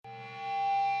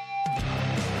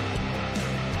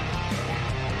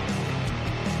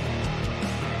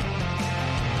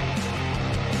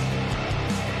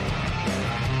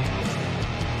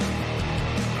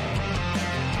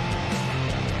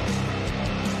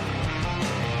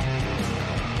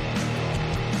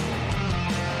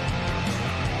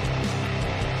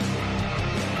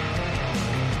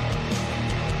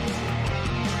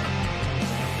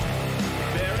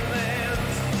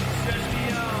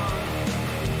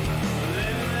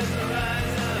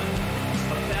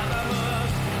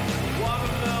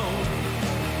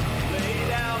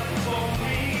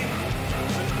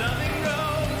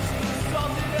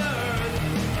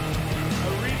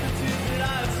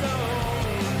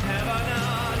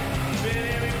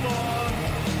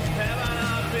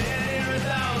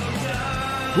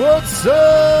What's up,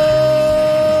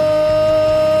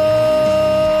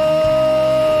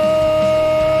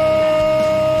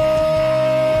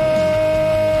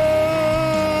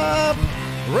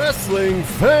 wrestling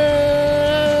fans?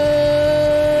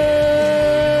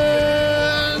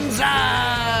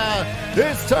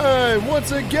 It's time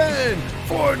once again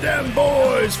for them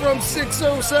boys from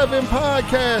 607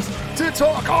 Podcast to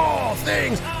talk all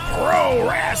things pro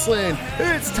wrestling.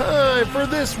 It's time for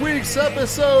this week's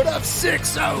episode of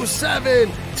 607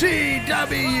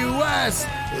 TWS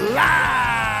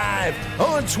live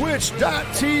on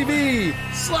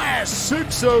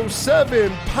twitch.tv/607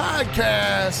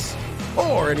 podcasts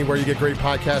or anywhere you get great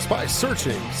podcasts by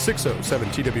searching 607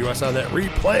 TWS on that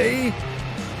replay.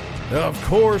 Of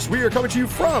course, we are coming to you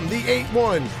from the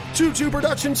 8122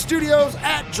 Production Studios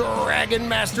at Dragon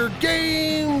Master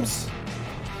Games.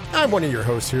 I'm one of your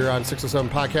hosts here on 607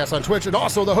 Podcast on Twitch and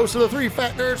also the host of the Three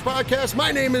Fat Nerds Podcast. My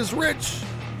name is Rich,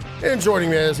 and joining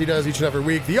me as he does each and every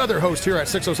week, the other host here at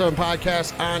 607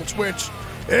 Podcast on Twitch,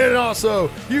 and also,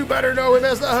 you better know him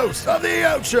as the host of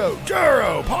the Ocho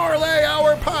Duro Parlay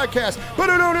Hour Podcast,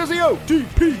 better known as the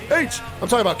ODPH. I'm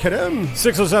talking about Kedem.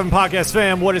 607 Podcast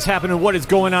fam, what is happening? What is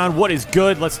going on? What is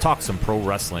good? Let's talk some pro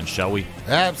wrestling, shall we?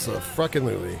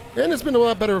 Absolutely. And it's been a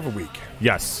lot better of a week.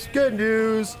 Yes. Good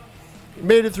news.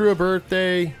 Made it through a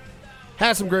birthday.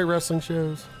 Had some great wrestling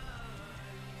shows.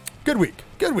 Good week.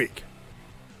 Good week.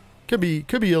 Could be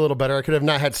a little better. I could have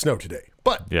not had snow today.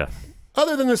 But yeah,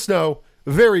 other than the snow,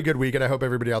 very good week. And I hope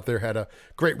everybody out there had a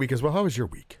great week as well. How was your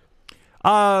week?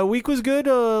 Week was good.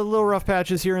 Little rough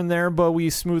patches here and there, but we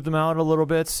smoothed them out a little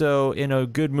bit. So in a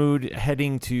good mood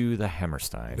heading to the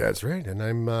Hammerstein. That's right. And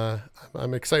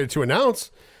I'm excited to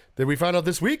announce that we found out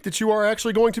this week that you are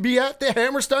actually going to be at the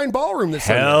Hammerstein Ballroom this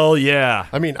Sunday. Hell yeah.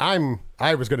 I mean,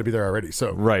 I was going to be there already,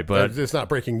 so right, but it's not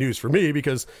breaking news for me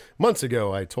because months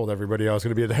ago I told everybody I was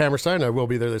going to be at the Hammerstein. I will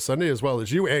be there this Sunday as well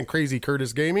as you and Crazy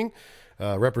Curtis Gaming,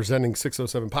 representing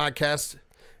 607 Podcast,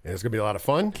 and it's going to be a lot of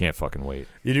fun. Can't fucking wait.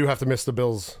 You do have to miss the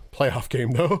Bills playoff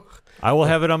game, though. I will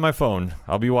have it on my phone.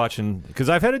 I'll be watching because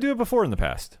I've had to do it before in the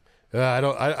past. I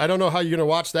don't know how you're going to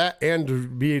watch that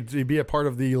and be a part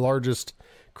of the largest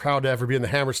crowd to ever be in the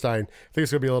Hammerstein. I think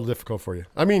it's going to be a little difficult for you.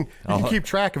 I mean, you can keep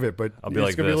track of it, but it's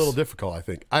going to be a little difficult, I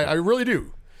think. I really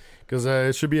do, because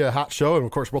it should be a hot show, and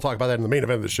of course, we'll talk about that in the main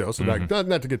event of the show, so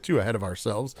not to get too ahead of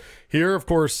ourselves. Here, of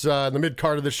course, in the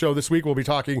mid-card of the show this week, we'll be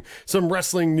talking some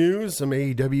wrestling news, some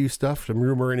AEW stuff, some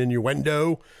rumor and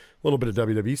innuendo, a little bit of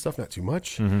WWE stuff, not too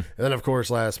much. And then, of course,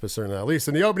 last but certainly not least,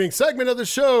 in the opening segment of the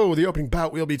show, the opening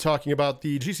bout, we'll be talking about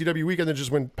the GCW weekend that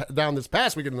just went down this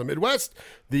past weekend in the Midwest,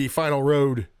 the final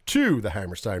road to the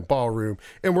Hammerstein Ballroom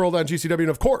and World on GCW, and,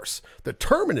 of course, the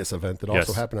Terminus event that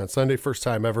also happened on Sunday, first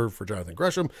time ever for Jonathan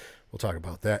Gresham. We'll talk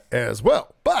about that as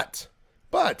well. But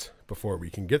before we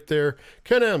can get there,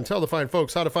 Ken M, tell the fine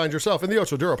folks how to find yourself in the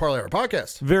Ocho Duro Parlay Hour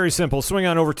Podcast. Very simple. Swing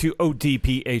on over to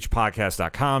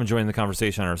odphpodcast.com. Join the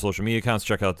conversation on our social media accounts.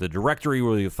 Check out the directory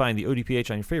where you'll find the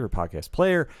ODPH on your favorite podcast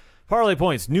player. Parlay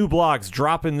points, new blogs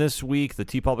dropping this week, the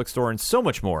TeePublic store, and so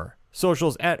much more.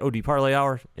 Socials at OD Parlay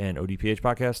Hour and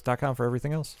odphpodcast.com for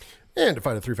everything else. And to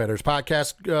find the Three Fat Nerds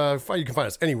Podcast, you can find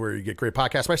us anywhere you get great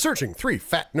podcasts by searching Three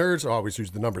Fat Nerds. Always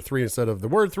use the number 3 instead of the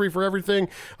word 3 for everything.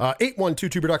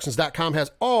 8122productions.com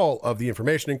has all of the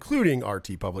information, including our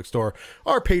TeePublic store,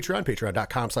 our Patreon,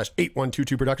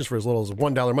 patreon.com/8122productions for as little as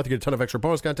 $1 a month. You get a ton of extra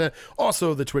bonus content.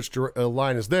 Also, the Twitch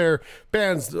line is there.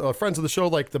 Bands, friends of the show,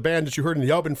 like the band that you heard in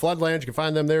the open, Floodlands, you can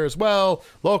find them there as well.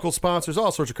 Local sponsors,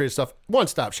 all sorts of crazy stuff.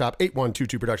 One-stop shop,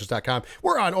 8122productions.com.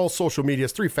 We're on all social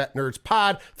medias, Three Fat Nerds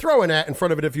Pod. Throw an at in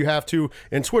front of it if you have to,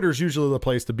 and Twitter's usually the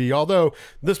place to be, although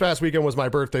this past weekend was my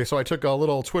birthday, so I took a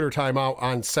little Twitter time out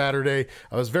on Saturday.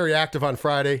 I was very active on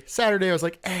Friday. Saturday I was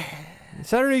like,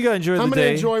 Saturday you gotta enjoy the day. I'm gonna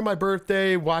enjoy my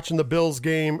birthday watching the Bills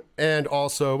game, and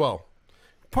also, well,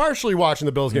 partially watching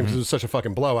the Bills game because it was such a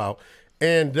fucking blowout,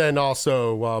 and then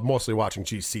also mostly watching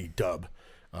GC dub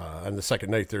on the second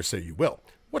night there, Say You Will,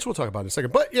 which we'll talk about in a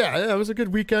second. But yeah, it was a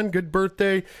good weekend, good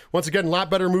birthday. Once again, a lot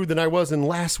better mood than I was in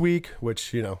last week,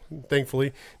 which,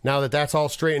 thankfully, now that that's all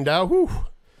straightened out,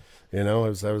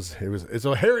 it's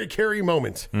a Harry Carey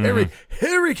moment.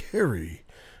 Harry Carey.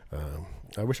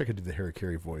 I wish I could do the Harry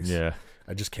Carey voice. Yeah.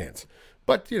 I just can't.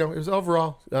 But, it was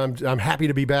overall, I'm happy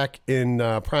to be back in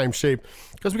prime shape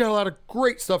because we got a lot of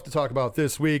great stuff to talk about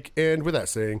this week. And with that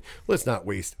saying, let's not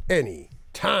waste any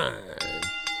time.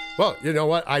 Well, you know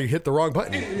what? I hit the wrong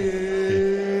button. It's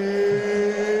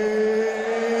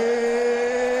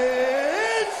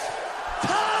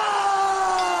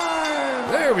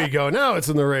time! There There we go. Now it's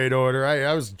in the right order.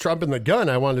 I was jumping the gun.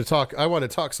 I wanted to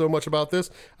talk so much about this.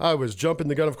 I was jumping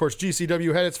the gun. Of course,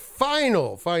 GCW had its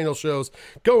final shows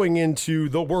going into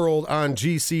the world on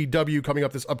GCW coming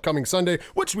up this upcoming Sunday,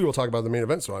 which we will talk about in the main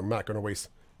event, so I'm not going to waste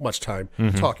much time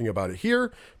talking about it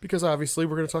here because obviously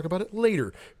we're going to talk about it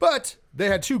later. But they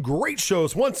had two great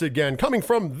shows once again coming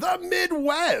from the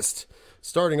Midwest,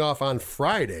 starting off on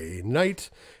Friday night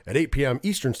at 8 p.m.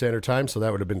 Eastern Standard Time, so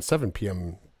that would have been 7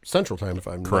 p.m. Central Time, if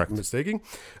I'm not mistaken,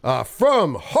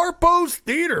 from Harpo's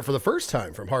Theater for the first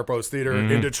time from Harpo's Theater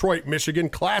in Detroit, Michigan.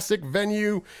 Classic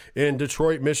venue in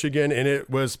Detroit, Michigan, and it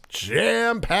was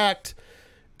jam-packed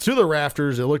to the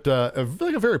rafters. It looked like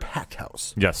a very packed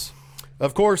house. Yes.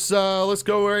 Of course, let's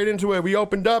go right into it. We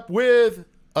opened up with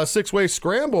a six-way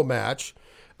scramble match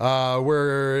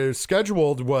where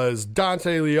scheduled was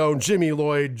Dante Leone, Jimmy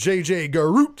Lloyd, JJ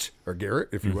Garrett,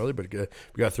 if you will, but we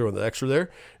got to throw in the extra there.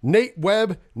 Nate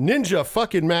Webb, Ninja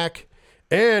fucking Mac,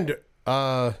 and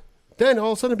then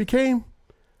all of a sudden it became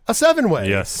a seven-way.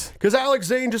 Yes. Because Alex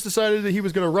Zane just decided that he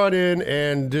was going to run in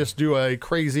and just do a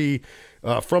crazy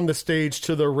from the stage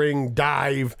to the ring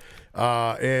dive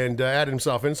and add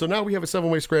himself in. So now we have a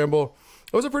seven-way scramble.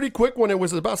 It was a pretty quick one. It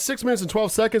was about 6 minutes and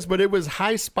 12 seconds, but it was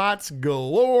high spots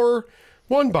galore.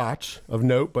 One botch of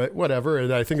note, but whatever.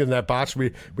 And I think in that botch,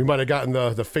 we might have gotten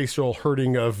the facial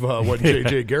hurting of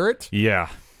JJ Garrett. Yeah.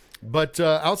 But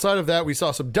outside of that, we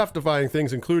saw some death-defying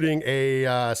things, including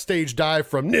a stage dive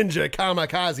from Ninja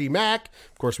Kamikaze Mac.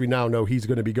 Of course, we now know he's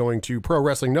going to be going to Pro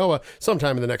Wrestling Noah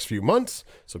sometime in the next few months,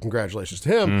 so congratulations to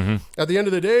him. At the end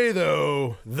of the day,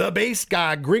 though, the base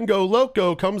guy, Gringo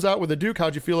Loco, comes out with a Duke.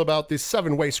 How'd you feel about this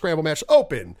seven-way scramble match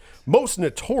open? Most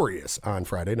notorious on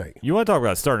Friday night. You want to talk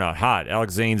about starting out hot.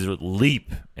 Alex Zane's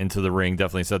leap into the ring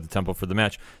definitely set the tempo for the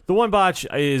match. The one botch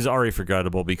is already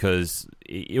forgettable because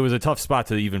it was a tough spot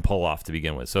to even pull off to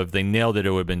begin with. So if they nailed it, it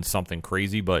would have been something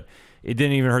crazy, but it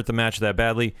didn't even hurt the match that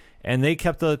badly. And they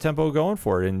kept the tempo going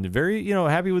for it and very,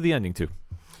 happy with the ending too.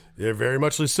 Yeah, very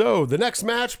muchly so. The next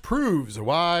match proves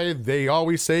why they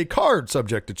always say card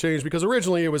subject to change, because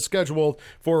originally it was scheduled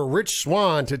for Rich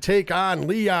Swann to take on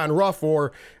Leon Ruff,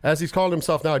 or as he's called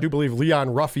himself now, I do believe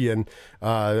Leon Ruffian.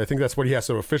 I think that's what he has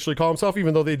to officially call himself,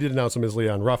 even though they did announce him as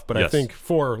Leon Ruff. But yes. I think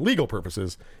for legal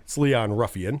purposes, it's Leon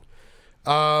Ruffian.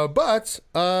 But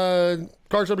card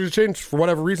subject to change for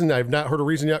whatever reason. I've not heard a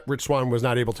reason yet. Rich Swann was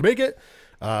not able to make it.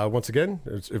 Once again,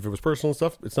 if it was personal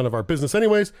stuff, it's none of our business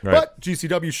anyways. Right. But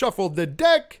GCW shuffled the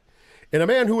deck, and a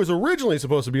man who was originally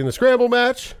supposed to be in the scramble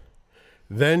match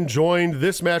then joined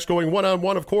this match going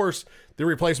one-on-one, of course, the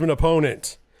replacement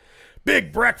opponent.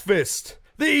 Big Breakfast,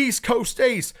 the East Coast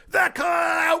Ace, the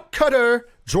Clout Cutter,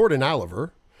 Jordan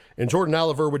Oliver. And Jordan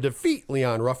Oliver would defeat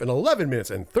Leon Ruff in 11 minutes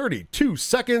and 32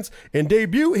 seconds and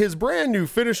debut his brand new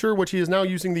finisher, which he is now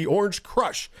using the Orange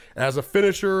Crush as a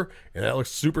finisher, and that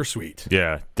looks super sweet.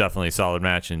 Yeah, definitely a solid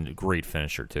match and great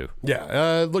finisher too.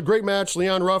 Yeah, great match.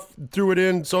 Leon Ruff threw it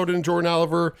in, so did Jordan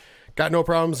Oliver. Got no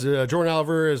problems. Jordan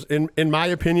Oliver is, in my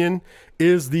opinion,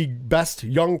 is the best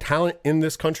young talent in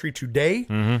this country today.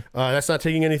 That's not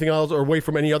taking anything else or away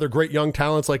from any other great young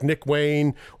talents like Nick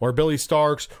Wayne or Billy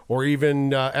Starks or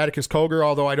even Atticus Cogar,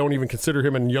 although I don't even consider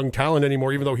him a young talent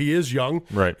anymore, even though he is young.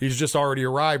 Right. He's just already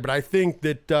arrived. But I think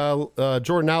that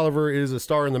Jordan Oliver is a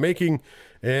star in the making,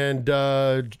 and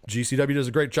GCW does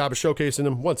a great job of showcasing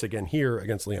him once again here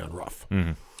against Leon Ruff.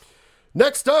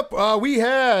 Next up, we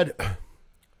had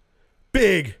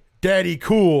Big Daddy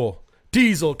Cool,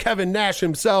 Diesel, Kevin Nash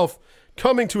himself,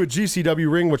 coming to a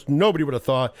GCW ring, which nobody would have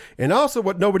thought. And also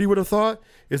what nobody would have thought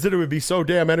is that it would be so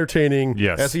damn entertaining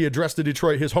as he addressed the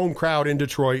Detroit, his home crowd in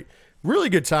Detroit. Really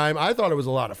good time. I thought it was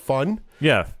a lot of fun.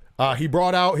 Yeah. He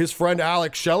brought out his friend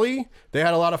Alex Shelley. They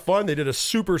had a lot of fun. They did a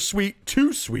super sweet,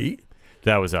 too sweet.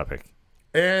 That was epic.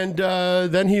 And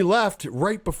then he left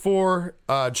right before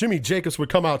Jimmy Jacobs would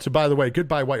come out to, by the way,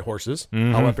 Goodbye White Horses.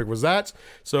 How epic was that?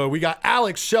 So we got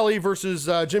Alex Shelley versus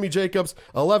Jimmy Jacobs,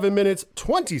 11 minutes,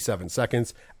 27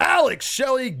 seconds. Alex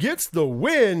Shelley gets the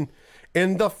win.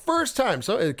 And the first time,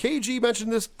 so KG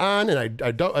mentioned this on, and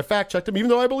I fact-checked him, even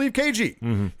though I believe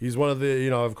KG. He's one of the,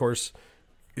 of course,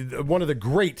 one of the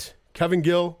great, Kevin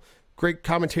Gill, great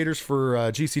commentators for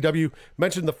GCW,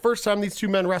 mentioned the first time these two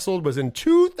men wrestled was in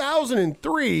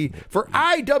 2003 for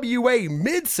IWA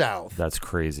Mid-South. That's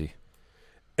crazy.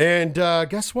 And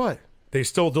guess what? They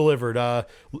still delivered.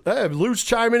 Luce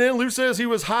chiming in. Luce says he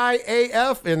was high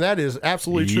AF, and that is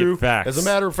absolutely true. Facts. As a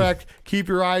matter of fact, keep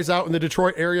your eyes out in the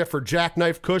Detroit area for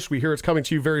Jackknife Kush. We hear it's coming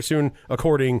to you very soon,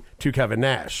 according to Kevin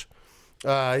Nash.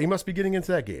 He must be getting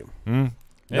into that game.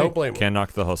 Don't blame him. Can't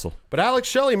knock the hustle. But Alex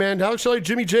Shelley, man. Alex Shelley,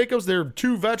 Jimmy Jacobs, they're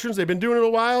two veterans. They've been doing it a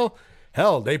while.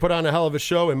 Hell, they put on a hell of a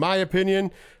show, in my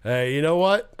opinion. You know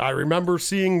what? I remember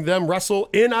seeing them wrestle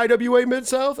in IWA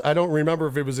Mid-South. I don't remember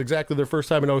if it was exactly their first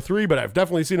time in 03, but I've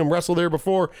definitely seen them wrestle there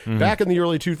before, back in the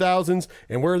early 2000s,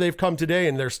 and where they've come today,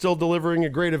 and they're still delivering a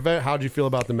great event. How'd you feel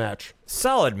about the match?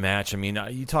 Solid match. I mean,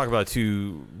 you talk about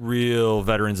two real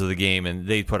veterans of the game, and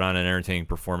they put on an entertaining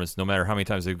performance no matter how many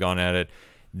times they've gone at it.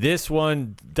 This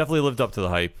one definitely lived up to the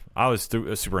hype. I was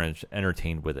super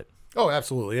entertained with it. Oh,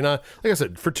 absolutely. And like I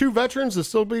said, for two veterans to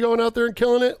still be going out there and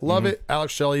killing it, love it.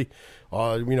 Alex Shelley,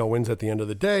 wins at the end of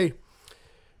the day.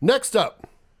 Next up,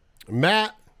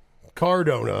 Matt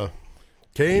Cardona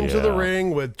came to the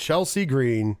ring with Chelsea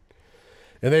Green,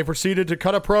 and they proceeded to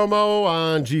cut a promo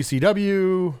on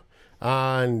GCW,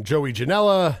 on Joey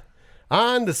Janela,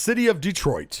 on the city of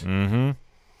Detroit. Mm-hmm.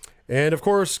 And, of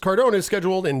course, Cardona is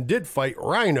scheduled and did fight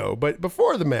Rhino, but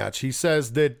before the match, he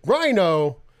says that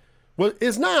Rhino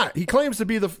is not. He claims to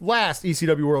be the last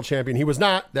ECW World Champion. He was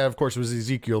not. That, of course, was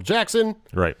Ezekiel Jackson.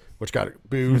 Right. Which got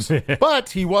booze. But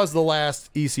he was the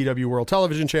last ECW World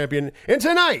Television Champion. And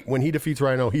tonight, when he defeats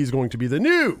Rhino, he's going to be the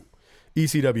new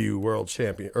ECW World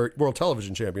Champion, or World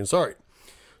Television Champion, sorry.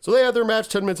 So they had their match,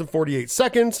 10 minutes and 48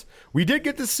 seconds. We did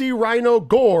get to see Rhino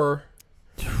gore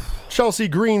Chelsea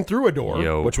Green through a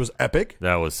door, which was epic.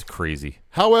 That was crazy.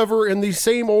 However, in the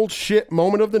same old shit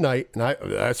moment of the night, and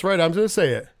that's right, I'm going to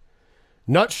say it,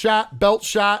 nut shot, belt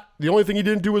shot. The only thing he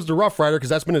didn't do was the Rough Rider, because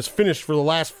that's been his finish for the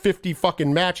last 50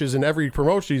 fucking matches in every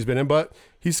promotion he's been in. But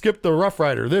he skipped the Rough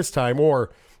Rider this time,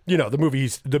 or the movie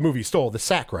he stole, the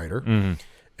Sack Rider. Mm-hmm.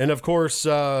 And of course,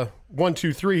 1,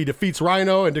 2, 3, he defeats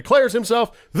Rhino and declares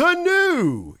himself the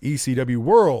new ECW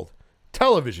World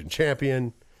Television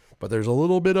Champion. But there's a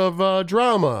little bit of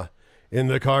drama in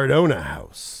the Cardona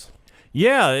house.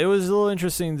 Yeah, it was a little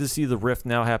interesting to see the rift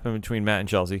now happen between Matt and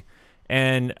Chelsea.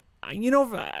 And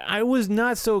I was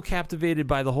not so captivated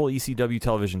by the whole ECW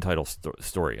television title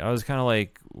story. I was kind of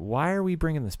like, why are we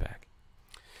bringing this back?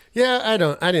 Yeah,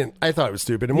 I thought it was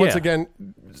stupid. And once again,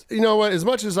 you know what? As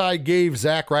much as I gave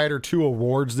Zack Ryder 2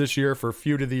 awards this year for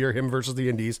Feud of the Year, him versus the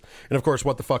Indies, and of course,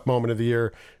 What the Fuck Moment of the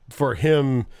Year for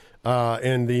him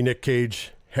in the Nick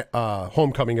Cage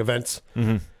homecoming events.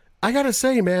 Mm-hmm. I gotta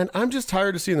say, man, I'm just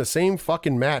tired of seeing the same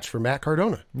fucking match for Matt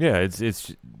Cardona. Yeah,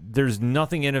 it's there's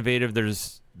nothing innovative.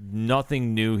 There's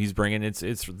nothing new he's bringing. It's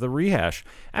the rehash.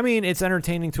 I mean, it's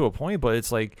entertaining to a point, but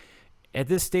it's like at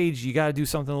this stage you got to do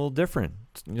something a little different.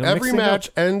 Every match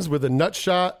ends with a nut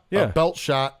shot, a belt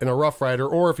shot, and a Rough Rider.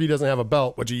 Or if he doesn't have a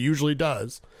belt, which he usually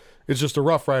does, it's just a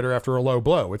Rough Rider after a low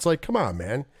blow. It's like, come on,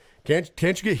 man. Can't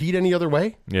you get heat any other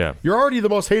way? Yeah. You're already the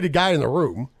most hated guy in the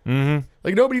room. Mm-hmm.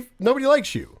 Like, nobody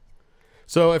likes you.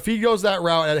 So if he goes that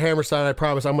route at Hammerstein, I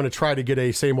promise I'm going to try to get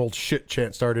a same old shit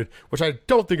chant started, which I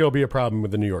don't think will be a problem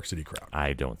with the New York City crowd.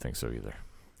 I don't think so either.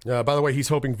 By the way, he's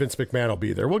hoping Vince McMahon will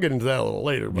be there. We'll get into that a little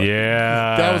later. But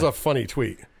yeah. That was a funny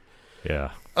tweet. Yeah.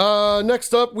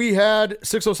 Next up, we had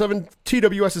 607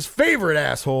 TWS's favorite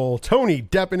asshole, Tony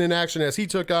Deppen, in action as he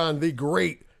took on the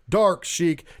great Dark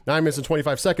Sheik. 9 minutes and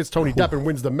 25 seconds. Tony Deppen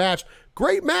wins the match.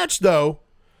 Great match, though.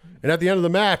 And at the end of the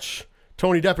match,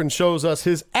 Tony Deppen shows us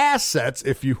his assets,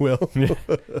 if you will.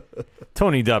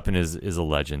 Tony Deppen is a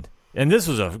legend. And this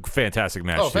was a fantastic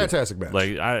match. Oh, fantastic match.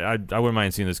 Like, I wouldn't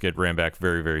mind seeing this get ran back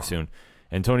very, very soon.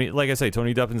 And Tony, like I say,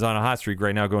 Tony Deppen's on a hot streak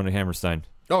right now going to Hammerstein.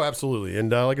 Oh, absolutely.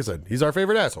 And like I said, he's our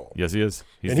favorite asshole. Yes, he is.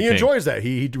 And he enjoys that.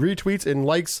 He retweets and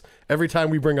likes every time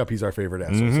we bring up he's our favorite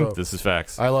asshole. Mm-hmm. So this is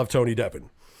facts. I love Tony Deppen.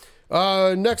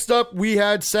 Next up, we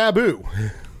had Sabu.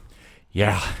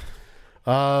 Yeah.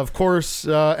 Of course,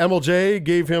 MLJ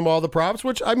gave him all the props,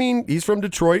 which, I mean, he's from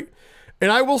Detroit.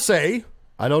 And I will say,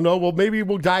 I don't know, well, maybe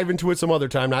we'll dive into it some other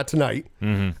time, not tonight.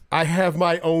 Mm-hmm. I have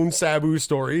my own Sabu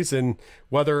stories, and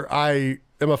whether I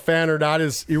am a fan or not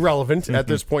is irrelevant at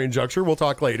this point in juncture. We'll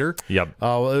talk later. Yep.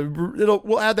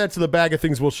 We'll add that to the bag of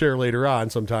things we'll share later on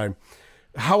sometime.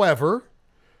 However,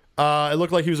 it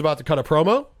looked like he was about to cut a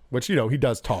promo, which, he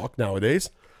does talk nowadays.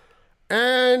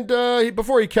 And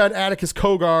before he cut, Atticus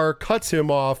Cogar cuts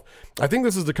him off. I think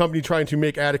this is the company trying to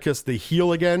make Atticus the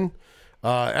heel again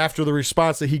after the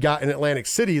response that he got in Atlantic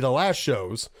City the last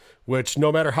shows, which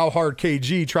no matter how hard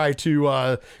KG tried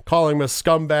to call him a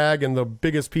scumbag and the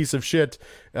biggest piece of shit,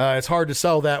 it's hard to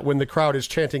sell that when the crowd is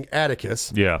chanting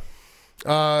Atticus. Yeah.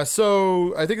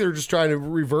 So I think they're just trying to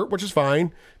revert, which is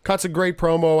fine. Cuts a great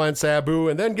promo on Sabu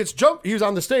and then gets jumped. He was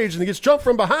on the stage and he gets jumped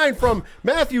from behind from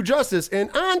Matthew Justice. And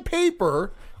on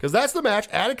paper, because that's the match,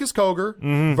 Atticus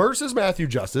Cogar versus Matthew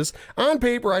Justice. On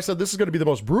paper, I said this is going to be the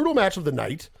most brutal match of the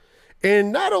night.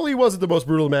 And not only was it the most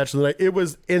brutal match of the night, it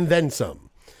was and then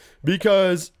some.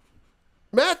 Because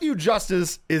Matthew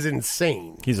Justice is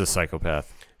insane. He's a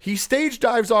psychopath. he stage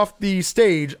dives off the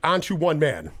stage onto one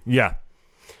man. Yeah.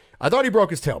 I thought he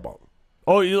broke his tailbone.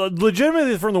 Oh,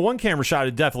 legitimately, from the one camera shot,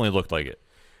 it definitely looked like it.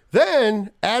 Then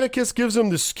Atticus gives him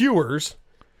the skewers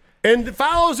and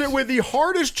follows it with the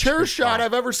hardest chair shot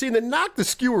I've ever seen that knocked the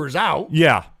skewers out.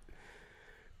 Yeah.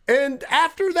 And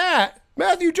after that,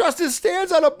 Matthew Justice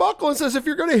stands on a buckle and says, if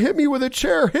you're going to hit me with a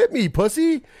chair, hit me,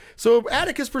 pussy. So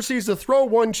Atticus proceeds to throw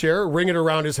one chair, ring it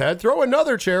around his head, throw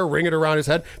another chair, ring it around his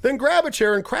head, then grab a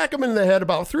chair and crack him in the head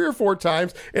about 3 or 4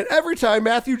 times. And every time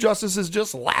Matthew Justice is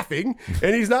just laughing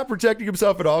and he's not protecting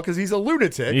himself at all because he's a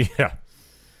lunatic. Yeah.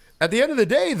 At the end of the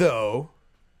day, though,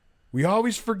 we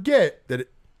always forget that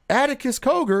Atticus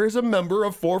Cogar is a member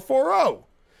of 440.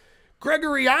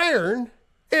 Gregory Iron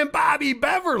and Bobby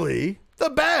Beverly, the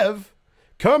Bev,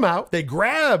 come out. They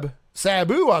grab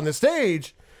Sabu on the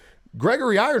stage.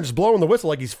 Gregory Iron's blowing the whistle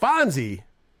like he's Fonzie.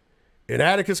 And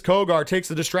Atticus Cogar takes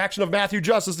the distraction of Matthew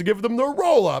Justice to give them the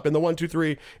roll-up in the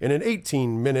 1-2-3 in an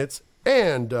 18 minutes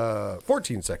and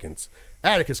 14 seconds.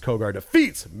 Atticus Cogar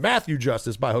defeats Matthew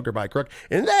Justice by hook or by crook.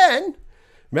 And then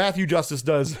Matthew Justice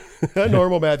does a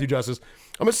normal Matthew Justice.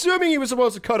 I'm assuming he was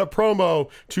supposed to cut a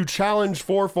promo to challenge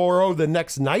 440 the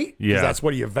next night. Yeah. That's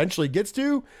what he eventually gets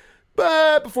to.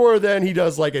 But before then, he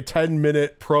does like a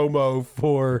 10-minute promo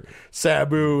for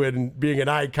Sabu and being an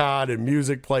icon and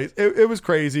music plays. It was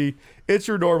crazy. It's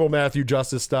your normal Matthew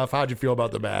Justice stuff. How'd you feel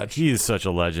about the match? He is such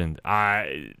a legend.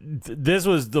 This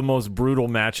was the most brutal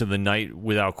match of the night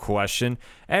without question.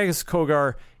 Atticus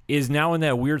Cogar is now in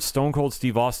that weird Stone Cold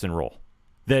Steve Austin role.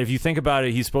 That if you think about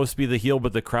it, he's supposed to be the heel,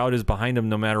 but the crowd is behind him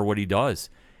no matter what he does.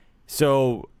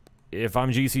 So if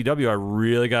I'm GCW, I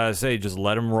really got to say, just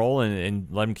let him roll and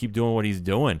let him keep doing what he's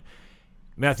doing.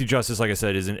 Matthew Justice, like I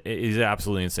said, is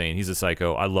absolutely insane. He's a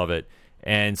psycho. I love it.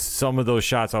 And some of those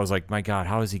shots, I was like, my God,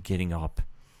 how is he getting up?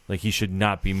 Like, he should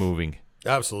not be moving.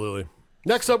 Absolutely.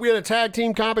 Next up, we had a tag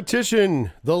team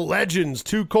competition. The Legends,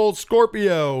 2 Cold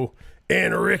Scorpio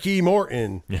and Ricky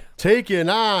Morton, taking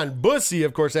on Bussy.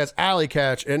 Of course, that's Alley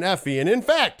Catch and Effie. And in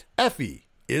fact, Effie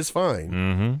is fine.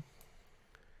 Mm-hmm.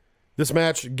 This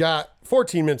match got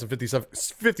 14 minutes and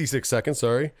 56 seconds.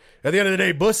 Sorry. At the end of the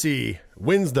day, Bussy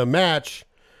wins the match.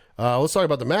 Let's talk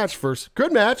about the match first.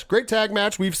 Good match. Great tag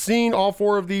match. We've seen all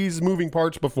 4 of these moving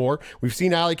parts before. We've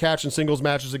seen Alley Catch in singles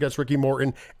matches against Ricky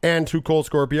Morton and 2 Cold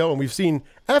Scorpio. And we've seen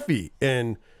Effie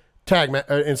in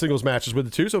in singles matches with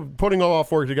the 2. So putting all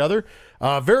 4 together.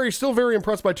 Still very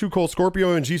impressed by 2 Cold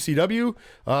Scorpio and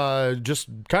GCW. Just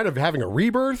kind of having a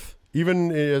rebirth.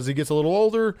 Even as he gets a little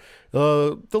older,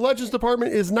 the Legends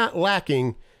department is not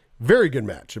lacking. Very good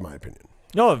match, in my opinion.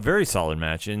 No, a very solid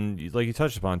match. And like you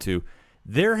touched upon, too,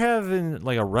 they're having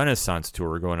like a renaissance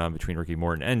tour going on between Ricky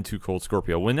Morton and 2 Cold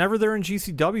Scorpio. Whenever they're in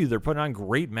GCW, they're putting on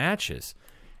great matches.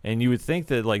 And you would think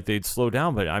that like they'd slow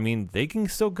down, but I mean, they can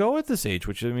still go at this age,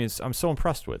 which I mean, I'm so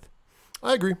impressed with.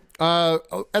 I agree. At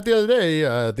the end of the day,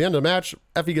 at the end of the match,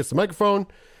 Effie gets the microphone,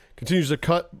 continues to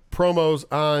cut promos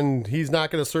on he's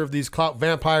not going to serve these clout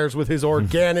vampires with his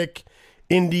organic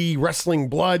indie wrestling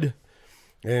blood.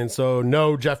 And so,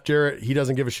 no, Jeff Jarrett, he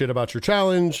doesn't give a shit about your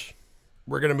challenge.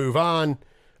 We're going to move on.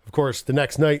 Of course, the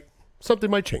next night, something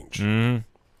might change. Mm-hmm.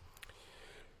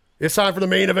 It's time for the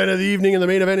main event of the evening, and the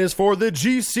main event is for the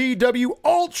GCW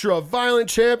Ultra Violent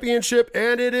Championship,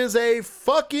 and it is a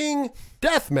fucking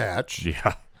death match.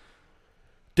 Yeah.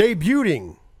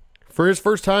 Debuting for his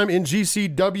first time in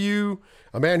GCW,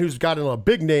 a man who's gotten a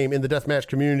big name in the deathmatch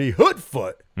community,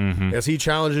 Hoodfoot, as he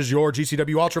challenges your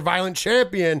GCW Ultra Violent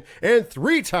Champion and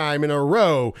 3-time in a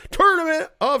row Tournament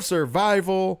of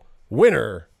Survival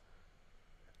winner,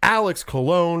 Alex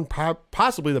Colon,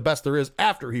 possibly the best there is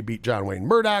after he beat John Wayne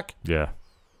Murdoch. Yeah.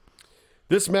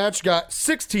 This match got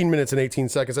 16 minutes and 18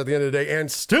 seconds at the end of the day,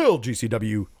 and still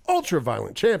GCW Ultra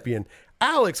Violent Champion,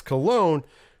 Alex Colon.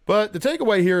 But the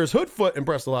takeaway here is Hoodfoot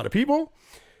impressed a lot of people.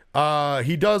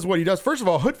 He does what he does. First of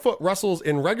all, Hoodfoot wrestles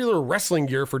in regular wrestling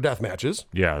gear for death matches.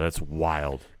 Yeah, that's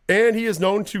wild. And he is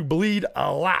known to bleed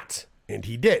a lot, and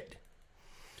he did.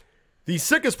 The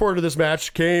sickest part of this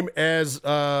match came as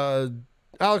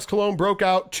Alex Colon broke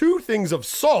out 2 things of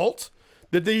salt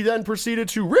that he then proceeded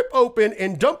to rip open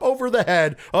and dump over the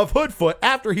head of Hoodfoot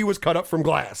after he was cut up from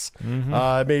glass.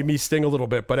 It made me sting a little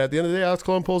bit, but at the end of the day, Alex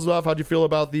Colon pulls it off. How'd you feel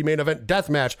about the main event death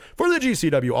match for the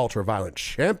GCW Ultra Violent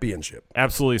Championship?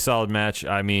 Absolutely solid match.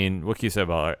 I mean, what can you say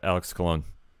about Alex Colon?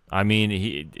 I mean,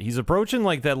 he's approaching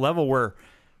like that level where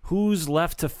who's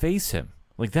left to face him?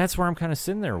 Like, that's where I'm kind of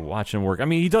sitting there watching him work. I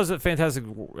mean, he does fantastic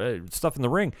stuff in the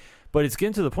ring, but it's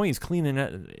getting to the point he's cleaning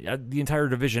the entire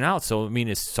division out. So, I mean,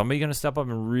 is somebody going to step up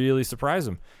and really surprise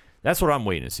him? That's what I'm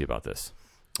waiting to see about this.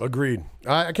 Agreed.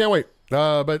 I can't wait.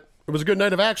 But It was a good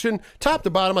night of action. Top to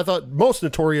bottom, I thought most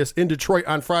notorious in Detroit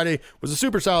on Friday was a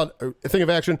super solid thing of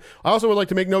action. I also would like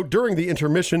to make note, during the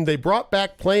intermission, they brought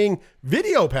back playing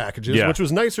video packages, which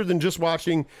was nicer than just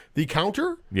watching the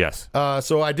counter. Yes.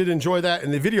 So I did enjoy that,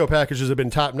 and the video packages have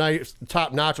been top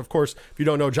notch. Of course, if you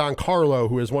don't know, John Carlo,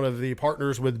 who is one of the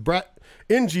partners with Brett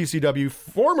in GCW,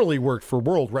 formerly worked for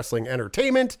World Wrestling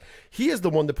Entertainment. He is the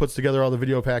one that puts together all the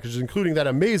video packages, including that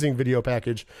amazing video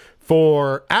package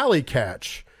for Alley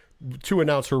Catch to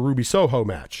announce her Ruby Soho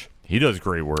match. He does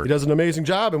great work. He does an amazing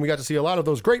job, and we got to see a lot of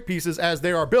those great pieces as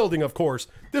they are building, of course.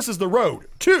 This is the road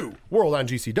to World on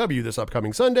GCW this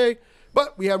upcoming Sunday,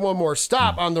 but we had one more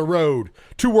stop on the road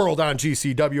to World on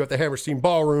GCW at the Hammerstein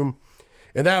Ballroom,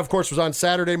 and that, of course, was on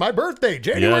Saturday, my birthday,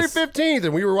 January 15th,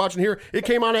 and we were watching here. It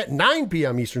came on at 9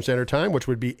 p.m. Eastern Standard Time, which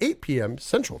would be 8 p.m.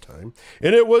 Central Time,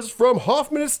 and it was from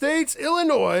Hoffman Estates,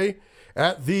 Illinois,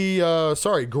 at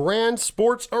the, Grand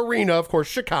Sports Arena, of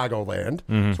course, Chicagoland.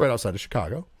 It's right outside of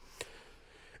Chicago.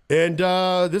 And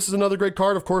this is another great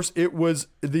card. Of course, it was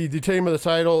the name of the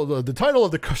title. The title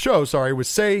of the show, was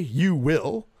Say You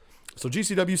Will. So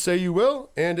GCW Say You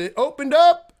Will. And it opened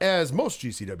up, as most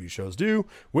GCW shows do,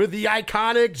 with the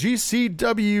iconic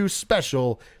GCW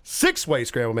special 6-way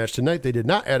scramble match. Tonight, they did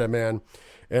not add a man.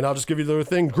 And I'll just give you the other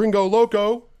thing. Gringo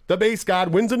Loco, the base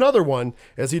god, wins another one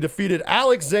as he defeated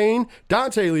Alex Zane,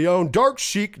 Dante Leone, Dark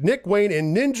Sheik, Nick Wayne,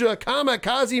 and Ninja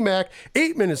Kamikaze Mac,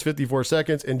 8 minutes, 54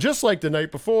 seconds. And just like the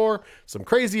night before, some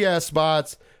crazy-ass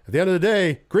spots. At the end of the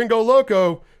day, Gringo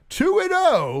Loco,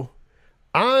 2-0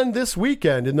 on this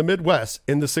weekend in the Midwest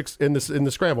in the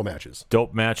scramble matches.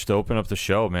 Dope match to open up the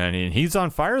show, man. And he's on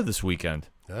fire this weekend.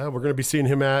 We're going to be seeing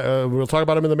him we'll talk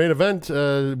about him in the main event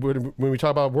when we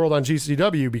talk about World on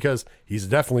GCW, because he's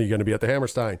definitely going to be at the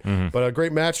Hammerstein. But a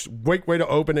great match, great way to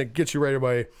open it, gets you right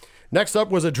away. Next up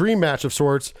was a dream match of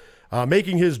sorts,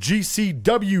 making his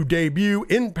GCW debut,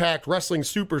 Impact Wrestling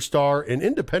superstar, an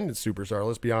independent superstar,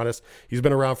 let's be honest. He's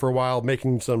been around for a while,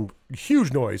 making some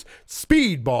huge noise.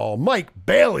 Speedball Mike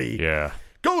Bailey. Yeah.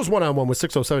 Goes one-on-one with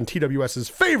 607 TWS's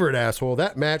favorite asshole.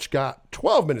 That match got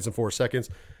 12 minutes and 4 seconds.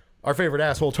 Our favorite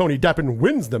asshole, Tony Deppen,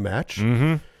 wins the match.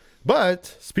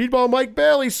 But Speedball Mike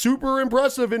Bailey, super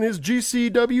impressive in his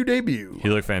GCW debut. He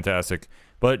looked fantastic.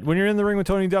 But when you're in the ring with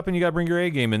Tony Deppen, you got to bring your A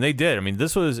game, and they did. I mean,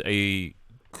 this was a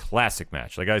classic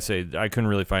match. Like I say, I couldn't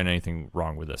really find anything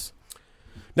wrong with this.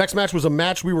 Next match was a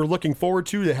match we were looking forward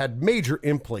to that had major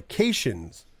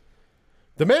implications.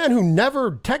 The man who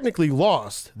never technically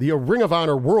lost the Ring of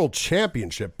Honor World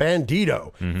Championship,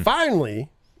 Bandito,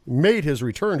 finally made his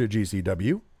return to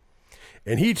GCW.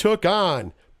 And he took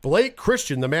on Blake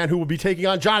Christian, the man who will be taking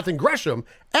on Jonathan Gresham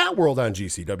at World on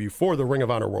GCW for the Ring of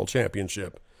Honor World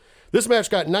Championship. This match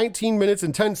got 19 minutes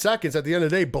and 10 seconds. At the end of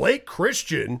the day, Blake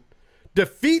Christian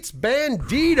defeats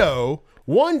Bandito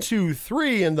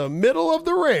 1-2-3 in the middle of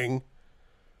the ring,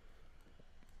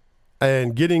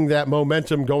 and getting that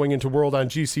momentum going into World on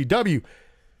GCW.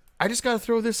 I just got to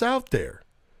throw this out there.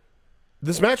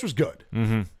 This match was good.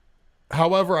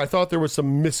 However, I thought there was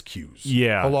some miscues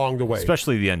along the way.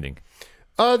 Especially the ending.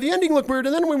 The ending looked weird,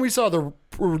 and then when we saw the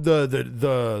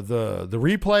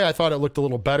replay, I thought it looked a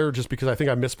little better, just because I think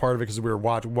I missed part of it because we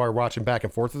were watching back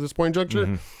and forth at this point in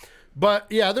juncture. But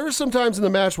yeah, there were some times in the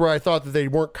match where I thought that they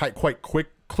weren't quite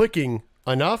clicking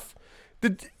enough.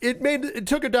 It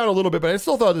took it down a little bit, but I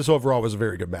still thought this overall was a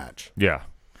very good match. Yeah.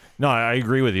 No, I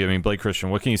agree with you. I mean, Blake Christian,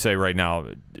 what can you say right now?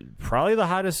 Probably the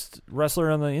hottest wrestler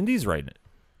on the indies right now.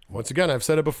 Once again, I've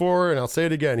said it before, and I'll say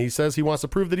it again. He says he wants to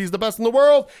prove that he's the best in the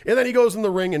world, and then he goes in the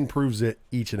ring and proves it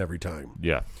each and every time.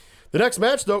 Yeah. The next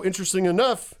match, though, interesting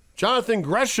enough, Jonathan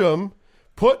Gresham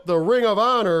put the Ring of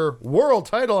Honor world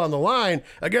title on the line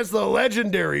against the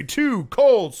legendary Too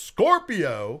Cold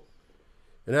Scorpio.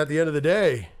 And at the end of the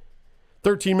day,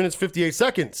 13 minutes, 58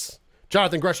 seconds,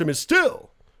 Jonathan Gresham is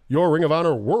still your Ring of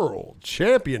Honor world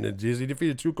champion. And he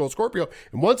defeated Too Cold Scorpio.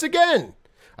 And once again,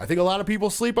 I think a lot of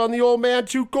people sleep on the old man,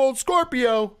 Too Cold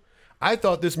Scorpio. I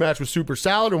thought this match was super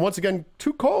solid, and once again,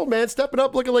 Too Cold, man, stepping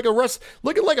up, looking like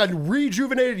a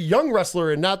rejuvenated young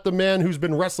wrestler, and not the man who's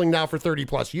been wrestling now for 30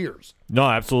 plus years. No,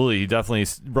 absolutely, he definitely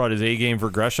brought his A game for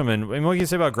Gresham, and what can you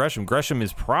say about Gresham? Gresham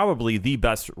is probably the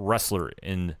best wrestler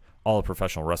in all of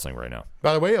professional wrestling right now.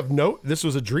 By the way, of note, this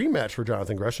was a dream match for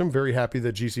Jonathan Gresham. Very happy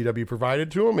that GCW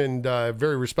provided to him, and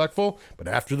very respectful. But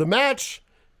after the match,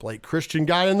 Blake Christian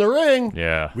got in the ring.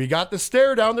 Yeah. We got the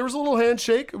stare down. There was a little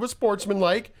handshake. It was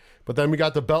sportsmanlike. But then we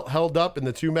got the belt held up and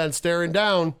the two men staring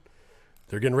down.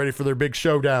 They're getting ready for their big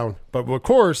showdown. But, of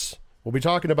course, we'll be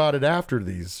talking about it after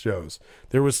these shows.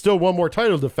 There was still one more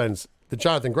title defense that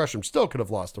Jonathan Gresham still could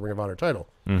have lost the Ring of Honor title.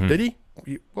 Did he?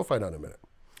 We'll find out in a minute.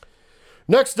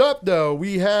 Next up, though,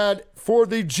 we had for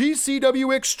the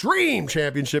GCW Extreme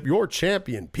Championship, your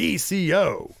champion,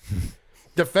 PCO,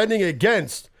 defending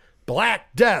against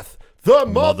Black Death, the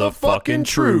motherfucking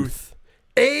truth,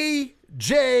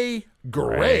 AJ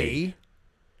Gray.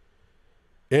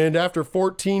 And after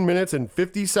 14 minutes and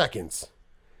 50 seconds,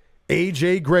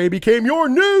 AJ Gray became your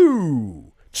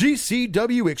new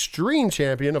GCW Extreme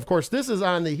Champion. Of course, this is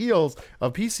on the heels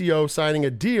of PCO signing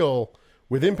a deal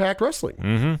with Impact Wrestling.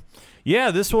 Mm-hmm.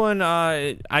 Yeah, this one,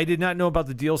 I did not know about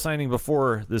the deal signing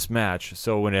before this match.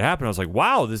 So when it happened, I was like,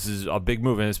 wow, this is a big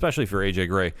move, and especially for AJ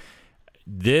Gray.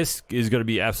 This is going to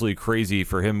be absolutely crazy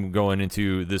for him going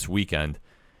into this weekend.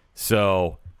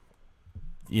 So,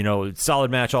 solid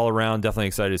match all around. Definitely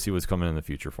excited to see what's coming in the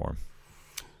future for him.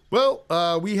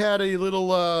 Well, we had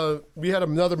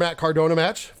another Matt Cardona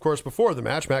match. Of course, before the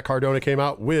match, Matt Cardona came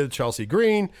out with Chelsea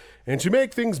Green. And to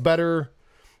make things better,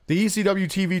 the ECW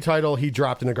TV title he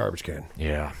dropped in a garbage can.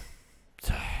 Yeah.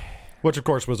 Which, of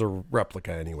course, was a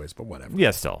replica anyways, but whatever.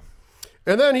 Yeah, still.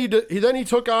 And then he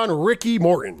took on Ricky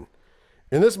Morton.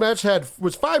 And this match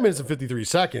was 5 minutes and 53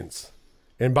 seconds.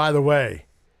 And by the way,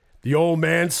 the old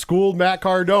man schooled Matt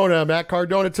Cardona. Matt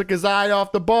Cardona took his eye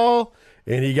off the ball,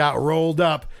 and he got rolled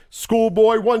up.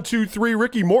 Schoolboy 1, 2, 3,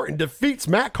 Ricky Morton defeats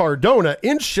Matt Cardona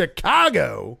in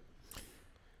Chicago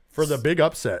for the big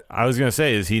upset. I was going to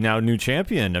say, is he now new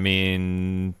champion? I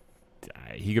mean,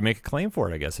 he could make a claim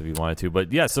for it, I guess, if he wanted to.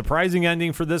 But yeah, surprising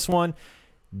ending for this one.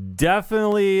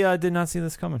 Definitely did not see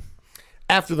this coming.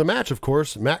 After the match, of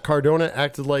course, Matt Cardona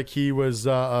acted like he was,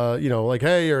 like,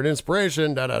 hey, you're an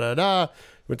inspiration, da-da-da-da.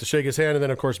 Went to shake his hand and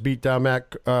then, of course, beat down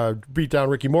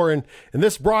Ricky Morton. And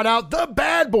this brought out the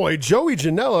bad boy, Joey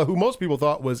Janela, who most people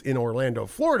thought was in Orlando,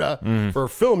 Florida, for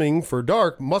filming for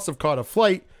Dark, must have caught a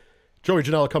flight. Joey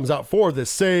Janela comes out for this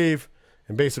save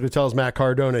and basically tells Matt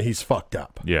Cardona he's fucked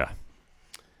up. Yeah.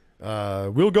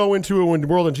 We'll go into it in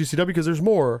World on GCW because there's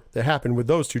more that happened with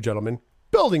those two gentlemen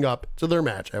building up to their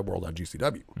match at World on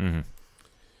GCW. Mm-hmm.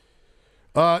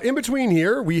 In between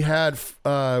here, we had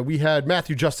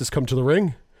Matthew Justice come to the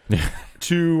ring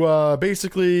to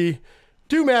basically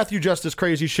do Matthew Justice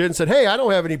crazy shit and said, hey, I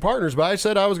don't have any partners, but I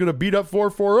said I was going to beat up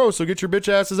 440, so get your bitch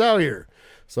asses out here.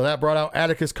 So that brought out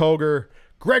Atticus Cogar,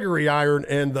 Gregory Iron,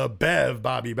 and the Bev,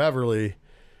 Bobby Beverly.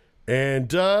 And,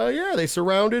 they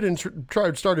surrounded and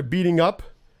started beating up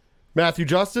Matthew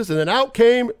Justice. And then out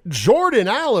came Jordan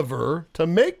Oliver to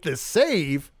make the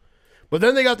save. But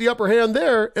then they got the upper hand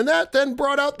there. And that then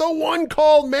brought out the one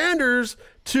called Manders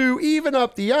to even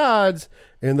up the odds.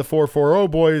 And the 440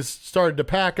 boys started to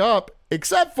pack up,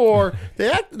 except for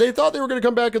they thought they were going to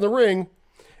come back in the ring.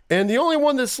 And the only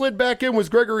one that slid back in was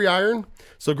Gregory Iron.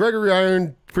 So Gregory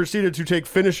Iron proceeded to take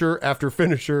finisher after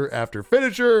finisher after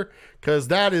finisher, because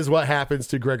that is what happens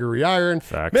to Gregory Iron.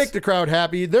 Facts. Make the crowd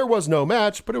happy. There was no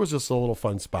match, but it was just a little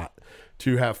fun spot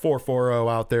to have 440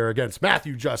 out there against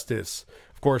Matthew Justice.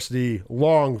 Of course, the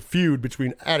long feud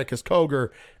between Atticus Cogar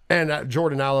and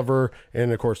Jordan Oliver,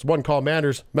 and of course, one called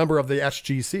Manders, member of the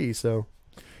SGC. So.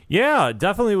 Yeah,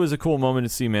 definitely was a cool moment to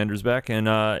see Manders back. And,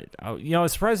 I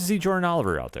was surprised to see Jordan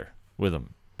Oliver out there with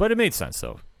him. But it made sense,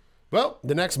 though. Well,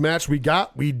 the next match we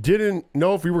didn't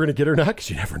know if we were going to get her or not, because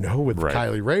you never know with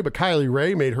Kylie Ray. But Kylie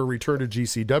Ray made her return to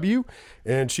GCW,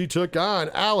 and she took on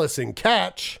Allison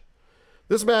Catch.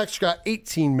 This match got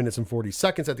 18 minutes and 40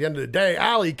 seconds. At the end of the day,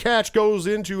 Allie Catch goes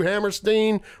into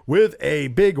Hammerstein with a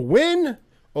big win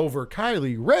over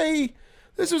Kylie Ray.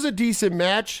 This was a decent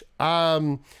match.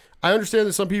 I understand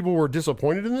that some people were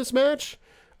disappointed in this match.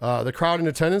 The crowd in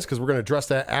attendance, because we're going to address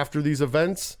that after these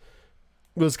events,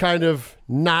 was kind of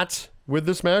not with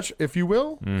this match, if you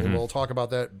will. Mm-hmm. And we'll talk about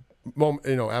that moment,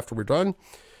 after we're done.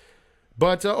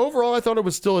 But overall, I thought it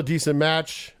was still a decent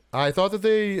match. I thought that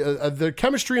the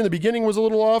chemistry in the beginning was a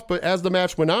little off, but as the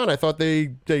match went on, I thought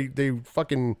they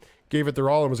fucking gave it their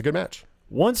all and was a good match.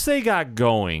 Once they got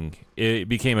going, it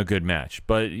became a good match.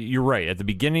 But you're right. At the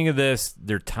beginning of this,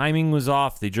 their timing was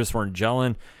off. They just weren't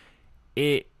gelling.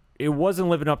 It wasn't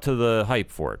living up to the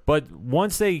hype for it. But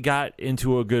once they got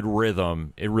into a good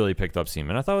rhythm, it really picked up steam.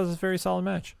 And I thought it was a very solid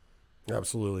match.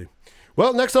 Absolutely.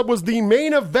 Well, next up was the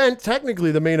main event,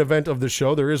 technically the main event of the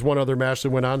show. There is one other match that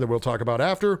went on that we'll talk about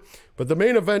after. But the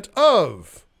main event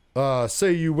of,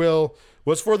 Say You Will,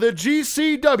 was for the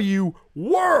GCW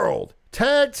World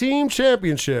Tag Team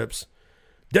Championships.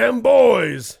 Them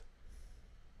boys,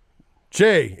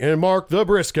 Jay and Mark the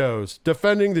Briscoes,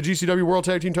 defending the GCW World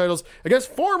Tag Team titles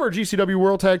against former GCW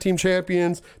World Tag Team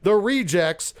champions, the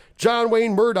Rejects, John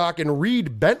Wayne Murdoch and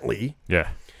Reed Bentley. Yeah.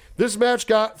 This match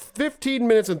got 15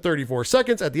 minutes and 34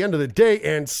 seconds at the end of the day,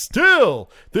 and still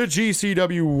the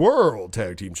GCW World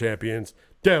Tag Team champions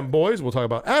Dem Boys. We'll talk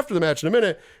about after the match in a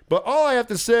minute. But all I have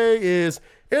to say is,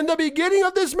 in the beginning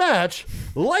of this match,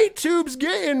 light tubes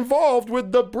get involved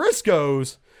with the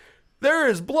Briscoes. There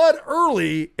is blood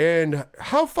early, and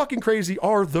how fucking crazy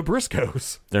are the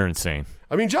Briscoes? They're insane.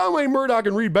 I mean, John Wayne Murdoch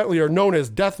and Reed Bentley are known as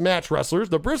deathmatch wrestlers.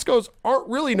 The Briscoes aren't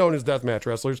really known as deathmatch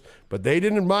wrestlers, but they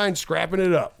didn't mind scrapping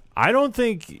it up. I don't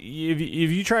think, if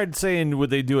you tried saying would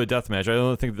they do a deathmatch, I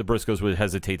don't think the Briscoes would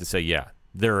hesitate to say, yeah,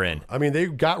 they're in. I mean, they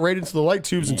got right into the light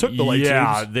tubes and took the light tubes.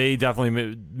 Yeah, they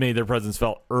definitely made their presence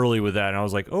felt early with that, and I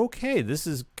was like, okay, this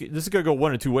is going to go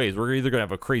one of two ways. We're either going to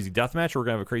have a crazy deathmatch or we're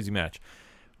going to have a crazy match.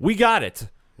 We got it,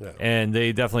 and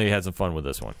they definitely had some fun with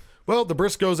this one. Well, the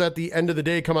Briscoes at the end of the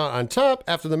day come out on top.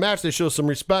 After the match, they show some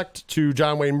respect to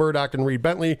John Wayne Murdoch and Reed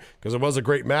Bentley because it was a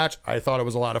great match. I thought it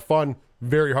was a lot of fun,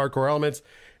 very hardcore elements.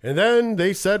 And then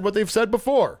they said what they've said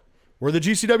before. We're the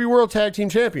GCW World Tag Team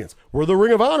Champions. We're the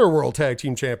Ring of Honor World Tag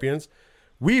Team Champions.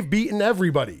 We've beaten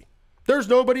everybody. There's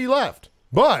nobody left.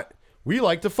 But we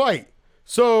like to fight.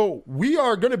 So we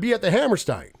are going to be at the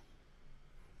Hammerstein.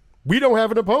 We don't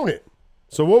have an opponent.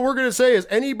 So what we're going to say is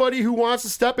anybody who wants to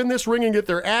step in this ring and get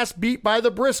their ass beat by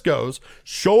the Briscoes,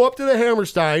 show up to the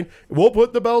Hammerstein, we'll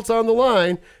put the belts on the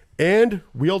line, and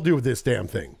we'll do this damn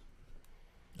thing.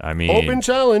 I mean, open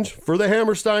challenge for the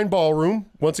Hammerstein Ballroom.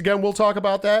 Once again, we'll talk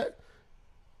about that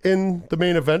in the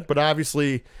main event, but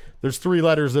obviously there's three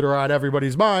letters that are on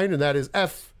everybody's mind, and that is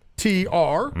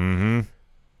FTR. Mm-hmm.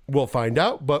 We'll find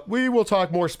out, but we will talk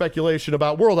more speculation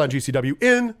about World on GCW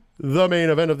in the main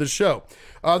event of this show.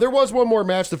 There was one more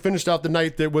match that finished out the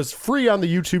night that was free on the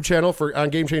YouTube channel on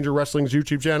Game Changer Wrestling's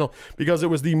YouTube channel because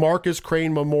it was the Marcus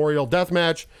Crane Memorial Death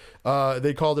Match.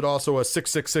 They called it also a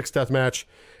 666 Death Match.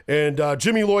 And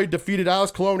Jimmy Lloyd defeated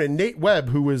Alex Colon and Nate Webb,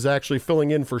 who was actually filling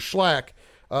in for Schlack.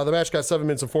 The match got 7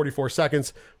 minutes and 44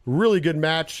 seconds. Really good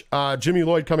match. Jimmy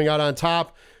Lloyd coming out on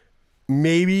top.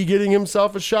 Maybe getting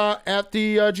himself a shot at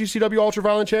the GCW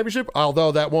Ultraviolent Championship,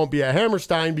 although that won't be at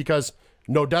Hammerstein because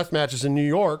no death matches in New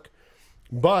York.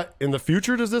 But in the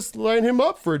future, does this line him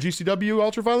up for a GCW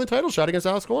Ultraviolent title shot against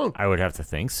Alex Colon? I would have to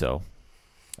think so.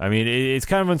 I mean, it's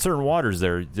kind of uncertain waters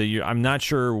there. I'm not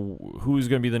sure who's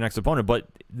going to be the next opponent, but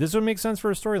this would make sense for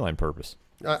a storyline purpose.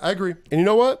 I agree. And you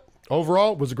know what?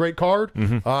 Overall, it was a great card.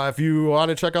 Mm-hmm. If you want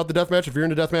to check out the deathmatch, if you're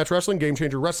into deathmatch wrestling, Game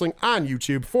Changer Wrestling on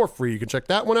YouTube for free. You can check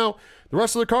that one out. The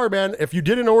rest of the card, man, if you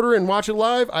didn't order and watch it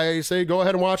live, I say go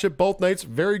ahead and watch it both nights.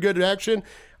 Very good action.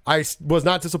 I was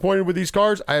not disappointed with these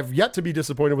cards. I have yet to be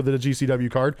disappointed with the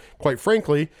GCW card, quite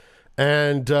frankly,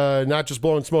 and not just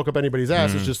blowing smoke up anybody's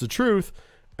ass. It's just the truth.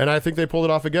 And I think they pulled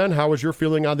it off again. How was your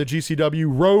feeling on the GCW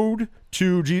road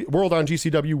to World on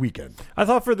GCW weekend? I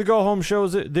thought for the go-home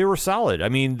shows, they were solid. I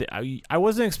mean, I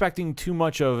wasn't expecting too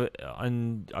much of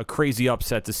a crazy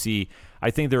upset to see.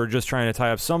 I think they were just trying to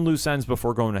tie up some loose ends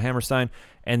before going to Hammerstein.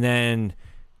 And then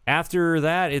after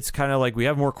that, it's kind of like we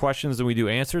have more questions than we do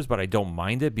answers, but I don't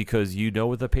mind it because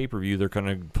with the pay-per-view, they're going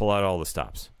to pull out all the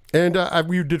stops. And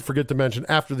we did forget to mention,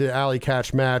 after the Allie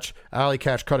Katch match, Allie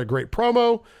Katch cut a great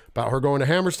promo about her going to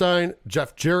Hammerstein.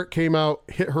 Jeff Jarrett came out,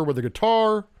 hit her with a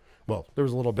guitar. Well, there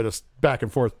was a little bit of back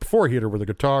and forth before he hit her with a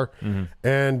guitar. Mm-hmm.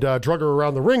 And drug her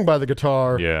around the ring by the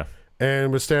guitar. Yeah.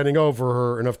 And was standing over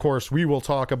her. And, of course, we will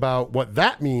talk about what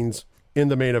that means in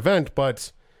the main event.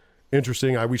 But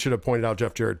interesting, we should have pointed out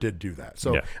Jeff Jarrett did do that.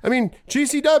 So, yeah. I mean,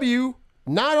 GCW...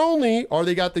 Not only are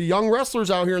they got the young wrestlers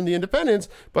out here in the independents,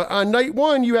 but on night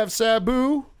one, you have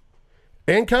Sabu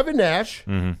and Kevin Nash.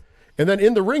 Mm-hmm. And then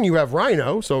in the ring, you have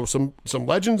Rhino. So some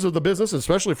legends of the business,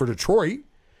 especially for Detroit.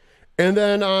 And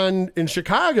then in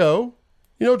Chicago,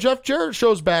 Jeff Jarrett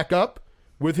shows back up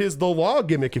with the law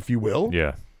gimmick, if you will.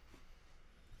 Yeah.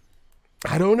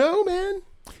 I don't know, man.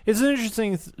 It's an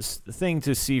interesting thing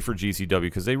to see for GCW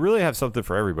because they really have something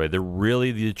for everybody. They're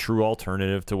really the true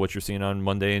alternative to what you're seeing on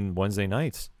Monday and Wednesday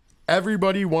nights.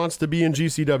 Everybody wants to be in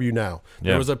GCW now.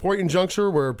 There was a point in juncture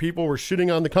where people were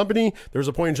shitting on the company. There was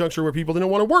a point in juncture where people didn't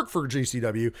want to work for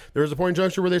GCW. There was a point in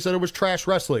juncture where they said it was trash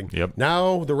wrestling. Yep.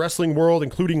 Now the wrestling world,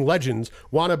 including legends,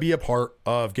 want to be a part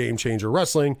of Game Changer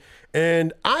Wrestling.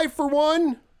 And I, for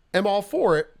one, am all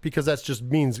for it because that just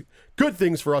means good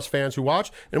things for us fans who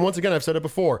watch. And once again, I've said it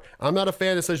before. I'm not a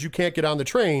fan that says you can't get on the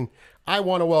train. I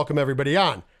want to welcome everybody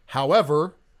on.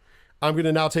 However, I'm going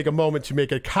to now take a moment to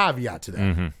make a caveat to that.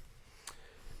 Mm-hmm.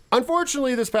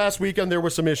 Unfortunately, this past weekend, there were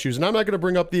some issues. And I'm not going to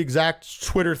bring up the exact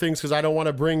Twitter things because I don't want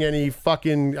to bring I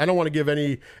don't want to give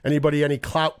anybody any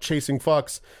clout chasing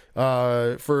fucks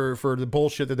for the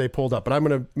bullshit that they pulled up. But I'm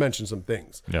going to mention some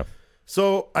things. Yeah.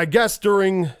 So I guess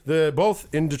during both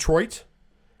in Detroit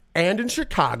and in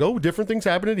Chicago, different things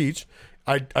happened at each.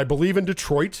 I believe in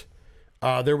Detroit,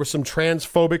 There were some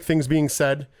transphobic things being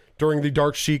said during the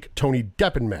Dark Sheik Tony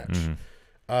Deppen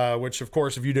match, which, of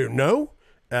course, if you didn't know,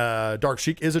 Dark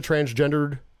Sheik is a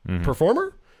transgendered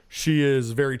performer. She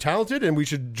is very talented, and we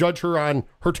should judge her on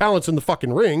her talents in the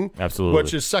fucking ring. Absolutely.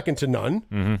 Which is second to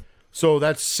none. So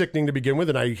that's sickening to begin with,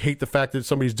 and I hate the fact that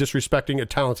somebody's disrespecting a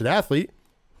talented athlete.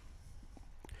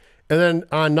 And then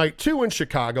on night 2 in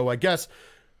Chicago, I guess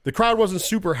the crowd wasn't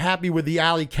super happy with the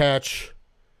Alley Catch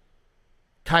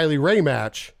Kylie Rae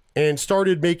match and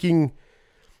started making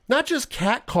not just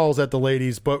cat calls at the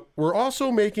ladies, but we're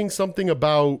also making something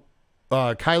about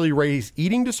Kylie Rae's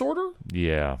eating disorder.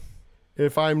 Yeah.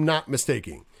 If I'm not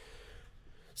mistaken.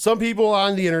 Some people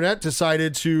on the internet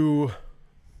decided to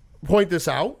point this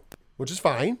out, which is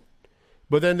fine.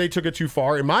 But then they took it too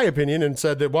far, in my opinion, and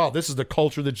said that, well, this is the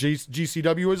culture that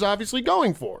GCW is obviously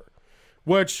going for.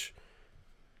 Which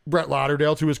Brett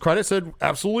Lauderdale, to his credit, said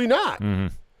absolutely not.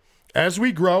 As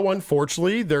we grow,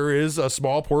 unfortunately, there is a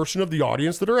small portion of the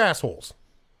audience that are assholes.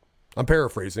 I'm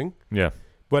paraphrasing. Yeah.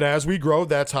 But as we grow,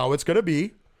 that's how it's going to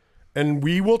be. And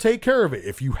we will take care of it.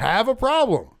 If you have a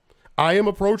problem, I am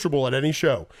approachable at any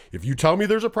show. If you tell me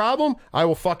there's a problem, I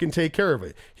will fucking take care of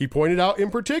it. He pointed out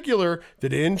in particular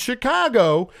that in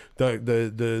Chicago,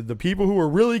 the people who were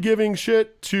really giving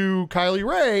shit to Kylie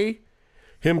Rae,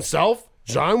 himself,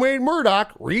 John Wayne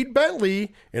Murdoch, Reed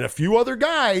Bentley, and a few other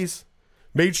guys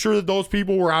made sure that those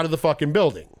people were out of the fucking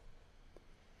building.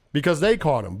 Because they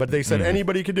caught him, but they said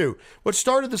anybody could do. What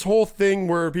started this whole thing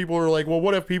where people are like, well,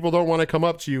 what if people don't want to come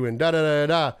up to you and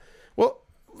da-da-da-da-da? Well,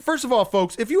 first of all,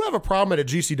 folks, if you have a problem at a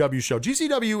GCW show,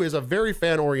 GCW is a very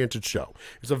fan-oriented show.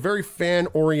 It's a very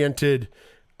fan-oriented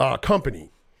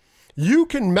company. You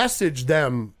can message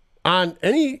them on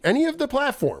any of the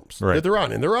platforms that they're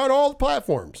on, and they're on all the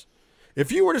platforms. If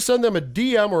you were to send them a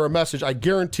DM or a message, I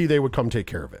guarantee they would come take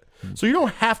care of it. So you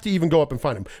don't have to even go up and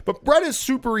find him. But Brett is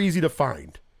super easy to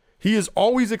find. He is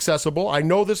always accessible. I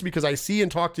know this because I see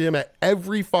and talk to him at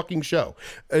every fucking show.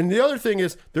 And the other thing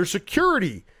is their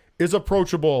security is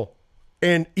approachable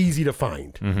and easy to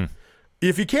find.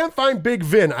 If you can't find Big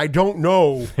Vin, I don't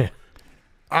know.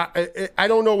 I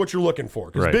don't know what you're looking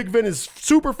for, because Big Vin is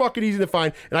super fucking easy to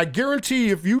find. And I guarantee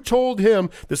if you told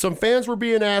him that some fans were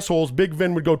being assholes, Big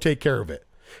Vin would go take care of it.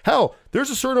 Hell, there's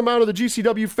a certain amount of the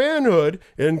GCW fanhood,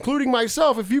 including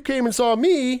myself. If you came and saw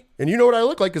me, and you know what I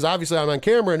look like, because obviously I'm on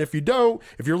camera, and if you don't,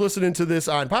 if you're listening to this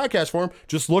on podcast form,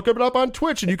 just look it up on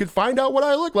Twitch, and you can find out what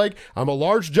I look like. I'm a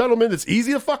large gentleman that's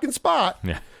easy to fucking spot.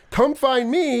 Yeah. Come find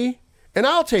me, and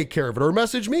I'll take care of it, or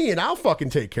message me, and I'll fucking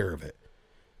take care of it.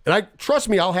 And trust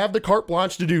me, I'll have the carte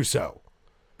blanche to do so.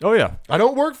 Oh, yeah. I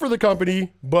don't work for the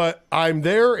company, but I'm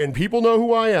there and people know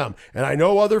who I am. And I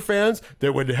know other fans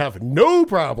that would have no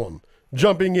problem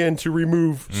jumping in to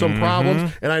remove some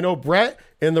problems. And I know Brett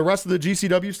and the rest of the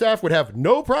GCW staff would have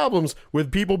no problems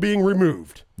with people being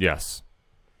removed. Yes.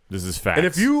 This is facts. And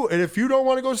if you don't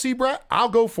want to go see Brett, I'll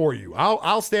go for you.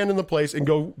 I'll stand in the place and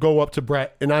go up to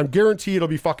Brett, and I guarantee it'll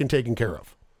be fucking taken care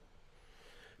of.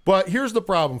 But here's the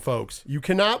problem, folks. You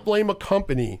cannot blame a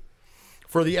company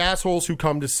for the assholes who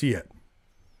come to see it.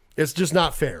 It's just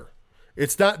not fair.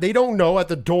 It's not. They don't know at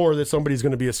the door that somebody's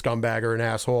going to be a scumbag or an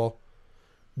asshole.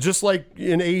 Just like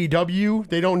in AEW,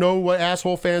 they don't know what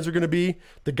asshole fans are going to be.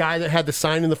 The guy that had the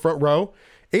sign in the front row.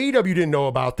 AEW didn't know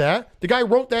about that. The guy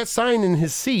wrote that sign in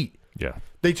his seat. Yeah.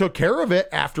 They took care of it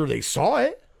after they saw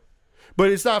it.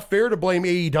 But it's not fair to blame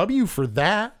AEW for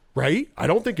that, right? I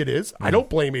don't think it is. I don't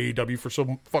blame AEW for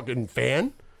some fucking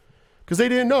fan. Because they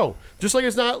didn't know. Just like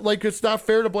it's not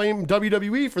fair to blame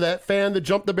WWE for that fan that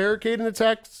jumped the barricade and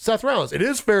attacked Seth Rollins. It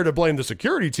is fair to blame the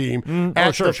security team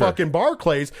at the fucking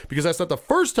Barclays, because that's not the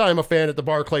first time a fan at the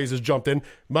Barclays has jumped in.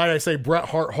 Might I say Bret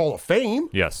Hart Hall of Fame?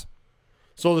 Yes.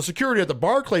 So the security at the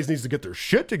Barclays needs to get their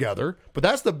shit together, but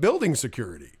that's the building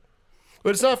security.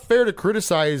 But it's not fair to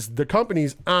criticize the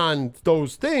companies on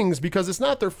those things because it's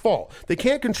not their fault. They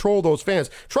can't control those fans.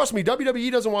 Trust me,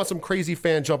 WWE doesn't want some crazy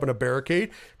fan jumping a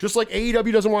barricade, just like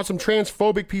AEW doesn't want some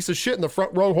transphobic piece of shit in the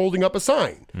front row holding up a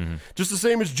sign. Just the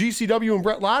same as GCW and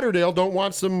Brett Lauderdale don't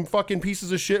want some fucking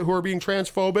pieces of shit who are being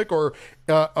transphobic or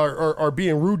are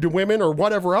being rude to women or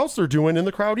whatever else they're doing in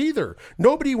the crowd either.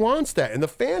 Nobody wants that, and the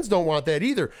fans don't want that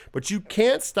either. But you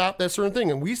can't stop that certain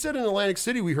thing. And we said in Atlantic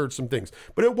City we heard some things,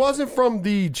 but it wasn't from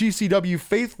the GCW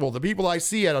faithful, the people I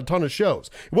see at a ton of shows.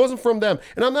 It wasn't from them.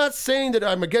 And I'm not saying that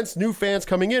I'm against new fans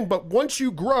coming in, but once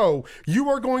you grow, you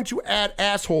are going to add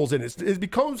assholes in it. It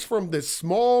becomes from this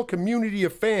small community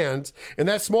of fans, and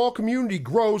that small community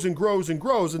grows and grows and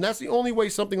grows, and that's the only way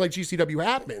something like GCW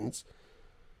happens.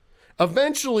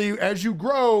 Eventually, as you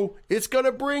grow, it's going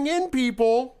to bring in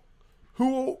people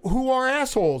who are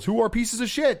assholes, who are pieces of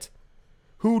shit.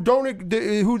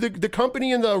 the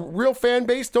company and the real fan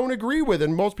base don't agree with,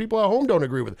 and most people at home don't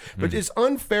agree with. But it's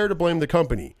unfair to blame the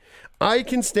company. I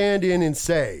can stand in and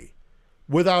say,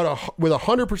 with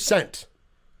 100%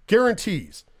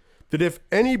 guarantees, that if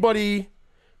anybody,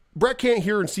 Bret can't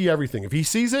hear and see everything. If he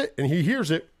sees it and he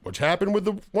hears it, which happened with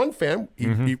the one fan,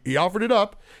 he offered it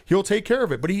up, he'll take care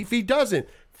of it. But if he doesn't,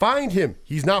 find him.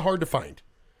 He's not hard to find.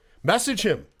 Message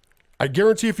him. I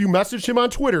guarantee if you message him on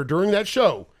Twitter during that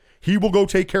show, he will go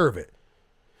take care of it.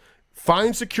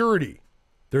 Find security.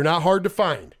 They're not hard to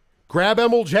find. Grab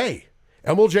MLJ.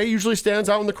 MLJ usually stands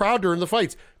out in the crowd during the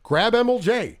fights. Grab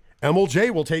MLJ. MLJ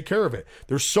will take care of it.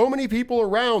 There's so many people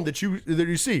around that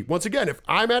you see. Once again, if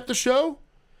I'm at the show,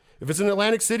 if it's in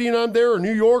Atlantic City and I'm there, or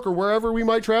New York, or wherever we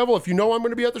might travel, if you know I'm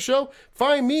going to be at the show,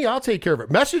 find me. I'll take care of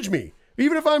it. Message me.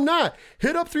 Even if I'm not.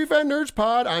 Hit up 3 Fat Nerds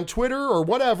Pod on Twitter or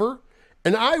whatever,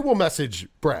 and I will message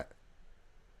Bret.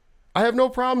 I have no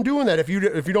problem doing that if you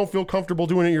don't feel comfortable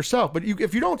doing it yourself. But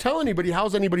if you don't tell anybody,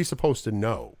 how's anybody supposed to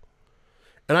know?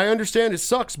 And I understand it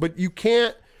sucks, but you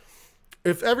can't.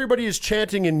 If everybody is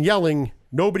chanting and yelling,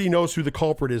 nobody knows who the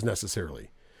culprit is necessarily.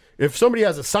 If somebody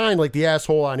has a sign like the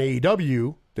asshole on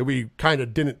AEW that we kind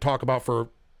of didn't talk about for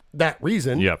that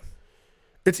reason,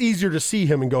 it's easier to see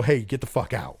him and go, hey, get the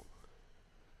fuck out.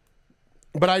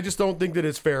 But I just don't think that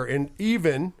it's fair. And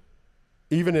even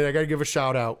and I got to give a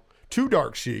shout out to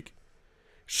Dark Sheik.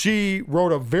 She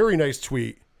wrote a very nice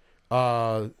tweet.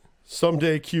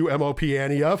 Someday cue MOP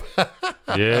Annie up.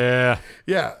 Yeah.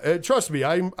 Yeah. Trust me,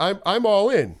 I'm all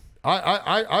in.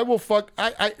 I will fuck.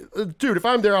 Dude, if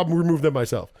I'm there, I'll remove them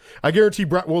myself. I guarantee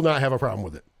Bret will not have a problem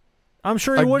with it. I'm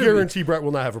sure he would. I guarantee Bret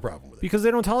will not have a problem with it. Because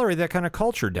they don't tolerate that kind of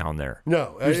culture down there.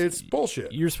 No, it's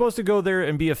bullshit. You're supposed to go there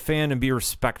and be a fan and be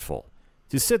respectful.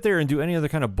 To sit there and do any other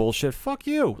kind of bullshit, fuck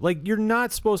you. Like, you're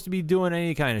not supposed to be doing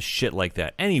any kind of shit like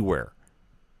that anywhere.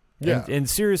 Yeah. And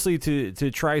seriously,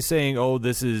 to try saying, oh,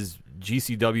 this is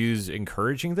GCW's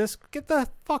encouraging this, get the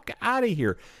fuck out of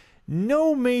here.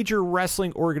 No major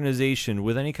wrestling organization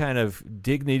with any kind of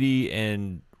dignity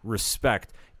and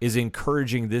respect is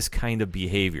encouraging this kind of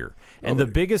behavior. And the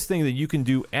biggest thing that you can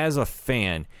do as a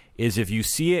fan is if you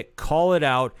see it, call it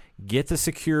out, get the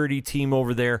security team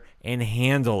over there, and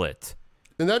handle it.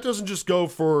 And that doesn't just go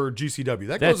for GCW.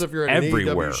 That goes if you're at an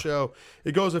AEW show.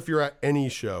 It goes if you're at any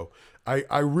show.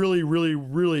 I really, really,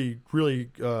 really,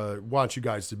 really want you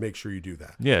guys to make sure you do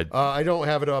that. Yeah. I don't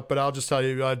have it up, but I'll just tell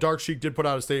you, Dark Sheik did put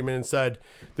out a statement and said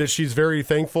that she's very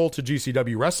thankful to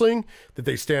GCW Wrestling, that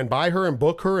they stand by her and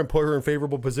book her and put her in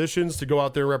favorable positions to go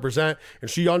out there and represent. And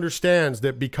she understands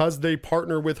that because they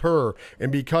partner with her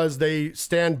and because they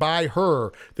stand by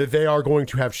her, that they are going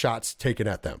to have shots taken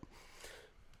at them.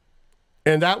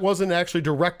 And that wasn't actually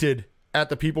directed at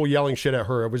the people yelling shit at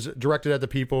her. It was directed at the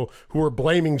people who were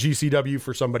blaming GCW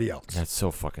for somebody else. That's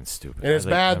so fucking stupid. And it's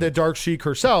bad that Dark Sheik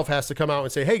herself has to come out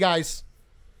and say, hey guys,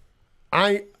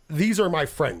 these are my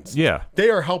friends. Yeah. They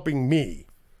are helping me.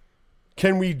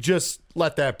 Can we just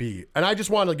let that be? And I just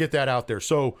want to get that out there.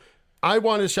 So I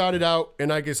want to shout it out. And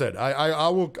like I said, I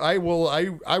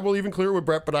will even clear it with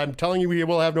Bret, but I'm telling you, we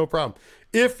will have no problem.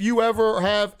 If you ever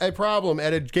have a problem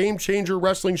at a Game Changer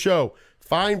wrestling show,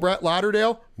 find Bret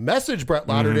Lauderdale, message Bret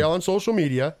Lauderdale on social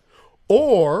media,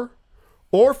 or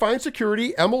find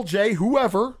security, MLJ,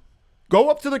 whoever, go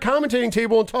up to the commentating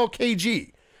table and tell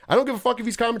KG. I don't give a fuck if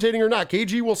he's commentating or not.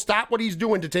 KG will stop what he's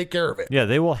doing to take care of it. Yeah,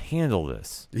 they will handle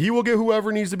this. He will get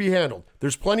whoever needs to be handled.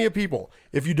 There's plenty of people.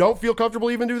 If you don't feel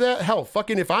comfortable even do that, hell,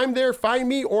 fucking if I'm there, find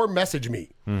me or message me.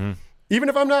 Even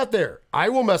if I'm not there, I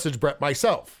will message Bret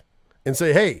myself and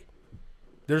say, hey,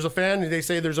 there's a fan, and they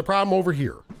say there's a problem over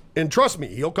here. And trust me,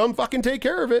 he'll come fucking take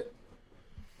care of it.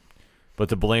 But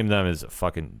to blame them is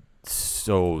fucking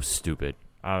so stupid.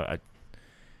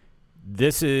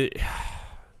 This is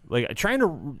like trying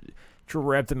to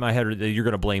wrap in my head that you're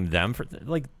going to blame them for,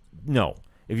 like, no.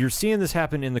 If you're seeing this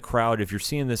happen in the crowd, if you're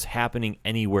seeing this happening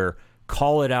anywhere,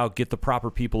 call it out, get the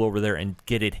proper people over there, and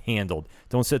get it handled.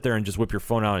 Don't sit there and just whip your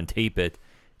phone out and tape it.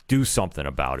 Do something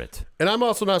about it. And I'm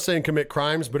also not saying commit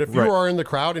crimes, but if you are in the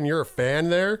crowd and you're a fan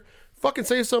there, fucking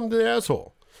say something to the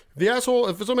asshole.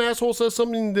 If some asshole says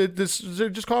something,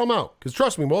 just call him out. Because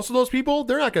trust me, most of those people,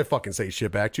 they're not going to fucking say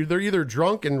shit back to you. They're either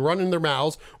drunk and running their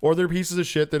mouths, or they're pieces of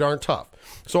shit that aren't tough.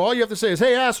 So all you have to say is,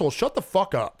 hey, asshole, shut the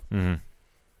fuck up. And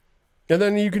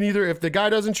then you can either, if the guy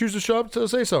doesn't choose to shut up, to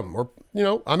say something. Or,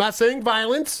 I'm not saying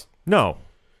violence. No.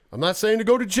 I'm not saying to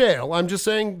go to jail. I'm just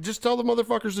saying, just tell the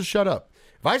motherfuckers to shut up.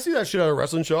 If I see that shit at a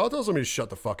wrestling show, I'll tell somebody to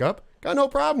shut the fuck up. Got no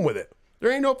problem with it.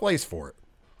 There ain't no place for it.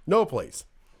 No place.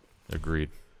 Agreed.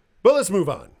 But let's move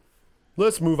on.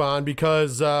 Let's move on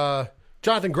because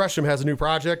Jonathan Gresham has a new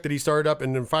project that he started up,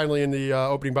 and then finally in the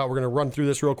opening bout, we're going to run through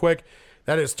this real quick.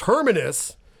 That is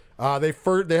Terminus. They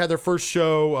had their first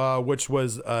show, which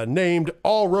was named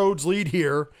All Roads Lead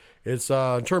Here. It's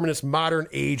Terminus Modern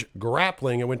Age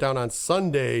Grappling. It went down on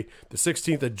Sunday, the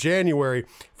 16th of January,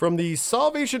 from the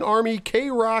Salvation Army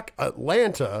K-Rock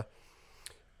Atlanta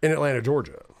in Atlanta,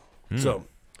 Georgia. So,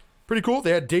 pretty cool.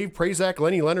 They had Dave Prazak,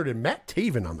 Lenny Leonard, and Matt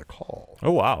Taven on the call.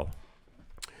 Oh, wow.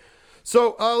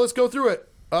 So, let's go through it.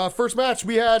 First match,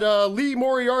 we had Lee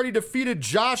Moriarty defeated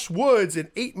Josh Woods in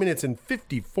 8 minutes and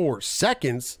 54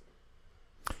 seconds.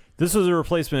 This was a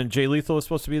replacement. Jay Lethal was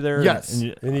supposed to be there. Yes,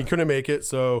 and he couldn't make it.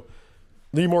 So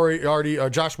Lee Moriarty,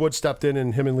 Josh Wood stepped in,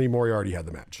 and him and Lee Moriarty had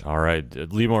the match. All right.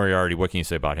 Lee Moriarty, what can you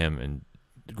say about him? And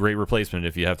great replacement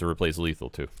if you have to replace Lethal,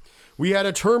 too. We had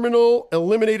a Terminal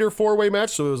Eliminator 4-way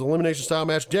match, so it was an elimination-style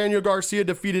match. Daniel Garcia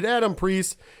defeated Adam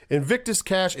Priest, Invictus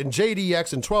Cash, and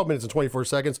JDX in 12 minutes and 24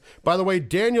 seconds. By the way,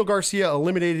 Daniel Garcia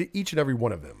eliminated each and every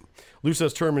one of them. Lou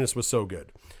says Terminus was so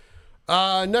good.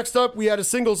 Next up, we had a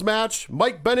singles match.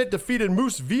 Mike Bennett defeated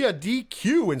Moose via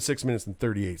DQ in 6 minutes and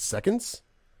 38 seconds.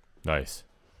 Nice.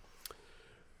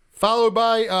 Followed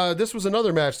by, this was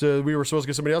another match. We were supposed to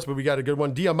get somebody else, but we got a good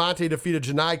one. Diamante defeated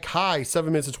Janai Kai,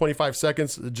 7 minutes and 25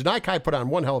 seconds. Janai Kai put on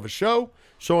one hell of a show,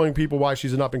 showing people why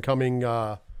she's an up-and-coming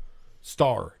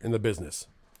star in the business.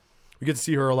 We get to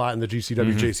see her a lot in the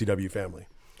GCW, JCW family.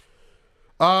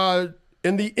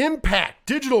 In the Impact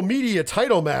Digital Media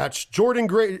title match, Jordan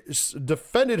Grace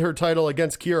defended her title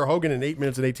against Kiera Hogan in 8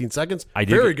 minutes and 18 seconds.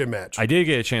 Very good match. I did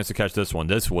get a chance to catch this one.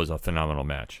 This was a phenomenal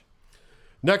match.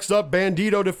 Next up,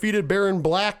 Bandito defeated Baron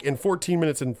Black in 14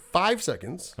 minutes and 5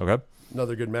 seconds. Okay.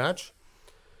 Another good match.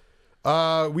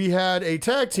 We had a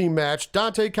tag team match.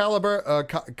 Dante Caballero,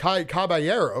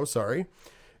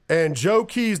 and Joe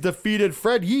Keys defeated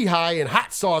Fred Yehai and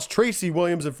Hot Sauce Tracy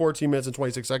Williams in 14 minutes and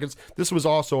 26 seconds. This was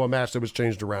also a match that was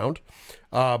changed around.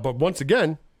 But once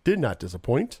again, did not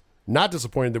disappoint. Not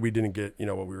disappointed that we didn't get,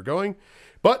 what we were going.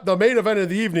 But the main event of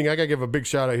the evening, I got to give a big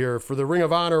shout out here for the Ring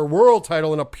of Honor World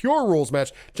title in a Pure Rules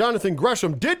match. Jonathan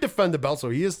Gresham did defend the belt, so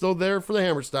he is still there for the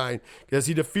Hammerstein as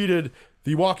he defeated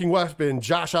the Walking Weapon,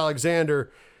 Josh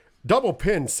Alexander. Double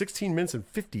pin, 16 minutes and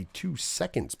 52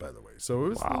 seconds, by the way. So it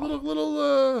was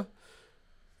a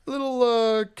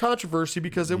little controversy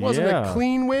because it wasn't a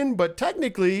clean win, but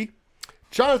technically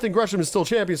Jonathan Gresham is still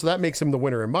champion, so that makes him the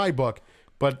winner in my book.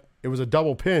 But it was a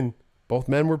double pin. Both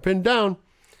men were pinned down.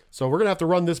 So we're going to have to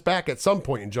run this back at some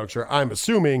point in juncture, I'm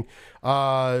assuming.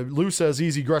 Lou says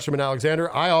easy Gresham and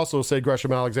Alexander. I also say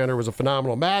Gresham and Alexander was a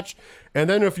phenomenal match. And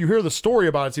then if you hear the story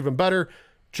about it, it's even better.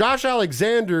 Josh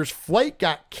Alexander's flight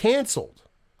got canceled.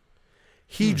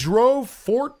 He drove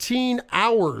 14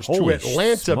 hours to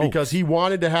Atlanta because he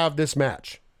wanted to have this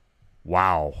match.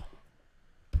 Wow.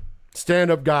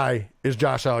 Stand-up guy is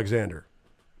Josh Alexander.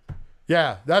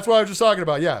 Yeah, that's what I was just talking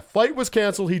about. Yeah, flight was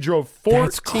canceled. He drove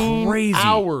 14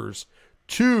 hours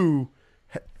to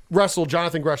wrestle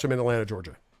Jonathan Gresham in Atlanta,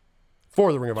 Georgia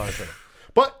for the Ring of Honor title.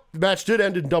 But the match did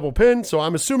end in double pin, so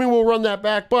I'm assuming we'll run that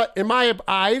back. But in my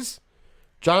eyes,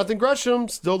 Jonathan Gresham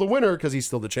still the winner because he's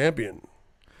still the champion.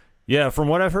 Yeah, from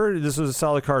what I've heard, this was a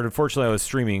solid card. Unfortunately, I was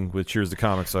streaming with Cheers to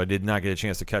Comics, so I did not get a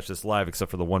chance to catch this live except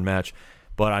for the one match.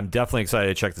 But I'm definitely excited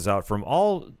to check this out. From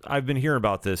all I've been hearing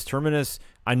about this, Terminus,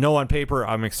 I know on paper,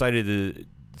 I'm excited to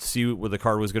see what the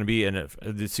card was going to be, and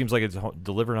it seems like it's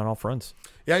delivered on all fronts.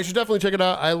 Yeah, you should definitely check it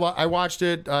out. I watched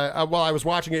it while I was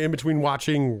watching it in between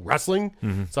watching wrestling.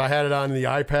 So I had it on the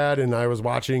iPad, and I was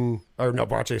watching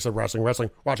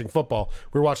football.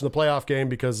 We were watching the playoff game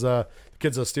because the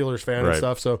kid's a Steelers fan and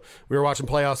stuff. So we were watching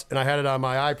playoffs, and I had it on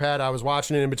my iPad. I was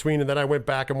watching it in between, and then I went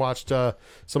back and watched some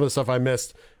of the stuff I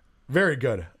missed. Very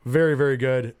good. Very, very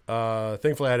good.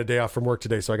 Thankfully, I had a day off from work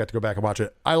today, so I got to go back and watch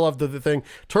it. I love the thing.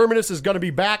 Terminus is going to be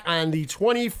back on the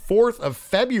 24th of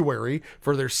February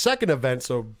for their second event,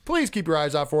 so please keep your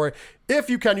eyes out for it. If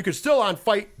you can still on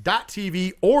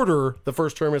Fight.tv order the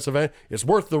first Terminus event. It's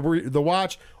worth the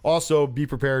watch. Also, be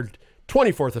prepared,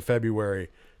 24th of February,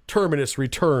 Terminus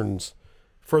returns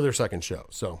for their second show.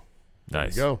 So,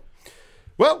 nice. There you go.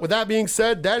 Well, with that being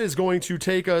said, that is going to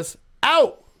take us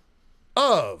out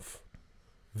of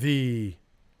the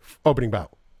opening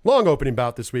bout. Long opening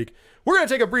bout this week. We're going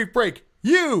to take a brief break.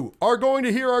 You are going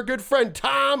to hear our good friend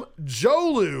Tom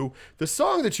Jolu. The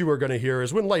song that you are going to hear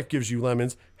is When Life Gives You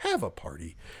Lemons, Have a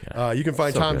Party. Yeah, you can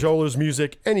find Tom Jolu's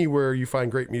music anywhere you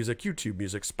find great music. YouTube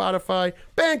Music, Spotify,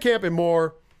 Bandcamp, and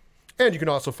more. And you can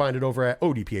also find it over at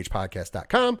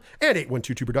odphpodcast.com and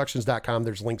 8122productions.com.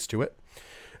 There's links to it.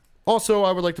 Also,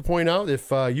 I would like to point out, if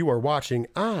you are watching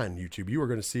on YouTube, you are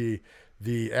going to see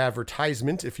the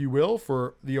advertisement, if you will,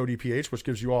 for the ODPH, which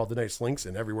gives you all the nice links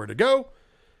and everywhere to go.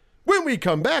 When we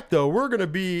come back, though, we're going to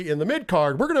be in the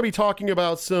mid-card. We're going to be talking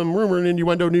about some rumor and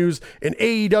innuendo news in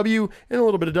AEW and a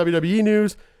little bit of WWE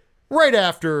news right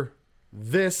after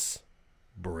this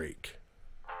break.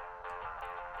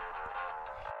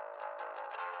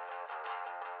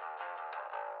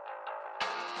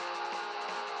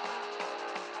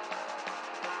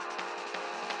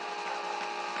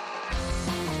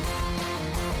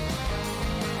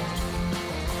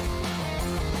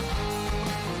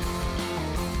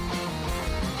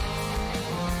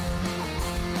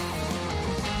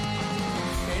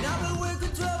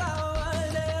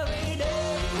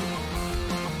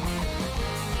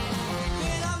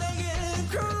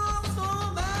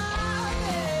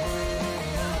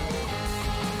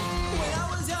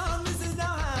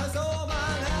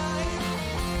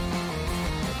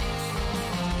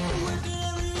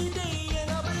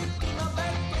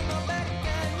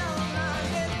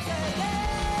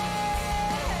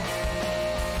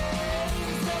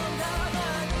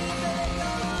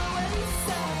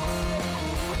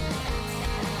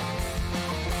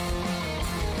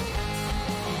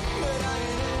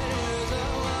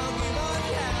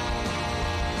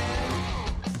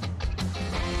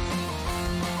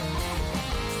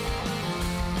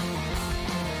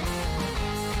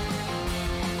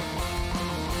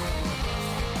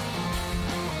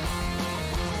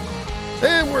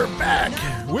 And we're back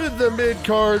with the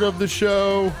mid-card of the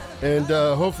show. And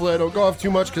hopefully I don't go off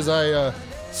too much because I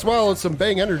swallowed some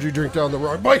Bang energy drink down the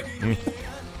wrong bite.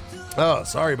 Oh,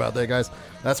 sorry about that, guys.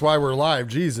 That's why we're live.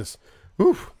 Jesus.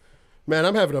 Oof. Man,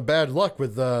 I'm having a bad luck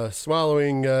with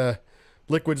swallowing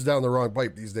liquids down the wrong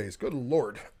pipe these days. Good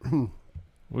Lord.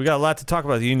 We got a lot to talk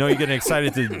about. You know you're getting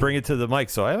excited to bring it to the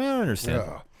mic, so I understand.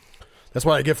 Yeah. That's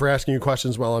what I get for asking you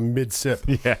questions while I'm mid-sip.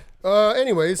 Yeah.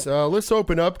 Anyways, let's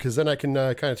open up because then I can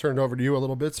kind of turn it over to you a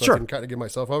little bit so sure. I can kind of get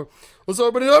myself over. Let's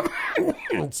open it up.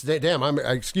 Damn,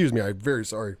 excuse me. I'm very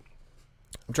sorry.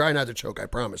 I'm trying not to choke. I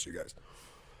promise you guys.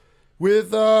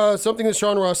 With something that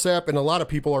Sean Ross Sapp and a lot of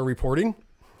people are reporting,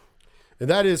 and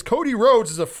that is Cody Rhodes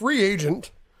is a free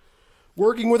agent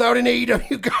working without an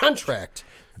AEW contract.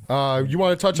 You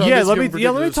want to touch on this? Let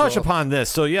me touch upon this.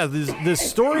 So, this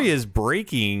story is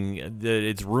breaking.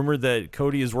 It's rumored that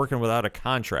Cody is working without a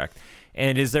contract.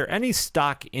 And is there any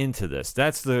stock into this?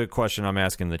 That's the question I'm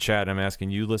asking the chat. I'm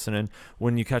asking you listening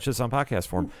when you catch this on podcast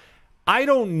form. I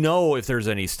don't know if there's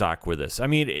any stock with this. I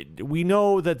mean, we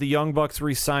know that the Young Bucks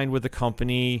re-signed with the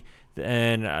company,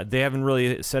 and they haven't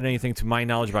really said anything to my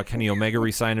knowledge about Kenny Omega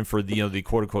re-signing for the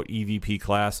quote-unquote EVP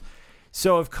class.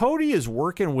 So if Cody is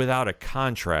working without a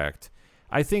contract,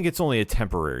 I think it's only a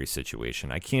temporary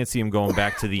situation. I can't see him going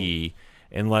back to the E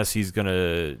unless he's going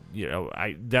to,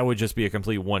 that would just be a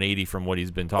complete 180 from what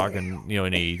he's been talking,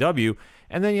 in AEW.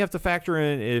 And then you have to factor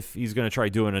in if he's going to try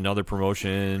doing another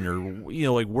promotion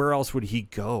or, where else would he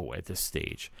go at this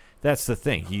stage? That's the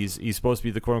thing. He's supposed to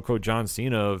be the quote-unquote John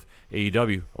Cena of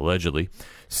AEW, allegedly.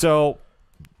 So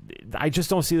I just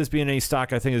don't see this being any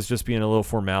stock. I think it's just being a little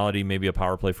formality, maybe a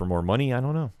power play for more money. I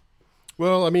don't know.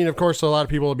 Well, I mean, of course, a lot of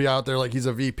people will be out there like he's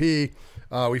a VP.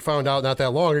 We found out not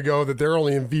that long ago that they're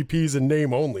only in VPs in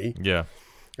name only. Yeah.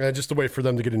 Just a way for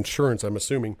them to get insurance, I'm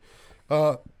assuming.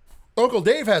 Uncle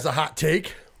Dave has a hot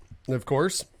take, of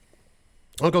course.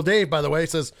 Uncle Dave, by the way,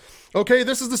 says, okay,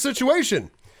 this is the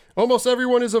situation. Almost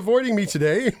everyone is avoiding me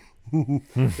today.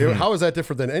 How is that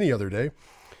different than any other day?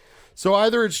 So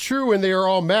either it's true and they are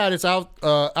all mad it's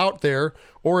out there,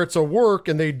 or it's a work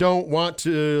and they don't want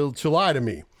to lie to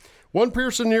me. One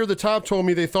person near the top told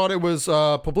me they thought it was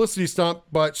a publicity stunt,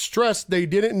 but stressed they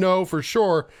didn't know for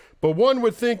sure. But one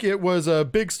would think it was a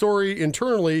big story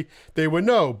internally. They would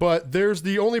know. But there's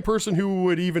the only person who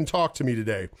would even talk to me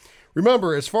today.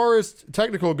 Remember, as far as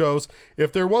technical goes,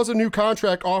 if there was a new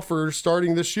contract offer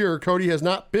starting this year, Cody has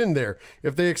not been there.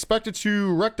 If they expected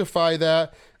to rectify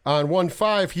that on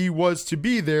 1/5, he was to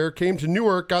be there, came to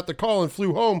Newark, got the call, and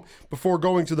flew home before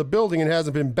going to the building and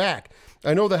hasn't been back.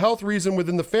 I know the health reason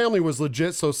within the family was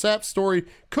legit, so Sapp's story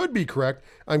could be correct.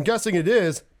 I'm guessing it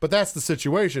is, but that's the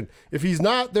situation. If he's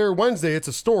not there Wednesday, it's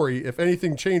a story. If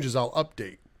anything changes, I'll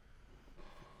update.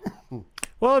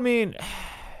 Well, I mean,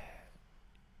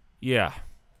 yeah.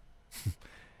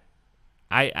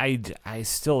 I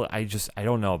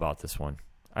don't know about this one.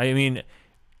 I mean,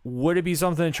 would it be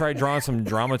something to try drawing some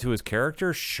drama to his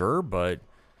character? Sure, but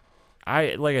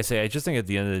I just think at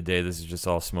the end of the day, this is just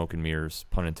all smoke and mirrors,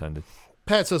 pun intended.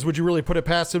 Pat says, would you really put it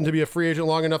past him to be a free agent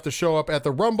long enough to show up at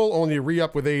the Rumble, only to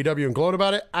re-up with AEW and gloat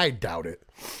about it? I doubt it.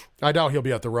 I doubt he'll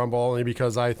be at the Rumble, only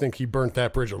because I think he burnt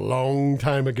that bridge a long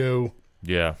time ago.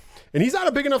 Yeah. And he's not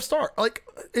a big enough star. Like,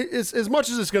 as much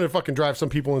as it's going to fucking drive some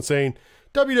people insane,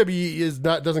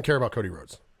 WWE doesn't care about Cody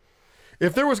Rhodes.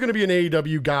 If there was going to be an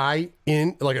AEW guy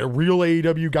like a real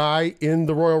AEW guy in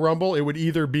the Royal Rumble, it would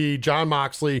either be Jon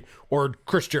Moxley or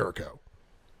Chris Jericho.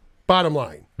 Bottom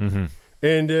line. Mm-hmm.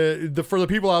 And for the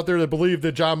people out there that believe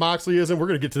that Jon Moxley isn't, we're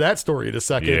going to get to that story in a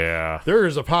second. Yeah. There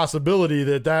is a possibility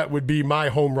that would be my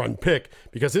home run pick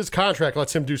because his contract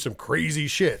lets him do some crazy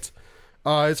shit.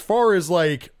 As far as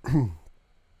like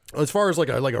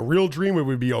a real dream, it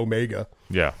would be Omega.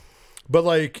 Yeah. But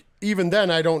like even then,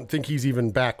 I don't think he's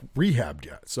even back rehabbed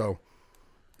yet. So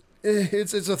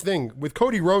it's a thing with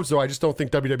Cody Rhodes, though. I just don't think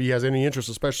WWE has any interest,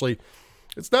 especially.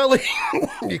 It's not like,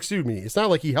 excuse me, it's not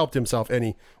like he helped himself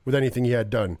with anything he had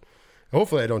done.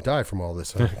 Hopefully I don't die from all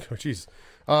this. Jeez.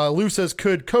 Lou says,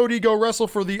 could Cody go wrestle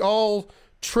for the all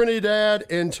Trinidad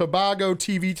and Tobago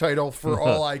TV title for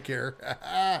all I care?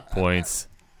 Points.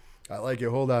 I like it.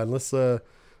 Hold on. Let's, did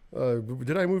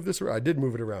I move this around? I did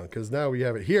move it around because now we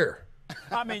have it here.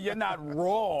 I mean, you're not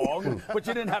wrong, but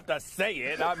you didn't have to say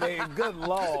it. I mean, good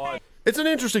Lord. It's an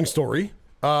interesting story.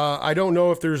 I don't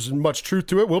know if there's much truth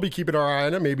to it. We'll be keeping our eye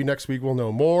on it. Maybe next week we'll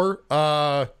know more.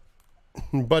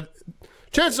 But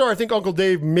chances are I think Uncle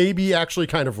Dave may be actually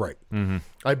kind of right. Mm-hmm.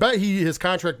 I bet his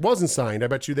contract wasn't signed. I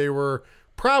bet you they were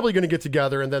probably going to get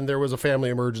together, and then there was a family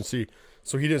emergency,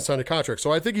 so he didn't sign a contract.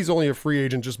 So I think he's only a free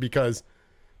agent just because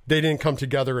they didn't come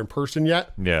together in person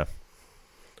yet. Yeah.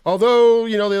 Although,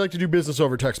 they like to do business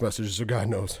over text messages, so God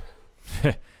knows.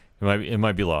 It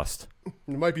might be lost.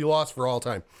 It might be lost for all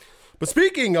time. But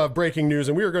speaking of breaking news,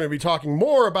 and we are going to be talking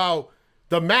more about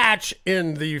the match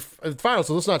in the final,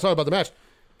 so let's not talk about the match.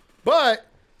 But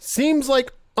seems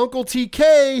like Uncle TK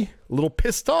a little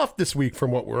pissed off this week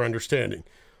from what we're understanding.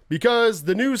 Because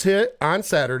the news hit on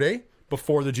Saturday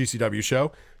before the GCW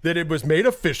show that it was made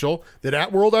official that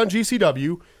at World on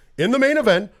GCW, in the main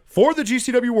event for the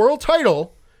GCW World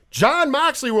title, Jon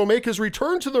Moxley will make his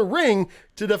return to the ring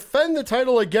to defend the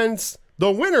title against the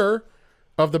winner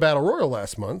of the Battle Royal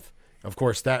last month. Of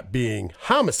course, that being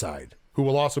Homicide, who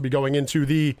will also be going into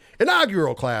the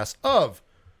inaugural class of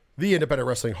the Independent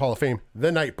Wrestling Hall of Fame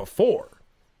the night before.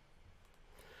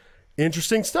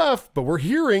 Interesting stuff, but we're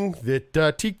hearing that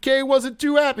TK wasn't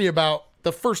too happy about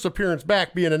the first appearance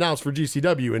back being announced for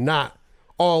GCW and not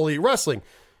All Elite Wrestling,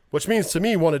 which means to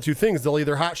me one of two things. They'll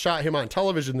either hotshot him on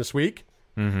television this week,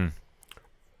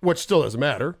 which still doesn't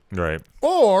matter, right?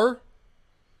 Or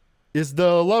is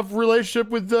the love relationship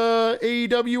with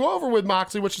AEW over with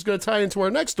Moxley, which is going to tie into our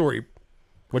next story?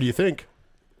 What do you think?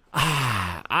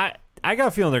 I got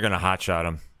a feeling they're going to hotshot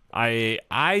him.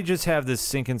 I just have this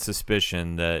sinking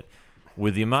suspicion that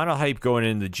with the amount of hype going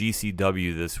into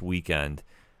GCW this weekend,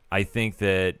 I think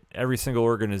that every single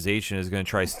organization is going to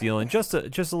try stealing just a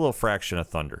little fraction of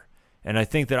thunder. And I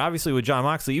think that obviously with Jon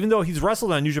Moxley, even though he's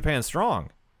wrestled on New Japan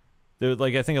Strong,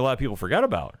 I think a lot of people forget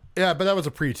about. Yeah, but that was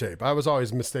a pre-tape. I was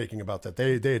always mistaking about that.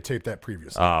 They had taped that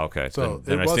previously. Oh, okay. So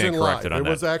then it I wasn't stand corrected live. on It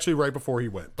was actually right before he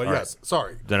went. But yes,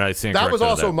 sorry. Then I stand that corrected. Was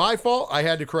also my fault. I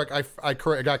had to correct. I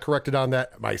got corrected on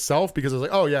that myself because I was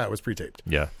like, oh yeah, it was pre-taped.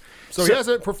 Yeah. So he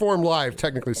hasn't performed live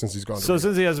technically since he's gone. So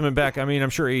since he hasn't been back, I mean, I'm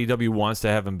sure AEW wants to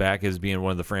have him back as being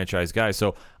one of the franchise guys.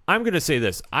 So I'm going to say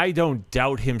this: I don't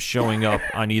doubt him showing up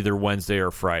on either Wednesday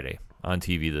or Friday on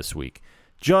TV this week,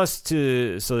 just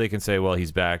so they can say, well,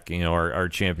 he's back. Our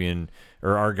champion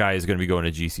or our guy is going to be going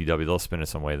to GCW. They'll spin it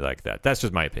some way like that. That's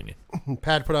just my opinion.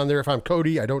 Pat put on there, if I'm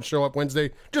Cody, I don't show up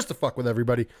Wednesday just to fuck with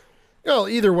everybody.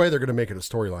 Either way, they're going to make it a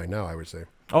storyline now, I would say.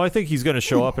 Oh, I think he's going to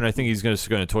show up, and I think he's going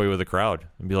to toy with the crowd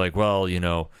and be like, well,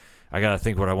 I got to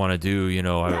think what I want to do.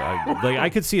 I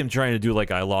could see him trying to do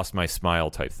like I lost my smile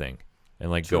type thing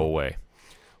and go away.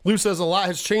 Lou says a lot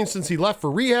has changed since he left for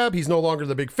rehab. He's no longer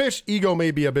the big fish. Ego may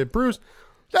be a bit bruised.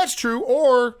 That's true.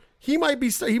 Or he might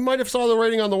have saw the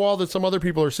writing on the wall that some other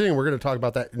people are seeing. We're going to talk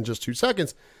about that in just 2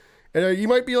 seconds. And you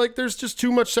might be like, there's just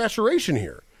too much saturation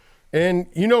here. And,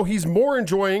 he's more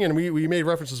enjoying, and we made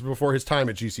references before, his time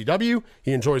at GCW.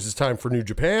 He enjoys his time for New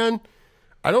Japan.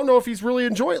 I don't know if he's really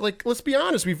enjoying it. Let's be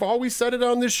honest. We've always said it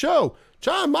on this show.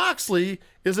 Jon Moxley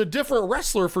is a different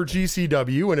wrestler for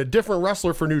GCW and a different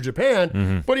wrestler for New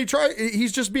Japan. But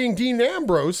he's just being Dean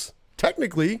Ambrose,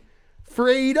 technically, for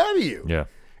AEW. Yeah.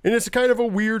 And it's kind of a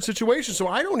weird situation. So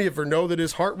I don't ever know that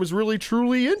his heart was really,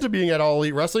 truly into being at All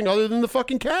Elite Wrestling other than the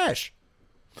fucking cash.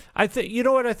 I think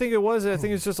what I think it was. I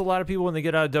think it's just a lot of people when they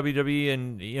get out of WWE,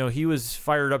 and he was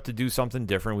fired up to do something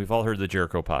different. We've all heard the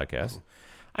Jericho podcast.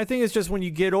 I think it's just when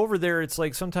you get over there, it's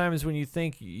like sometimes when you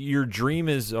think your dream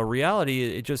is a reality,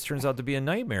 it just turns out to be a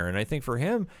nightmare. And I think for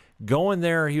him, going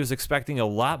there, he was expecting a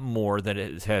lot more than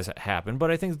it has happened.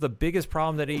 But I think the biggest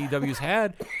problem that AEW's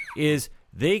had is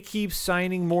they keep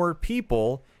signing more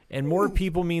people, and more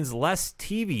people means less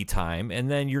TV time,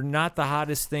 and then you're not the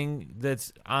hottest thing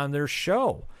that's on their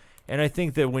show. And I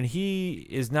think that when he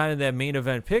is not in that main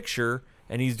event picture,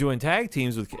 and he's doing tag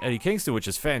teams with Eddie Kingston, which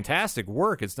is fantastic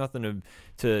work. It's nothing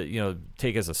to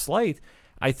take as a slight.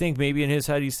 I think maybe in his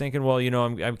head he's thinking, well,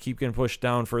 I'm keep getting pushed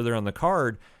down further on the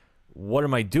card. What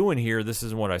am I doing here? This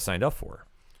isn't what I signed up for.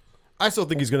 I still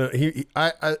think he's gonna.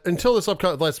 Until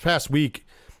this past week,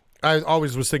 I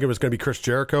always was thinking it was going to be Chris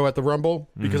Jericho at the Rumble,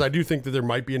 because I do think that there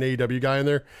might be an AEW guy in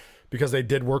there because they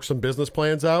did work some business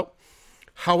plans out.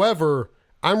 However,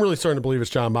 I'm really starting to believe it's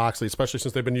Jon Moxley, especially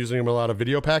since they've been using him in a lot of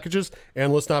video packages.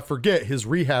 And let's not forget, his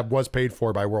rehab was paid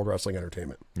for by World Wrestling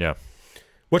Entertainment. Yeah.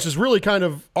 Which is really kind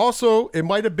of also, it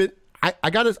might have been,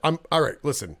 all right,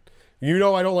 listen, I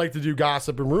don't like to do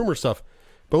gossip and rumor stuff,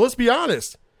 but let's be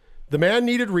honest. The man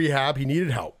needed rehab. He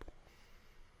needed help.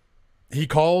 He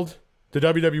called the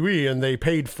WWE and they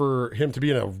paid for him to be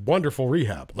in a wonderful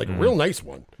rehab, like a real nice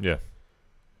one. Yeah.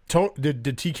 Did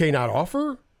TK not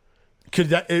offer? Could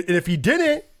that, and if he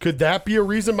didn't, could that be a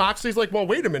reason Moxley's like, well,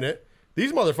 wait a minute,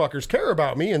 these motherfuckers care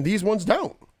about me and these ones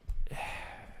don't?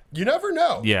 You never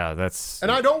know. Yeah, that's.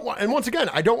 And I don't want. And once again,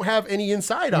 I don't have any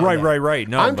insight on that. Right.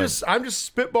 No, I'm just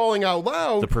spitballing out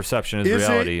loud. The perception is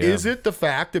reality. Is it the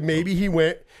fact that maybe he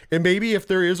went, and maybe if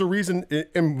there is a reason,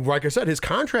 and like I said, his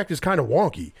contract is kind of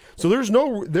wonky. So there's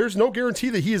no guarantee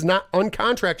that he is not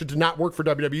uncontracted to not work for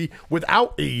WWE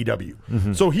without AEW.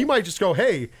 Mm-hmm. So he might just go,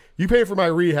 hey, you pay for my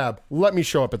rehab, let me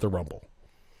show up at the Rumble.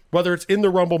 Whether it's in the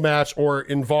Rumble match or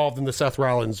involved in the Seth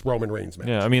Rollins-Roman Reigns match.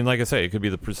 Yeah, I mean, like I say, it could be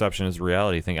the perception is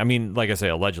reality thing. I mean, like I say,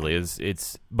 allegedly,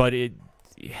 but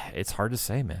it's hard to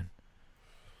say, man.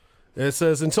 It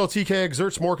says, until TK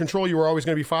exerts more control, you are always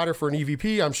going to be fodder for an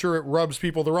EVP. I'm sure it rubs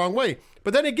people the wrong way.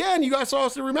 But then again, you guys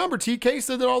also remember, TK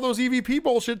said that all those EVP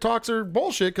bullshit talks are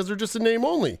bullshit because they're just a name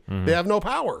only. Mm-hmm. They have no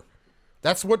power.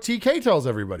 That's what TK tells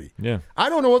everybody. Yeah. I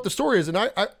don't know what the story is,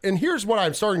 and here's what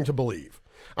I'm starting to believe.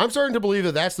 I'm starting to believe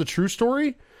that that's the true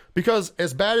story, because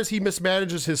as bad as he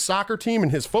mismanages his soccer team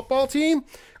and his football team,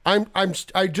 I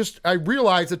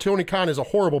realize that Tony Khan is a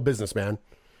horrible businessman,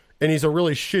 and he's a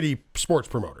really shitty sports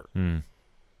promoter.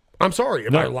 I'm sorry.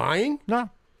 Am I lying? No.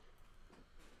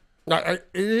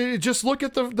 Just look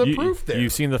at the proof there.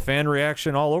 You've seen the fan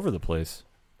reaction all over the place.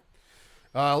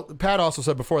 Pat also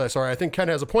said before that, I think Ken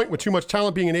has a point with too much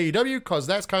talent being in AEW, because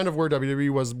that's kind of where WWE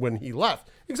was when he left.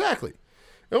 Exactly.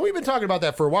 And we've been talking about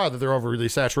that for a while, that they're overly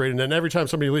saturated. And every time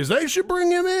somebody leaves, they should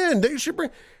bring him in.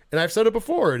 And I've said it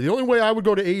before. The only way I would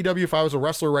go to AEW if I was a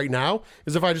wrestler right now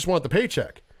is if I just want the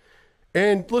paycheck.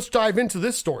 And let's dive into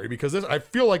this story, because I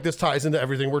feel like this ties into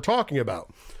everything we're talking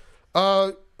about.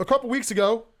 A couple weeks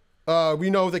ago, we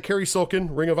know that Kerry Silkin,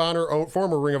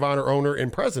 former Ring of Honor owner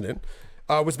and president,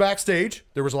 was backstage.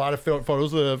 There was a lot of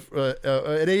photos of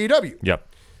at AEW.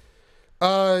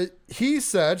 Yep. He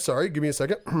said, sorry, give me a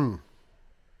second.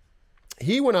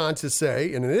 He went on to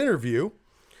say in an interview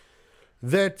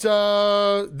that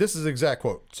this is an exact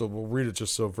quote, so we'll read it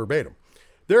just so verbatim.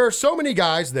 There are so many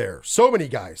guys there, so many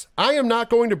guys. I am not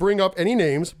going to bring up any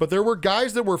names, but there were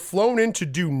guys that were flown in to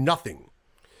do nothing.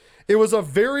 It was a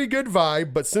very good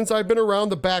vibe, but since I've been around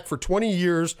the back for 20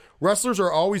 years, wrestlers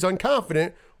are always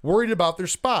unconfident, worried about their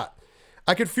spot.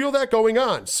 I could feel that going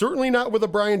on. Certainly not with a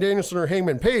Bryan Danielson or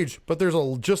Hangman Page, but there's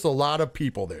just a lot of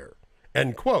people there.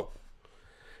 End quote.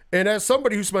 And as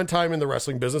somebody who spent time in the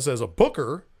wrestling business as a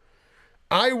booker,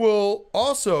 I will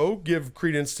also give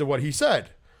credence to what he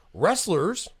said.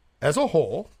 Wrestlers, as a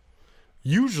whole,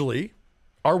 usually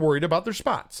are worried about their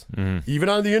spots, even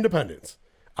on the independents.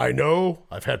 I know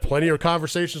I've had plenty of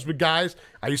conversations with guys.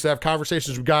 I used to have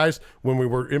conversations with guys when we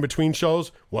were in between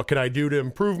shows. What can I do to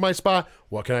improve my spot?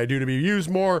 What can I do to be used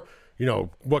more?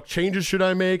 What changes should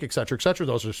I make, et cetera, et cetera.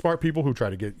 Those are smart people who try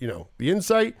to get, the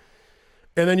insight.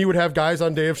 And then you would have guys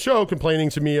on day of show complaining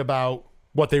to me about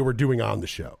what they were doing on the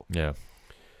show. Yeah.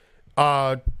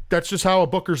 That's just how a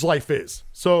booker's life is.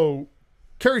 So,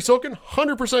 Kerry Silkin,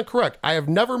 100% correct. I have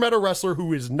never met a wrestler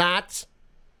who is not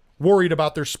worried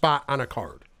about their spot on a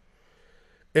card.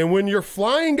 And when you're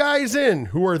flying guys in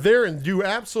who are there and do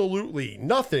absolutely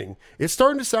nothing, it's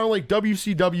starting to sound like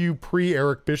WCW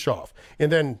pre-Eric Bischoff.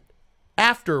 And then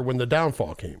after, when the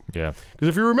downfall came. Yeah. Because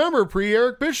if you remember,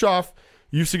 pre-Eric Bischoff,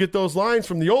 used to get those lines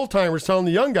from the old timers telling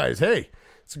the young guys, hey,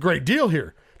 it's a great deal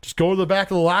here. Just go to the back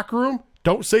of the locker room.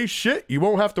 Don't say shit. You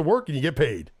won't have to work and you get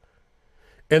paid.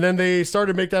 And then they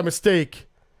started to make that mistake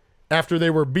after they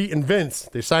were beating Vince,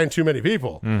 they signed too many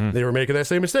people. They were making that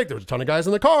same mistake. There was a ton of guys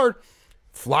on the card,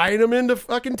 flying them into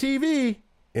fucking TV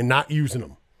and not using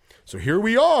them. So here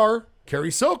we are,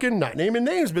 Kerry Silkin, not naming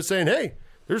names, but saying, hey,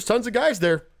 there's tons of guys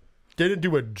there. Didn't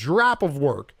do a drop of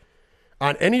work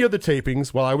on any of the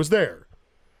tapings while I was there.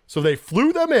 So they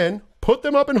flew them in, put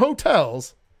them up in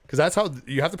hotels, because that's how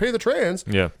you have to pay the trans.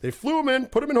 Yeah. They flew them in,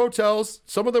 put them in hotels.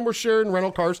 Some of them were sharing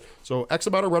rental cars. So X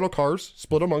amount of rental cars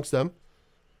split amongst them.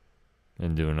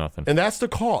 And doing nothing. And that's the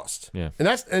cost. Yeah.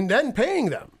 And then paying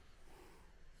them.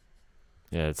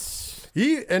 Yeah, it's...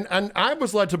 And I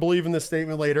was led to believe in this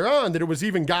statement later on that it was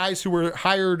even guys who were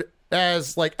hired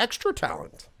as like extra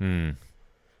talent.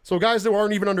 So guys that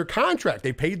aren't even under contract,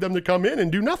 they paid them to come in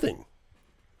and do nothing.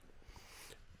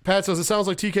 Pat says, it sounds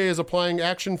like TK is applying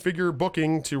action figure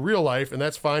booking to real life, and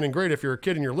that's fine and great if you're a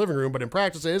kid in your living room, but in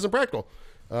practice it isn't practical.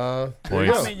 I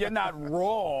mean, you're not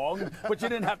wrong, but you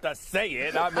didn't have to say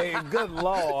it. I mean, good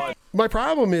Lord. My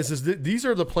problem is that these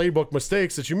are the playbook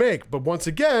mistakes that you make. But once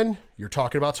again, you're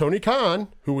talking about Tony Khan,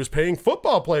 who was paying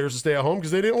football players to stay at home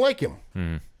because they didn't like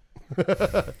him.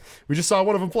 We just saw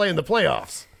one of them play in the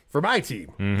playoffs for my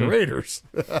team, the Raiders.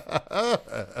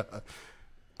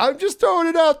 I'm just throwing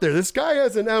it out there. This guy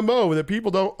has an MO that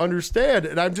people don't understand.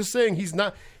 And I'm just saying it's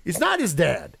not his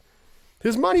dad.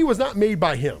 His money was not made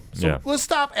by him. So let's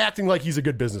stop acting like he's a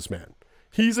good businessman.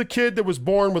 He's a kid that was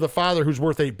born with a father who's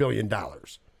worth $8 billion.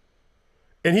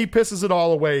 And he pisses it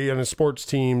all away on his sports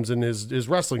teams and his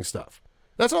wrestling stuff.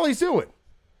 That's all he's doing.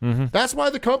 That's why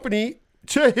the company,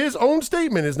 to his own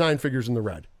statement, is 9 figures in the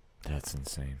red. That's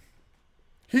insane.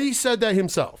 He said that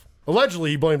himself.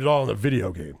 Allegedly, he blamed it all on the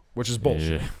video game, which is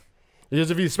bullshit.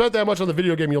 Because if you spent that much on the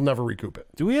video game, you'll never recoup it.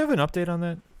 Do we have an update on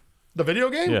that? The video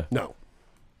game? Yeah. No.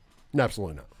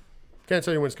 Absolutely not. Can't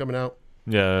tell you when it's coming out.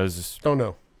 Yeah, just... Don't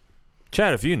know.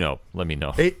 Chad, if you know, let me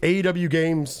know. AEW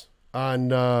Games on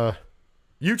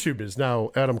YouTube is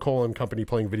now Adam Cole and company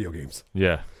playing video games.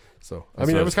 Yeah. So, I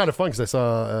mean, it was kind of fun because I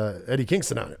saw Eddie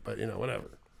Kingston on it, but,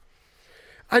 whatever.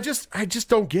 I just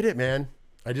don't get it, man.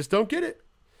 I just don't get it.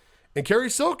 And Kerry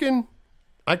Silkin,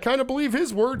 I kind of believe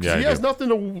his word. Yeah, he has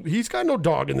nothing he's got no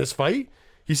dog in this fight.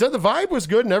 He said the vibe was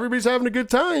good and everybody's having a good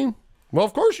time. Well,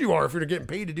 of course you are if you're getting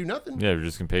paid to do nothing. Yeah, you're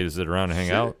just getting paid to sit around and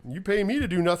hang out. You pay me to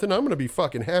do nothing, I'm going to be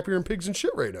fucking happier than pigs and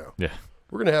shit right now. Yeah.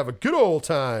 We're going to have a good old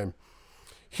time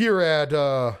here at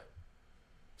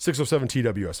 607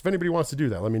 TWS. If anybody wants to do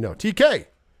that, let me know. TK,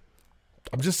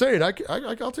 I'm just saying,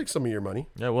 I'll take some of your money.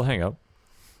 Yeah, we'll hang out.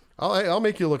 I'll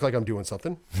make you look like I'm doing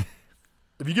something.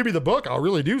 If you give me the book, I'll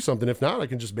really do something. If not, I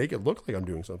can just make it look like I'm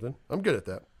doing something. I'm good at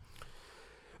that.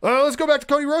 Let's go back to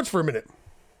Cody Rhodes for a minute.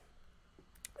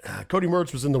 Cody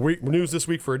Rhodes was in the news this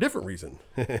week for a different reason.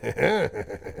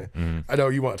 I know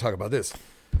you want to talk about this.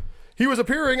 He was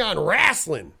appearing on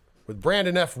Wrestling with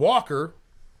Brandon F. Walker.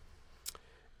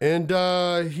 And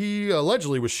he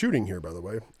allegedly was shooting here, by the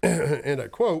way. And I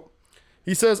quote,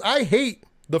 he says, "I hate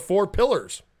the 4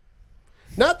 pillars.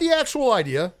 Not the actual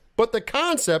idea, but the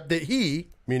concept that he,"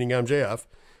 meaning MJF,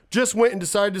 "just went and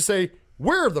decided to say,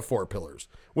 where are the 4 pillars,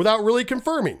 without really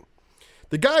confirming.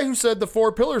 The guy who said the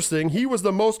 4 pillars thing, he was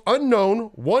the most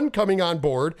unknown one coming on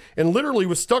board and literally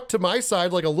was stuck to my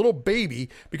side like a little baby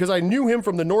because I knew him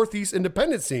from the Northeast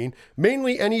independent scene,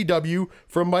 mainly NEW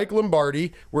from Mike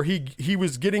Lombardi, where he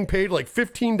was getting paid like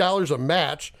 $15 a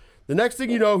match. The next thing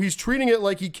you know, he's treating it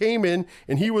like he came in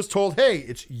and he was told, hey,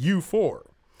 it's you 4.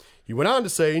 He went on to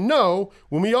say, no,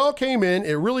 when we all came in,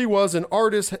 it really was an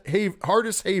artist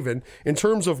haven in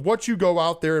terms of what you go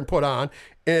out there and put on,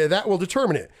 and that will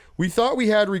determine it. We thought we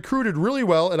had recruited really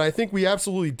well, and I think we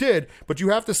absolutely did, but you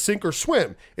have to sink or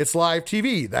swim. It's live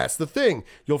TV. That's the thing.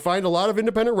 You'll find a lot of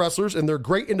independent wrestlers, and they're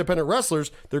great independent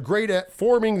wrestlers. They're great at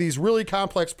forming these really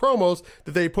complex promos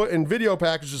that they put in video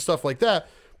packages and stuff like that.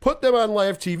 Put them on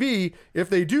live TV. If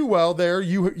they do well there,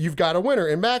 you've got a winner.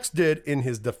 And Max did in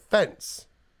his defense.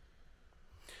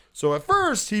 So at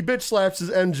first, he bitch slaps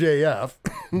his MJF.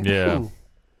 Yeah.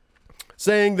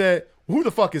 Saying that, who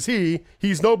the fuck is he?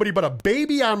 He's nobody but a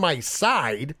baby on my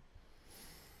side.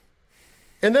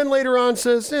 And then later on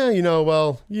says,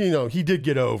 he did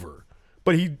get over.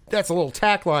 But that's a little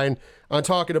tack line on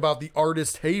talking about the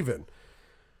artist haven.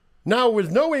 Now,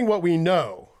 with knowing what we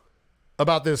know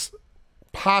about this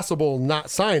possible not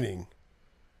signing,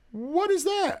 what is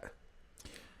that?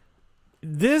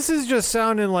 This is just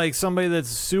sounding like somebody that's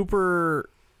super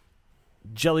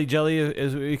jelly,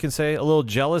 as you can say, a little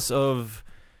jealous of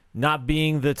not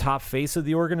being the top face of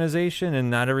the organization and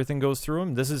not everything goes through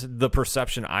him. This is the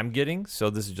perception I'm getting,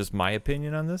 so this is just my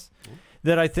opinion on this.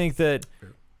 That I think that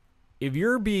if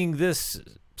you're being this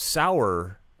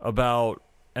sour about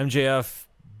MJF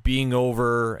being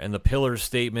over and the pillar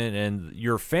statement and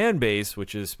your fan base,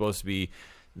 which is supposed to be,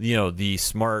 the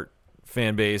smart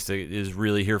fan base that is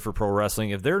really here for pro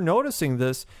wrestling, if they're noticing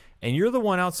this and you're the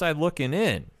one outside looking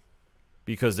in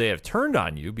because they have turned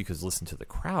on you because listen to the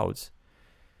crowds,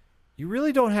 you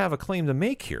really don't have a claim to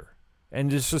make here. And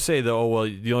just to say, the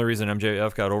only reason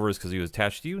MJF got over is because he was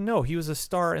attached to you. No, he was a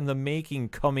star in the making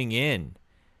coming in.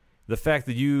 The fact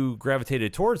that you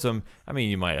gravitated towards him,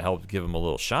 you might have helped give him a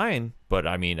little shine, but,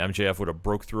 MJF would have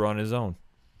broke through on his own.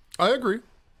 I agree.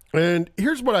 And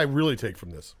here's what I really take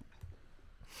from this.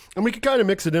 And we could kind of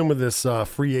mix it in with this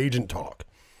free agent talk.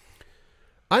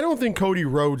 I don't think Cody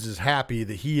Rhodes is happy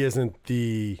that he isn't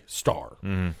the star.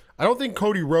 Mm-hmm. I don't think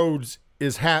Cody Rhodes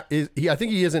is happy. I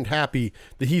think he isn't happy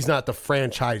that he's not the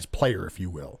franchise player, if you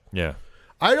will. Yeah.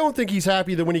 I don't think he's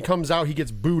happy that when he comes out, he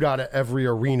gets booed out of every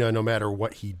arena no matter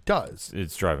what he does.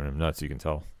 It's driving him nuts, you can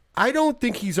tell. I don't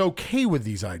think he's okay with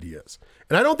these ideas.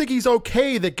 And I don't think he's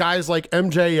okay that guys like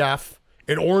MJF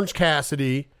and Orange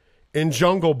Cassidy and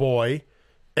Jungle Boy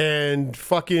and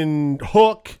fucking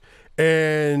Hook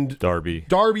and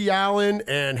Darby Allin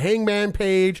and Hangman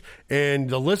Page,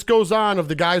 and the list goes on of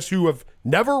the guys who have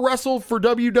never wrestled for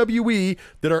WWE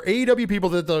that are AEW people,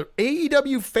 that the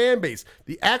AEW fan base,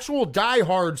 the actual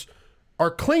diehards, are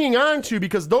clinging on to,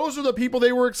 because those are the people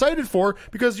they were excited for,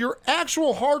 because your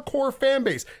actual hardcore fan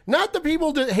base, not the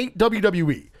people that hate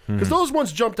WWE. Because those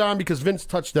ones jumped on because Vince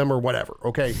touched them or whatever,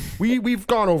 okay? We've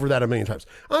gone over that a million times.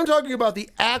 I'm talking about the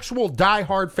actual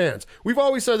diehard fans. We've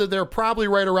always said that they're probably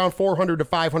right around 400 to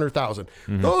 500,000.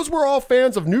 Those were all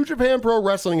fans of New Japan Pro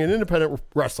Wrestling and independent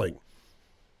wrestling.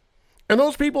 And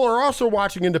those people are also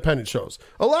watching independent shows.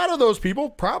 A lot of those people,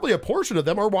 probably a portion of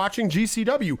them, are watching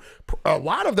GCW. A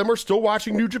lot of them are still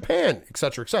watching New Japan, et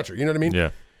cetera, et cetera. You know what I mean?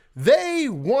 Yeah. They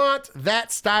want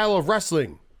that style of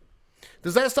wrestling.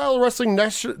 Does that style of wrestling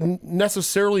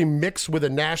necessarily mix with a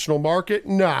national market?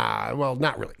 Nah, well,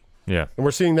 not really. Yeah. And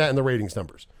we're seeing that in the ratings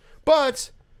numbers. But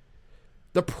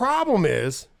the problem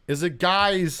is that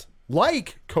guys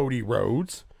like Cody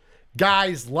Rhodes,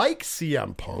 guys like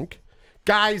CM Punk,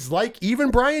 guys like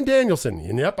even Bryan Danielson,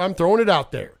 and yep, I'm throwing it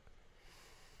out there,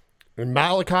 and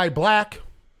Malachi Black,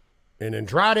 and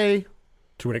Andrade,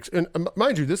 and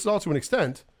mind you, this is all to an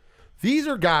extent, these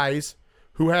are guys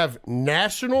who have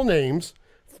national names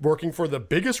working for the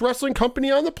biggest wrestling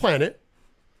company on the planet,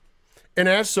 and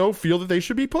as so feel that they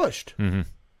should be pushed. Mm-hmm.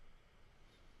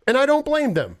 And I don't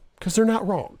blame them, because they're not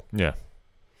wrong. Yeah.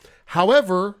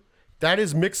 However, that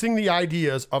is mixing the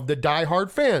ideas of the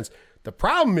diehard fans. The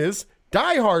problem is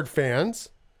diehard fans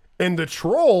and the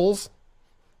trolls,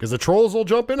 because the trolls will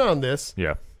jump in on this,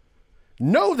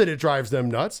 know that it drives them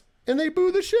nuts, and they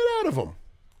boo the shit out of them.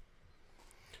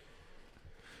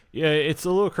 Yeah, it's a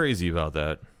little crazy about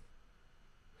that.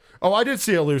 Oh, I did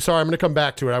see it, Lou. Sorry, I'm going to come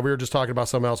back to it. We were just talking about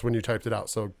something else when you typed it out.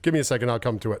 So give me a second. I'll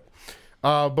come to it.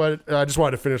 But I just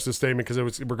wanted to finish this statement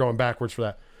because we're going backwards for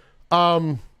that.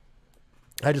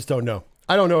 I just don't know.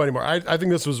 I don't know anymore. I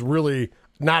think this was really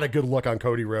not a good look on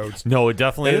Cody Rhodes. No, it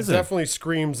definitely isn't. It definitely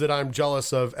screams that I'm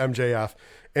jealous of MJF.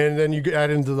 And then you add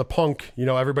into the Punk,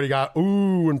 everybody got,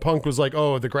 ooh, and Punk was like,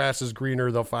 oh, the grass is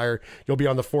greener, they'll fire. You'll be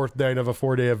on the fourth night of a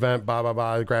 4-day event, blah, blah,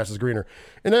 blah, the grass is greener.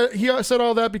 And he said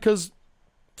all that because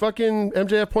fucking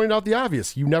MJF pointed out the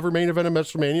obvious. You never main event in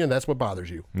WrestleMania, and that's what bothers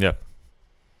you. Yeah.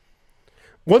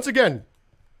 Once again,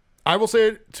 I will say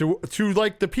it to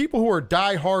like the people who are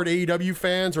diehard AEW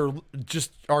fans or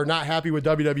just are not happy with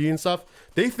WWE and stuff.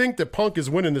 They think that Punk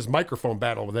is winning this microphone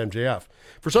battle with MJF.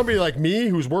 For somebody like me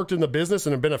who's worked in the business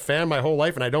and have been a fan my whole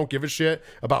life and I don't give a shit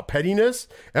about pettiness,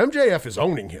 MJF is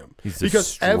owning him. He's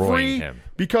destroying him.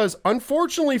 Because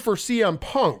unfortunately for CM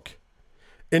Punk,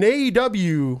 in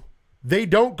AEW, they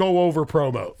don't go over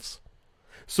promos.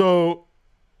 So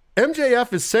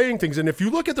MJF is saying things, and if you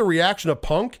look at the reaction of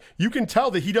Punk, you can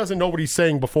tell that he doesn't know what he's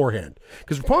saying beforehand.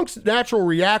 Because Punk's natural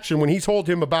reaction when he told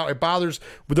him about it bothers,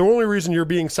 but the only reason you're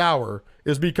being sour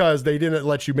is because they didn't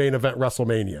let you main event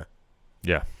WrestleMania.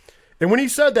 Yeah. And when he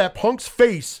said that, Punk's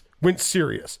face went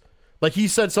serious. Like he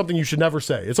said something you should never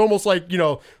say. It's almost like,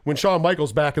 when Shawn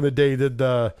Michaels back in the day did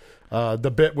the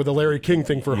bit with the Larry King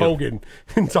thing for Hogan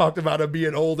and talked about him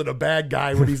being old and a bad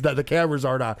guy when he's not, the cameras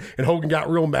aren't on. And Hogan got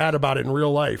real mad about it in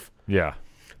real life. Yeah.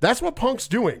 That's what Punk's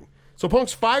doing. So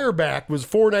Punk's fireback was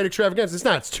 4-night extravaganza. It's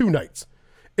not, it's 2 nights.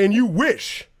 And you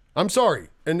wish, I'm sorry,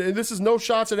 and this is no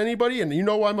shots at anybody, and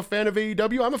I'm a fan of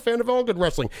AEW. I'm a fan of all good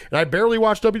wrestling. And I barely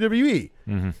watch WWE.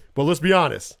 Mm-hmm. But let's be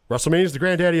honest, WrestleMania is the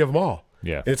granddaddy of them all.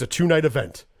 Yeah. And it's a 2-night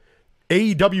event.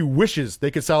 AEW wishes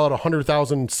they could sell out a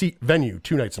 100,000-seat venue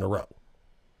 2 nights in a row.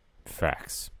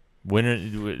 Facts.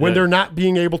 When they're not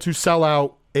being able to sell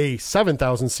out a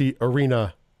 7,000-seat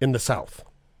arena in the South.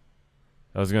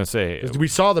 I was going to say. We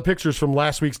saw the pictures from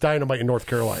last week's Dynamite in North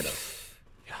Carolina.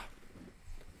 Yeah.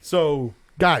 So,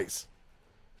 guys,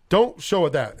 don't show it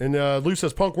that. And Lou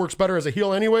says Punk works better as a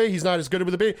heel anyway. He's not as good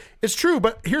with the baby. It's true,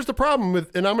 but here's the problem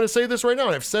with, and I'm going to say this right now,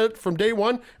 and I've said it from day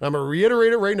one, and I'm going to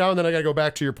reiterate it right now, and then I got to go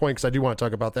back to your point because I do want to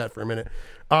talk about that for a minute.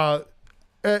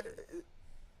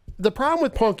 The problem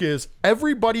with Punk is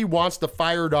everybody wants the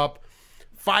fired up,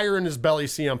 fire in his belly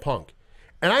CM Punk.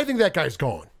 And I think that guy's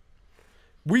gone.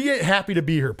 We get happy to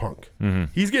be here, Punk.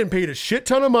 Mm-hmm. He's getting paid a shit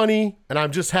ton of money, and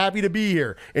I'm just happy to be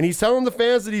here. And he's telling the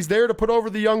fans that he's there to put over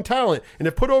the young talent. And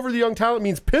if put over the young talent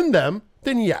means pin them,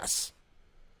 then yes.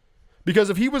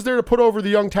 Because if he was there to put over the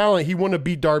young talent, he wouldn't have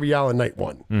beat Darby Allin night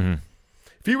one. Mm-hmm.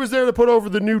 If he was there to put over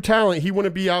the new talent, he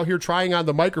wouldn't be out here trying on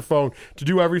the microphone to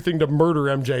do everything to murder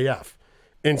MJF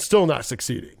and still not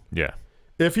succeeding. Yeah.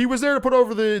 If he was there to put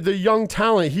over the young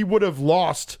talent, he would have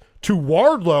lost to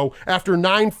Wardlow after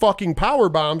 9 fucking power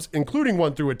bombs, including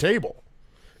one through a table.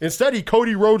 Instead, he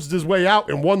Cody Rhodes'd his way out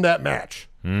and won that match.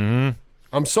 Mm-hmm.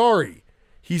 I'm sorry.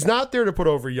 He's not there to put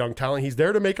over young talent. He's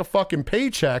there to make a fucking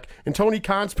paycheck, and Tony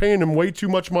Khan's paying him way too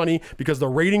much money because the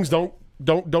ratings don't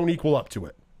equal up to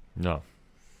it. No.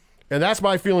 And that's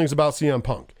my feelings about CM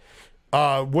Punk.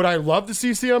 Would I love to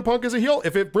see CM Punk as a heel?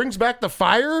 If it brings back the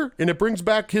fire and it brings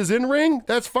back his in-ring,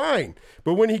 that's fine.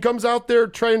 But when he comes out there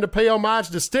trying to pay homage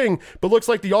to Sting, but looks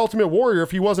like the Ultimate Warrior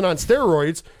if he wasn't on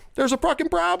steroids, there's a fucking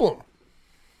problem.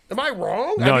 Am I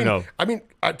wrong? No. I mean,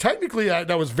 technically,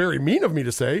 that was very mean of me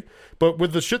to say, but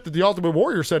with the shit that the Ultimate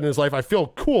Warrior said in his life, I feel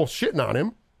cool shitting on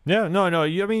him. Yeah, no.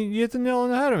 I mean, you hit the nail on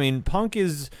the head. I mean, Punk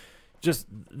is... just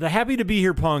the happy to be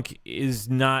here Punk is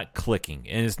not clicking,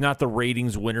 and it's not the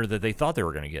ratings winner that they thought they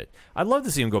were going to get. I'd love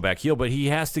to see him go back heel, but he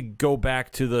has to go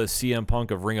back to the CM Punk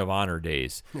of Ring of Honor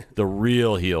days, the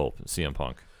real heel CM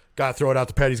Punk. Got to throw it out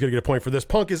to Pat. He's going to get a point for this.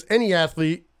 Punk is any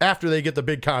athlete after they get the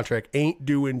big contract ain't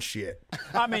doing shit.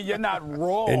 I mean, you're not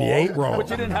wrong. And you ain't wrong.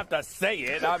 But you didn't have to say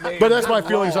it. I mean, but that's my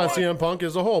feelings on CM Punk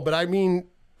as a whole. But I mean,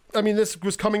 this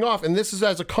was coming off, and this is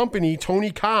as a company, Tony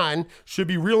Khan should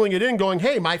be reeling it in, going,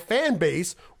 hey, my fan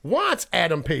base wants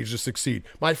Adam Page to succeed.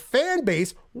 My fan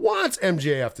base wants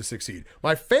MJF to succeed.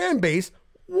 My fan base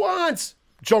wants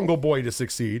Jungle Boy to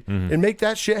succeed and make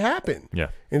that shit happen. Yeah.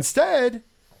 Instead,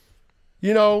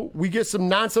 we get some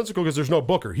nonsensical because there's no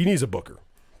booker. He needs a booker.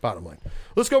 Bottom line.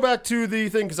 Let's go back to the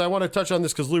thing because I want to touch on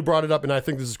this because Lou brought it up and I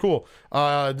think this is cool.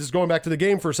 This is going back to the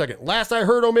game for a second. Last I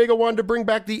heard, Omega wanted to bring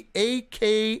back the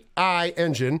AKI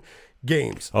engine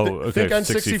games. Oh, okay. Think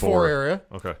N64 area.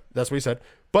 Okay. That's what he said.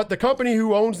 But the company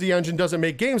who owns the engine doesn't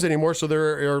make games anymore, so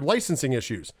there are licensing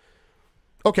issues.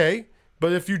 Okay,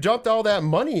 but if you dumped all that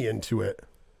money into it,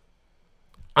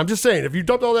 I'm just saying, if you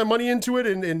dumped all that money into it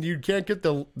and you can't get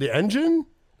the engine,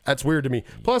 that's weird to me.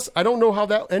 Plus, I don't know how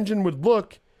that engine would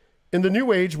look in the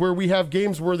new age where we have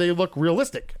games where they look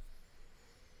realistic.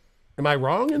 Am I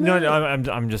wrong in that?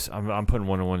 No, I'm putting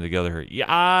one and one together here.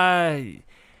 Yeah,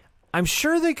 I'm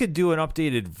sure they could do an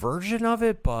updated version of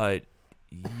it, but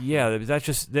yeah,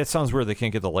 that sounds weird. They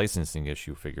can't get the licensing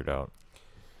issue figured out.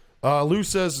 Lou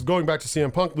says, going back to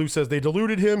CM Punk, Lou says they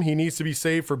diluted him. He needs to be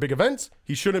saved for big events.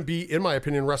 He shouldn't be, in my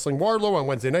opinion, wrestling Wardlow on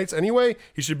Wednesday nights anyway.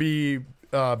 He should be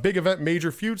big event,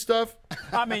 major feud stuff.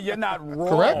 I mean, you're not wrong.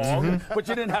 Correct? But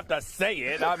you didn't have to say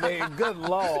it. I mean, good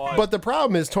Lord. But the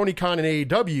problem is Tony Khan and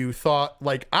AEW thought,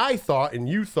 like I thought, and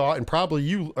you thought, and probably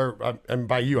you, and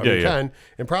by you, I mean Ken,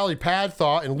 and probably Pad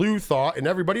thought, and Lou thought, and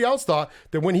everybody else thought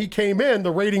that when he came in,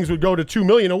 the ratings would go to 2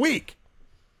 million a week.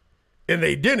 And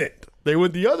they didn't. They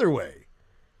went the other way.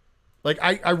 Like,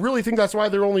 I really think that's why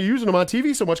they're only using them on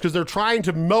TV so much, because they're trying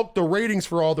to milk the ratings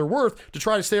for all they're worth to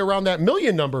try to stay around that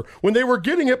million number when they were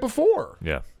getting it before.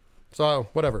 Yeah. So,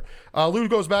 whatever. Lou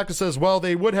goes back and says, well,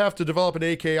 they would have to develop an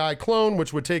AKI clone,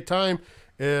 which would take time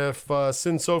if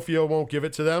Sin Sofio won't give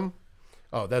it to them.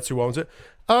 Oh, that's who owns it.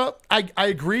 I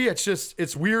agree.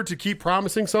 It's weird to keep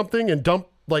promising something and dump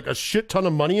like a shit ton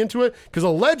of money into it, because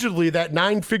allegedly that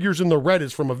 9 figures in the red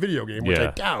is from a video game, which I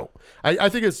doubt. I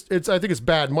think it's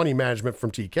bad money management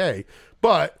from TK,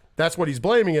 but that's what he's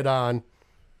blaming it on.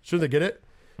 Shouldn't they get it?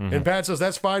 Mm-hmm. And Pat says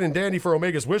that's fine and dandy for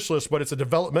Omega's wish list, but it's a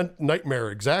development nightmare.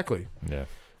 Exactly. Yeah.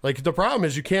 Like, the problem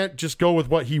is you can't just go with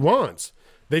what he wants.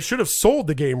 They should have sold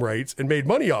the game rights and made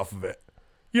money off of it.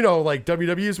 Like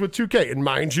WWE is with 2K. And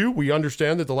mind you, we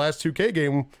understand that the last 2K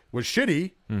game was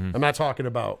shitty. Mm-hmm. I'm not talking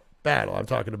about Battle. I'm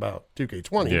talking about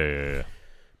 2K20. Yeah.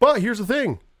 But here's the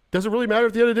thing. Does it really matter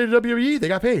at the end of the day to WWE? They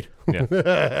got paid. Yeah.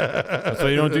 That's why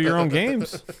you don't do your own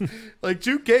games. Like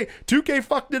 2K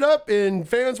fucked it up and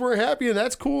fans weren't happy, and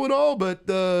that's cool and all, but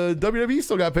WWE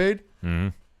still got paid. Mm-hmm.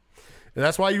 And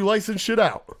that's why you license shit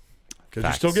out. Because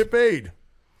you still get paid.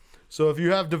 So if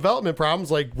you have development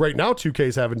problems, like right now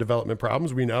 2K's having development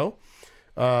problems, we know.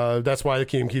 That's why the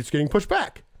game keeps getting pushed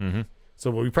back. Mm-hmm. So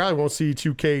we probably won't see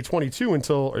 2K22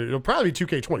 until it'll probably be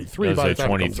 2K23 by the time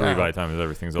 23 by the time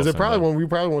everything's all we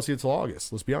probably won't see it until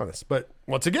August. Let's be honest. But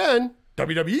once again,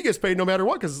 WWE gets paid no matter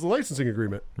what because it's a licensing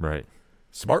agreement. Right.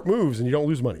 Smart moves, and you don't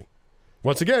lose money.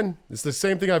 Once again, it's the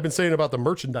same thing I've been saying about the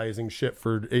merchandising shit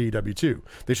for AEW too.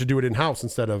 They should do it in house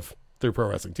instead of through Pro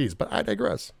Wrestling Tees. But I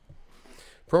digress.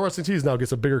 Pro Wrestling Tees now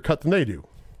gets a bigger cut than they do.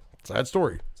 Sad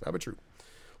story. Sad but true.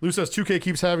 Lou says 2K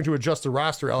keeps having to adjust the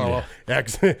roster. LOL. I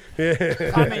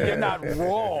mean, you're not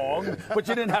wrong, but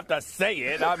you didn't have to say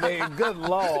it. I mean, good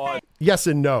Lord. Yes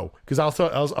and no, because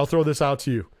I'll throw this out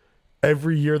to you.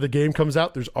 Every year the game comes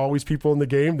out, there's always people in the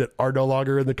game that are no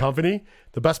longer in the company.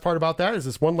 The best part about that is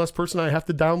this one less person I have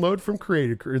to download from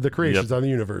the creations on the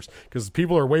universe, because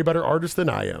people are way better artists than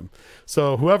I am.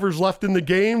 So whoever's left in the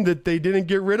game that they didn't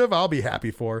get rid of, I'll be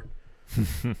happy for.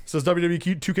 Says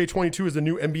WWE 2K22 is the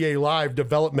new NBA Live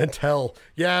development hell.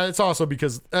 Yeah, it's also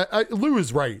because Lou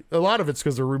is right. A lot of it's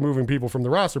because they're removing people from the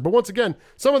roster. But once again,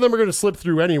 some of them are going to slip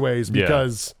through anyways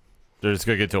because they're just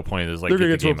going to get to a point. They're going to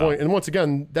get to a point. And once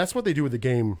again, that's what they do with the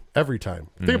game every time.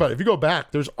 Think about it. If you go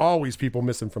back, there's always people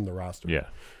missing from the roster. Yeah.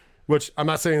 Which I'm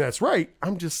not saying that's right.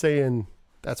 I'm just saying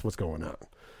that's what's going on.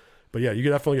 But yeah, you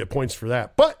can definitely get points for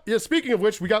that. But yeah, speaking of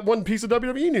which, we got one piece of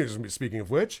WWE news. Speaking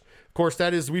of which, of course,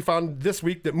 that is we found this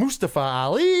week that Mustafa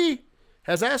Ali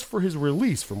has asked for his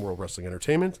release from World Wrestling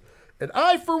Entertainment. And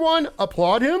I, for one,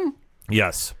 applaud him.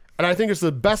 Yes. And I think it's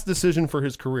the best decision for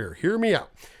his career. Hear me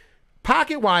out.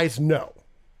 Pocket-wise, no.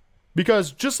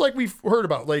 Because just like we've heard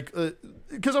about,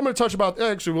 because I'm going to touch about,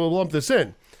 actually, we'll lump this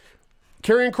in.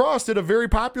 Karrion Kross did a very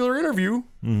popular interview,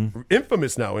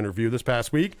 infamous now interview this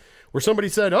past week, where somebody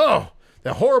said, "Oh,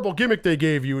 that horrible gimmick they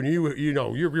gave you, and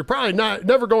you're probably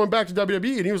never going back to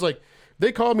WWE." And he was like,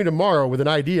 "They called me tomorrow with an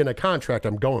ID and a contract.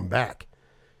 I'm going back."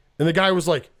 And the guy was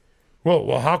like,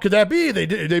 "Well, how could that be?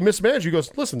 They mismanaged." He goes,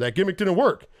 "Listen, that gimmick didn't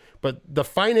work, but the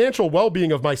financial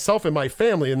well-being of myself and my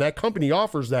family, and that company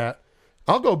offers that.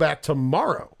 I'll go back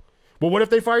tomorrow." Well, what if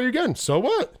they fire you again? So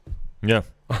what? Yeah.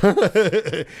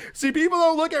 See, people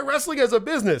don't look at wrestling as a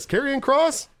business. Karrion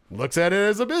Kross looks at it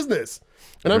as a business.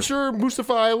 And I'm sure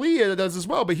Mustafa Ali does as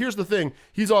well. But here's the thing.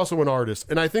 He's also an artist.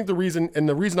 And I think the reason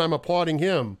I'm applauding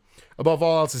him above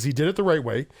all else is he did it the right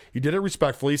way. He did it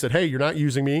respectfully. He said, "Hey, you're not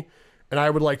using me, and I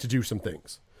would like to do some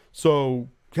things. So,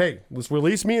 hey, let's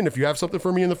release me. And if you have something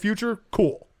for me in the future,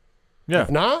 cool." Yeah. If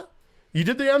not, you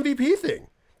did the MVP thing.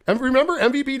 And remember,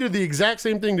 MVP did the exact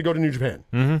same thing to go to New Japan.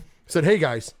 Mm-hmm. He said, "Hey,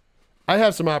 guys, I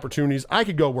have some opportunities. I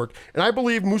could go work." And I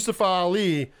believe Mustafa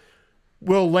Ali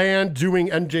will land doing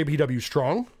NJPW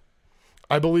Strong.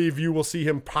 I believe you will see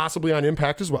him possibly on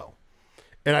Impact as well.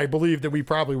 And I believe that we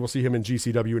probably will see him in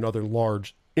GCW and other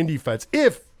large indie feds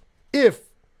if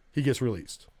he gets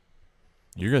released.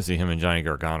 You're going to see him in Johnny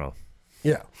Gargano.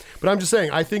 Yeah. But I'm just saying,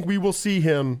 I think we will see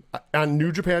him on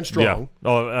New Japan Strong.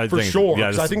 Yeah. For sure.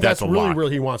 Yeah, I think that's really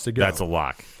where he wants to go. That's a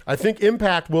lock. I think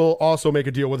Impact will also make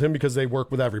a deal with him because they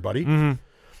work with everybody. Mm-hmm.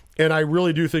 And I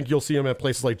really do think you'll see him at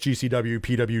places like GCW,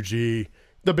 PWG,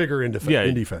 the bigger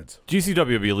indie feds. GCW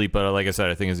will be elite, but like I said,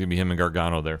 I think it's going to be him and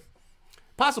Gargano there.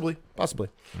 Possibly.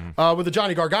 With the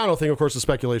Johnny Gargano thing, of course, the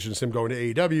speculation is him going to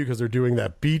AEW because they're doing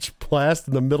that beach blast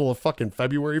in the middle of fucking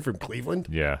February from Cleveland.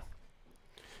 Yeah.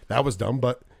 That was dumb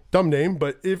name.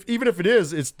 But even if it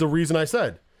is, it's the reason I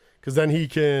said. Because then he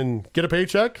can get a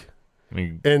paycheck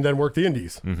and then work the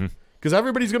indies. Because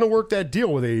everybody's going to work that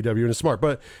deal with AEW and it's smart.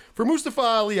 But for Mustafa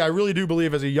Ali, I really do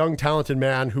believe as a young, talented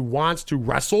man who wants to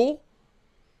wrestle,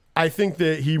 I think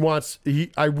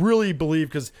that I really believe,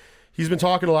 because he's been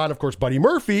talking a lot, of course, Buddy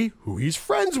Murphy, who he's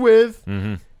friends with,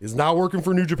 is now working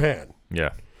for New Japan.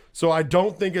 Yeah. So I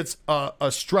don't think it's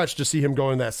a stretch to see him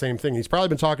going that same thing. He's probably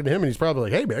been talking to him, and he's probably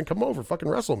like, "Hey, man, come over, fucking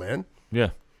wrestle, man." Yeah.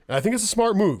 And I think it's a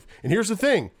smart move. And here's the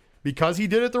thing. Because he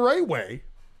did it the right way,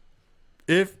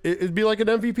 if it'd be like an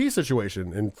MVP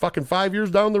situation, and fucking 5 years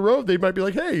down the road, they might be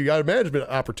like, "Hey, you got a management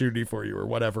opportunity for you," or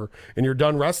whatever, and you're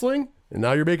done wrestling, and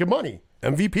now you're making money.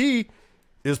 MVP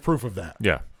is proof of that.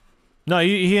 Yeah. No,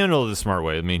 he handled it the smart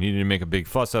way. I mean, he didn't make a big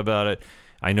fuss about it.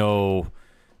 I know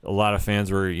a lot of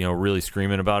fans were, really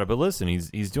screaming about it, but listen,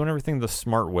 he's doing everything the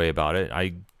smart way about it.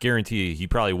 I guarantee you he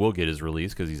probably will get his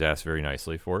release because he's asked very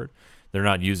nicely for it. They're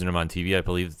not using him on TV. I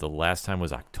believe the last time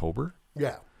was October.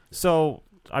 Yeah. So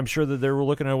I'm sure that they were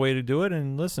looking at a way to do it.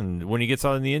 And listen, when he gets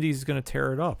out in the Indies, he's going to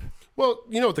tear it up. Well,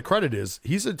 you know what the credit is?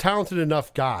 He's a talented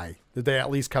enough guy that they at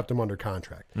least kept him under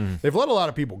contract. They've let a lot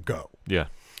of people go. Yeah.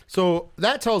 So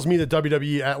that tells me that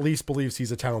WWE at least believes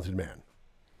he's a talented man.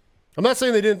 I'm not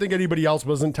saying they didn't think anybody else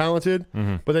wasn't talented,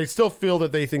 but they still feel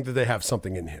that they think that they have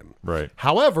something in him. Right.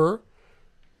 However,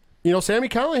 Sami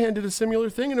Callihan did a similar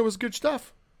thing, and it was good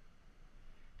stuff.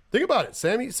 Think about it.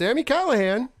 Sami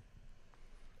Callihan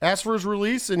asked for his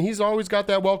release, and he's always got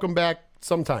that welcome back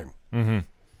sometime. Mm-hmm.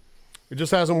 It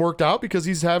just hasn't worked out because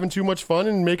he's having too much fun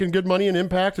and making good money in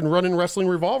Impact and running Wrestling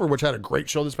Revolver, which had a great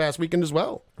show this past weekend as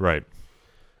well. Right.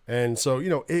 And so,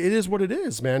 it is what it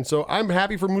is, man. So I'm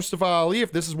happy for Mustafa Ali.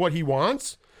 If this is what he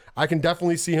wants, I can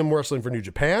definitely see him wrestling for New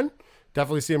Japan.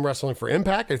 Definitely see him wrestling for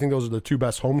Impact. I think those are the two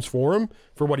best homes for him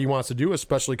for what he wants to do,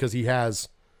 especially because he has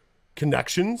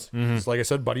connections. Mm-hmm. Like I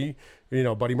said, Buddy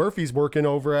Murphy's working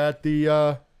over at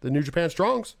the New Japan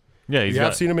Strongs. Yeah,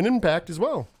 I've seen him in Impact as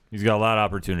well. He's got a lot of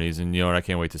opportunities, and I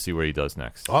can't wait to see what he does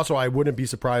next. Also, I wouldn't be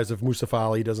surprised if Mustafa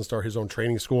Ali doesn't start his own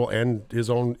training school and his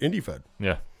own indie fed.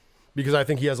 Yeah. Because I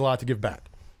think he has a lot to give back.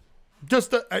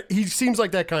 He seems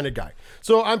like that kind of guy.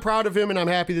 So I'm proud of him, and I'm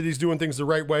happy that he's doing things the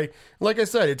right way. Like I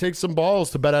said, it takes some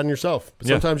balls to bet on yourself. But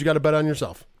sometimes you got to bet on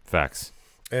yourself. Facts.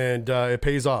 And it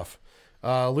pays off.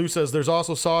 Lou says, there's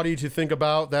also Saudi to think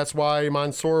about. That's why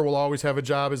Mansoor will always have a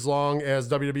job as long as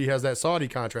WWE has that Saudi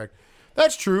contract.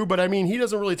 That's true, but I mean, he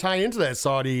doesn't really tie into that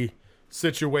Saudi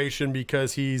situation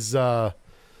because he's not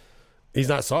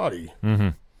Saudi. Mm-hmm.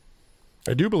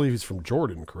 I do believe he's from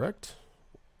Jordan, correct?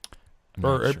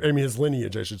 Or, sure. I mean, his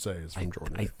lineage, I should say, is from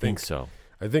Jordan. I think so.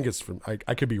 I think it's from,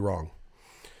 I could be wrong.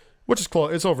 Which is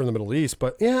close. It's over in the Middle East.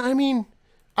 But, yeah, I mean,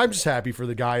 I'm just happy for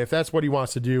the guy. If that's what he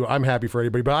wants to do, I'm happy for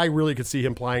anybody. But I really could see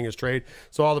him plying his trade.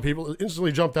 So all the people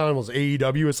instantly jumped down and was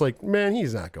AEW. It's like, man,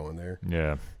 he's not going there.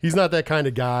 Yeah. He's not that kind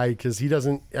of guy because he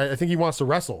doesn't, I think he wants to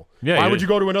wrestle. Yeah, why would you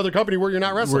go to another company where you're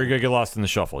not wrestling? Where you're going to get lost in the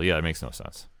shuffle. Yeah, it makes no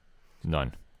sense.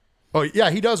 None. Oh, yeah,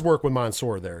 he does work with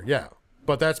Mansoor there, yeah.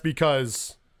 But that's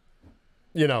because,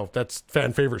 that's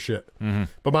fan favorite shit. Mm-hmm.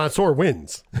 But Mansoor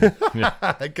wins.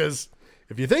 Because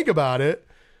if you think about it,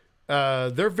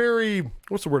 they're very,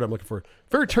 what's the word I'm looking for?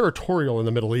 Very territorial in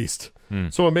the Middle East.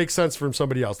 Mm. So it makes sense from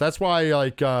somebody else. That's why,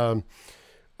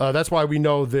 that's why we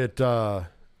know that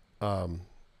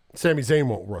Sami Zayn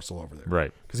won't wrestle over there.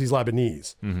 Right. Because he's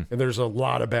Lebanese. Mm-hmm. And there's a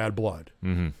lot of bad blood.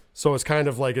 Mm-hmm. So it's kind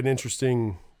of like an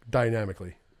interesting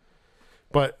dynamically.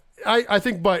 But I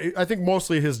think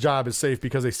mostly his job is safe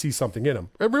because they see something in him.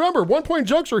 And remember, one point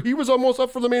juncture, he was almost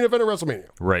up for the main event of WrestleMania.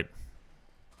 Right.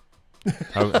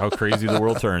 How crazy the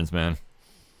world turns, man.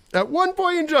 At one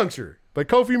point in juncture. But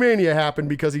Kofi Mania happened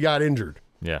because he got injured.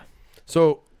 Yeah.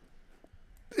 So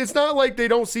it's not like they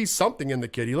don't see something in the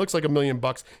kid. He looks like $1 million.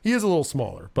 He is a little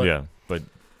smaller. But yeah, but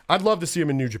I'd love to see him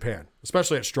in New Japan,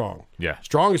 especially at Strong. Yeah.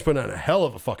 Strong is putting on a hell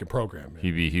of a fucking program, man.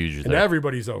 He'd be huge. And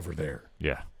everybody's over there.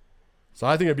 Yeah. So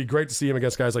I think it'd be great to see him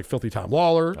against guys like Filthy Tom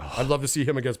Lawler. Oh. I'd love to see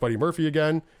him against Buddy Murphy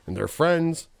again and their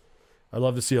friends. I'd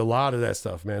love to see a lot of that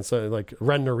stuff, man. So like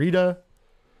Ren Narita,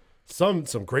 some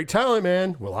great talent,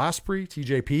 man. Will Ospreay,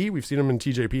 TJP. We've seen him in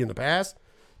TJP in the past.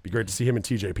 Be great to see him in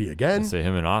TJP again. I'd say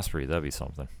him and Ospreay, that'd be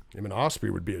something. Him and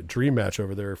Ospreay would be a dream match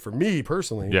over there for me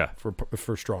personally. Yeah.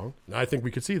 For Strong. And I think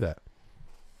we could see that.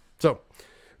 So,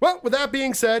 well, with that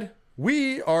being said,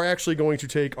 we are actually going to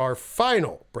take our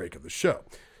final break of the show.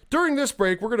 During this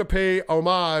break, we're going to pay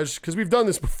homage, because we've done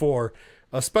this before,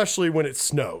 especially when it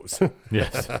snows.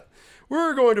 Yes.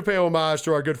 We're going to pay homage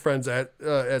to our good friends at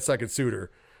Second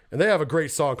Suitor. And they have a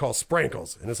great song called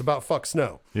Sprankles, and it's about fuck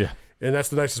snow. Yeah. And that's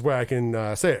the nicest way I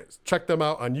can say it. Check them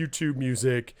out on YouTube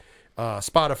Music,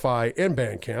 Spotify, and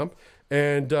Bandcamp.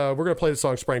 And we're going to play the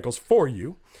song Sprankles for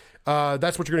you.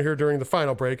 That's what you're going to hear during the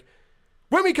final break.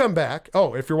 When we come back,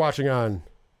 if you're watching on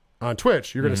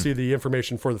Twitch, you're going to see the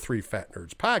information for the Three Fat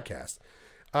Nerds podcast.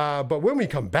 But when we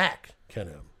come back, Ken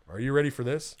M, are you ready for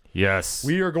this? Yes.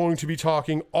 We are going to be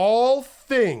talking all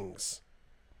things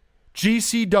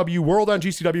GCW, World on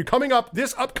GCW, coming up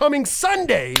this upcoming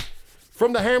Sunday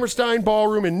from the Hammerstein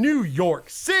Ballroom in New York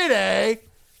City.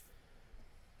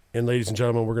 And ladies and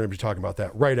gentlemen, we're going to be talking about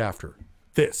that right after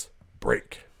this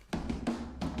break.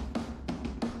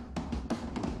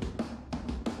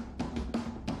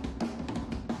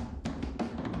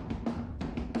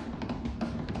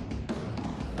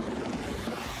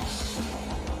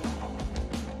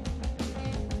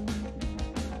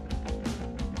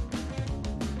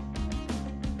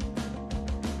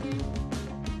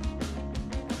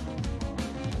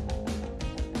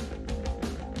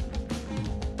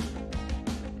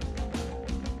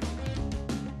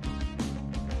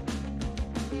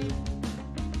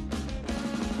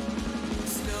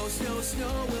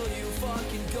 Snow, will you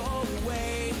fucking go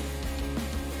away?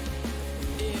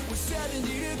 It was 70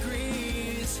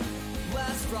 degrees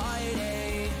last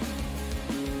Friday.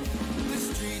 The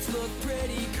streets look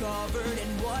pretty cold. covered in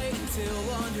white until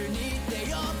underneath they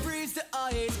all freeze to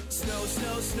ice. Snow,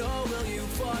 snow, snow, will you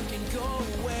fucking go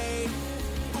away?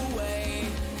 Away,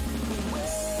 away.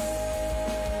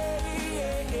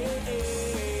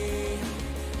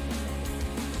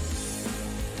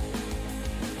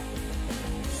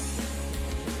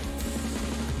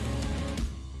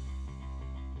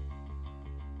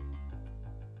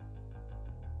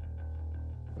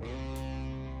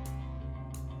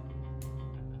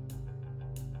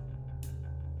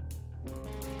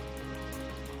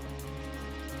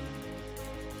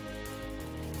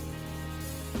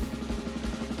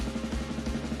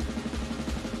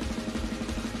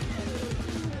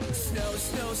 Snow,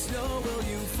 snow, snow, will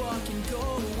you fucking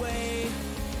go away?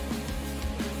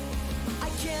 I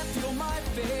can't feel my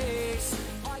face.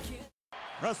 I can't.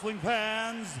 Wrestling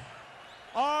fans,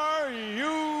 are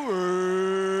you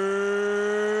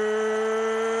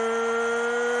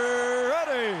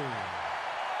ready?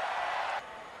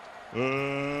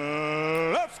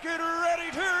 Let's get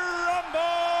ready to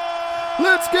rumble!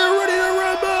 Let's get ready to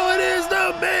rumble. It is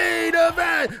the main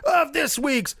event of this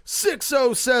week's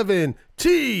 607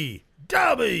 TWS.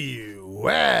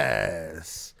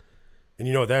 And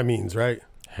you know what that means, right?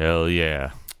 Hell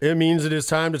yeah. It means it is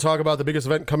time to talk about the biggest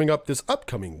event coming up this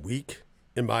upcoming week,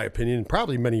 in my opinion, and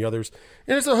probably many others.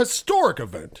 And it's a historic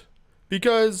event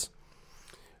because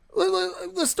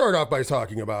let's start off by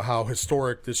talking about how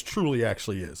historic this truly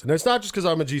actually is. And it's not just because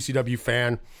I'm a GCW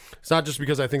fan. It's not just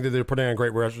because I think that they're putting on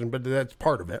great wrestling, but that's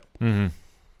part of it. Mm-hmm.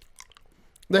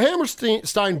 The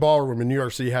Hammerstein Ballroom in New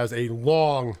York City has a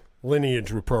long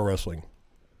lineage with pro wrestling.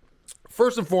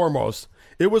 First and foremost,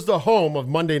 it was the home of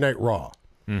Monday Night Raw.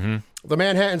 Mm-hmm. The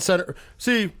Manhattan Center.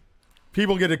 See,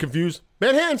 people get it confused.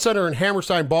 Manhattan Center and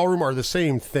Hammerstein Ballroom are the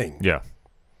same thing. Yeah.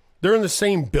 They're in the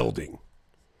same building.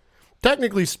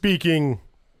 Technically speaking,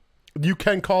 you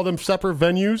can call them separate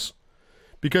venues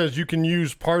because you can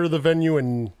use part of the venue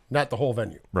and not the whole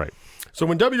venue. Right. So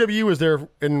when WWE was there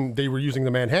and they were using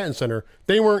the Manhattan Center,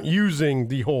 they weren't using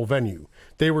the whole venue.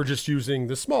 They were just using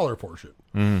the smaller portion.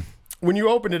 Mm. When you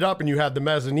open it up and you have the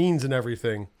mezzanines and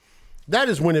everything, that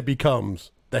is when it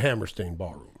becomes the Hammerstein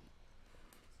Ballroom.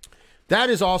 That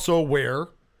is also where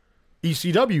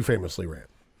ECW famously ran.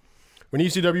 When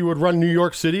ECW would run New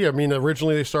York City, I mean,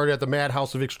 originally they started at the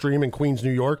Madhouse of Extreme in Queens,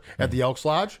 New York, at the Elks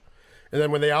Lodge. And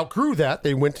then when they outgrew that,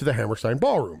 they went to the Hammerstein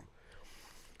Ballroom.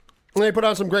 And they put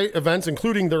on some great events,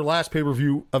 including their last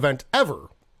pay-per-view event ever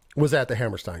was at the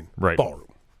Hammerstein Ballroom.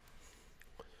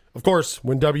 Of course,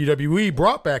 when WWE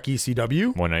brought back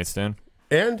ECW... One Night Stand.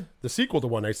 And the sequel to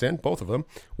One Night Stand, both of them,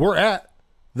 were at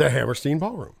the Hammerstein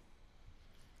Ballroom.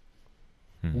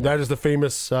 That is the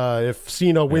famous, if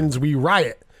Cena wins, we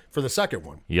riot, for the second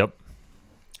one. Yep.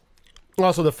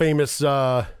 Also the famous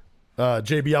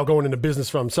JBL going into business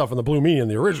for himself in the Blue Meanie in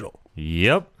the original.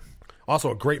 Yep.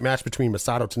 Also a great match between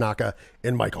Masato Tanaka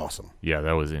and Mike Awesome. Yeah,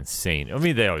 that was insane. I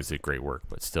mean, they always did great work,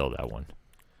 but still that one.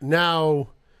 Now,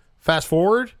 fast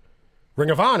forward, Ring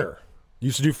of Honor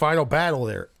used to do Final Battle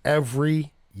there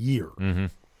every year. Mm-hmm.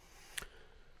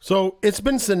 So it's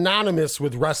been synonymous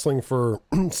with wrestling for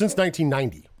since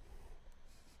 1990.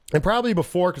 And probably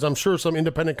before, because I'm sure some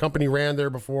independent company ran there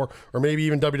before, or maybe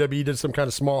even WWE did some kind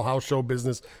of small house show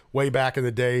business way back in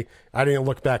the day. I didn't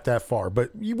look back that far.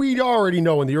 But we already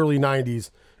know in the early 90s,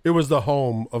 it was the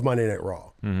home of Monday Night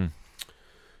Raw. Mm-hmm.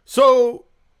 So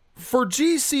for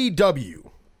GCW,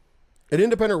 an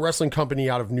independent wrestling company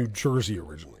out of New Jersey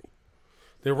originally,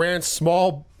 they ran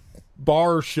small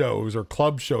bar shows or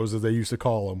club shows, as they used to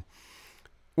call them,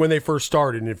 when they first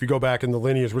started. And if you go back in the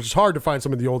lineage, which is hard to find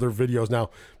some of the older videos now,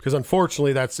 because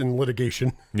unfortunately that's in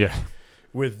litigation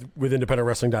with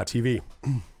independentwrestling.tv.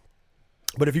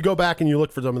 But if you go back and you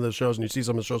look for some of those shows and you see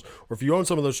some of the shows, or if you own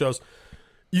some of those shows,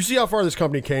 you see how far this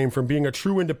company came from being a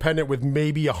true independent with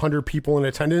maybe 100 people in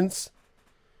attendance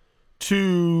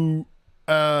to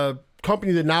a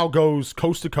company that now goes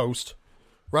coast to coast,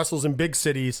 wrestles in big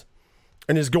cities,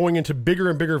 and is going into bigger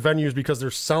and bigger venues because they're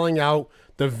selling out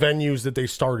the venues that they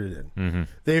started in. Mm-hmm.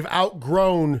 They've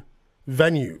outgrown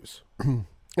venues. In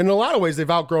a lot of ways, they've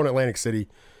outgrown Atlantic City,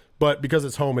 but because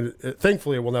it's home, and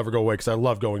thankfully it will never go away because I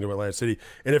love going to Atlantic City.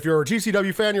 And if you're a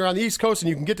GCW fan, you're on the East Coast, and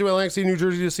you can get to Atlantic City, New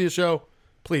Jersey to see a show,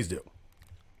 please do.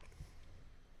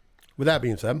 With that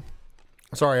being said,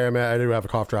 sorry, I do have a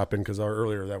cough drop in because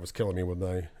earlier that was killing me with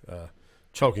my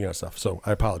choking on stuff, so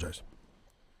I apologize.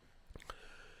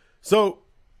 So,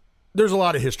 there's a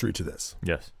lot of history to this.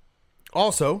 Yes.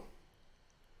 Also,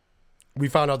 we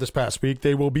found out this past week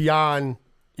they will be on,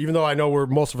 even though I know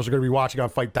most of us are going to be watching on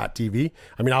Fight.tv.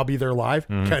 I mean, I'll be there live.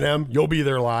 Mm-hmm. Ken M, you'll be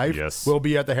there live. Yes. We'll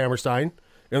be at the Hammerstein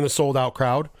in the sold-out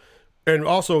crowd. And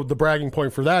also the bragging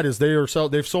point for that is they've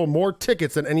sold more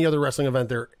tickets than any other wrestling event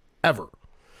there ever.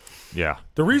 Yeah.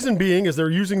 The reason being is they're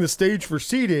using the stage for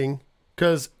seating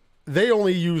because they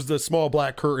only use the small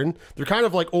black curtain. They're kind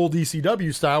of like old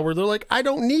ECW style where they're like, we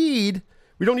don't need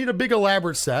a big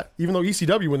elaborate set, even though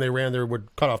ECW when they ran there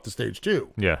would cut off the stage too.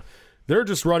 Yeah. They're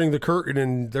just running the curtain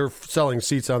and they're selling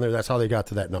seats on there. That's how they got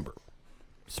to that number.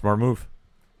 Smart move.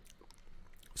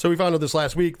 So we found out this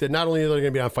last week that not only are they going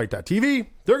to be on Fight.tv,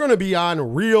 they're going to be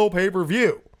on real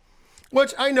pay-per-view,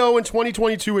 which I know in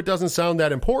 2022 it doesn't sound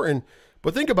that important,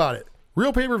 but think about it.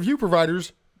 Real pay-per-view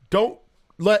providers don't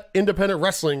let independent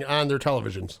wrestling on their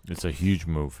televisions. It's a huge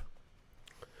move.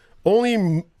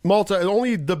 Only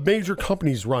the major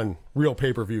companies run real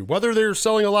pay-per-view, whether they're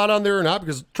selling a lot on there or not,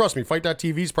 because trust me,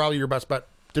 Fight.tv is probably your best bet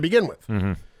to begin with,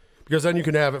 because then you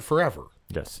can have it forever.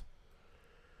 Yes.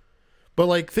 But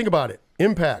like, think about it.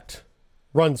 Impact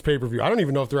runs pay-per-view. I don't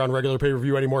even know if they're on regular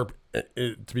pay-per-view anymore,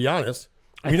 to be honest.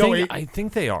 I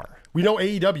think they are. We know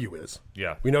AEW is.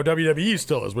 Yeah. We know WWE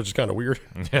still is, which is kind of weird.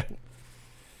 Yeah.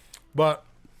 But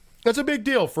that's a big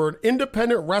deal for an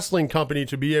independent wrestling company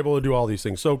to be able to do all these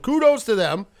things. So kudos to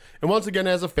them. And once again,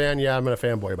 as a fan, I'm going to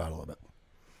fanboy about it a little bit.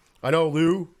 I know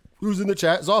Lou, who's in the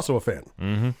chat, is also a fan.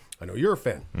 Mm-hmm. I know you're a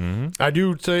fan. Mm-hmm. I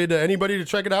do say to anybody to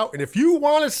check it out. And if you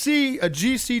want to see a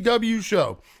GCW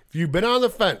show, if you've been on the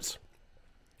fence,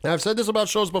 and I've said this about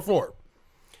shows before,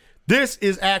 this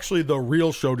is actually the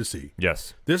real show to see.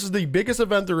 Yes. This is the biggest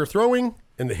event they're throwing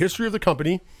in the history of the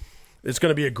company. It's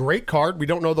going to be a great card. We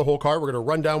don't know the whole card. We're going to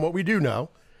run down what we do know.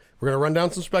 We're going to run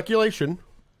down some speculation.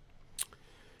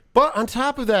 But on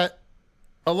top of that,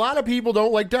 a lot of people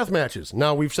don't like death matches.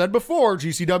 Now, we've said before,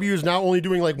 GCW is now only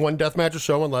doing like one death match a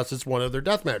show unless it's one of their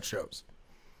death match shows.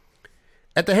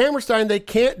 At the Hammerstein, they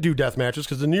can't do death matches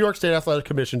because the New York State Athletic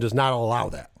Commission does not allow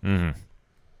that. Mm-hmm.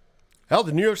 Hell,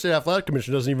 the New York State Athletic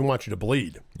Commission doesn't even want you to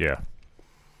bleed. Yeah.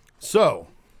 So,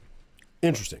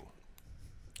 interesting.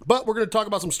 But we're going to talk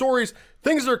about some stories,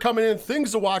 things that are coming in,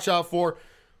 things to watch out for.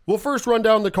 We'll first run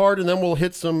down the card, and then we'll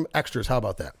hit some extras. How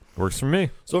about that? Works for me.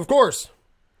 So, of course,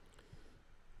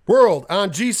 World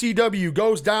on GCW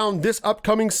goes down this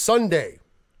upcoming Sunday,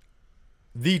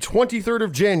 the 23rd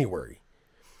of January.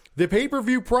 The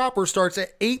pay-per-view proper starts at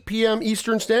 8 p.m.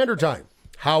 Eastern Standard Time.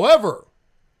 However,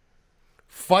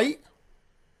 Fight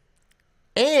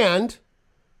and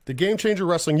the Game Changer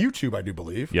Wrestling YouTube, I do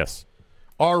believe, yes,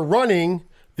 are running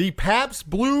the Pabst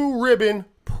Blue Ribbon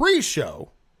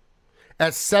pre-show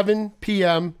at 7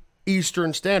 p.m.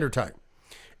 Eastern Standard Time.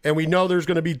 And we know there's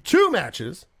going to be 2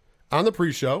 matches on the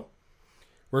pre-show.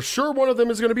 We're sure one of them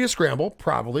is going to be a scramble,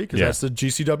 probably, because that's the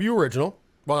GCW original.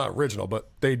 Well, not original, but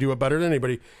they do it better than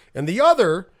anybody. And the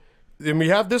other, and we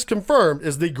have this confirmed,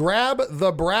 is the Grab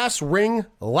the Brass Ring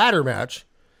ladder match.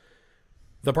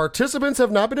 The participants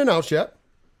have not been announced yet,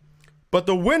 but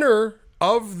the winner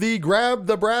of the Grab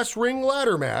the Brass Ring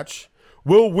ladder match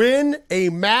will win a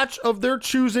match of their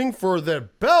choosing for the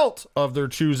belt of their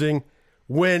choosing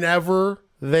whenever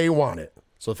they want it.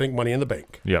 So think Money in the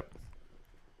Bank. Yep.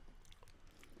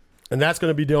 And that's going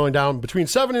to be going down between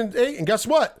 7 and 8. And guess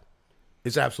what?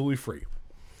 It's absolutely free.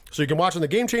 So you can watch on the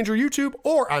Game Changer YouTube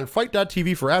or on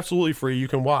Fight.tv for absolutely free. You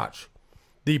can watch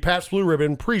the Pabst Blue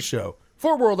Ribbon pre-show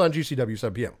for World on GCW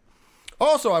 7 p.m.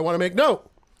 Also, I want to make note.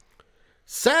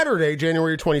 Saturday,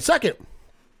 January 22nd,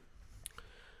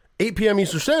 8 p.m.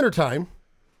 Eastern Standard Time,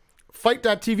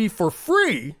 Fight.tv for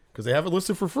free, because they have it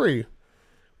listed for free,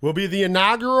 will be the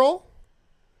inaugural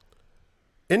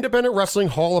Independent Wrestling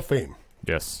Hall of Fame.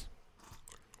 Yes.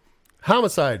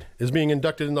 Homicide is being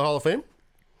inducted in the Hall of Fame.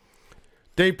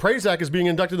 Dave Prazak is being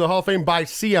inducted in the Hall of Fame by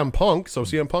CM Punk, so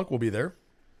CM Punk will be there.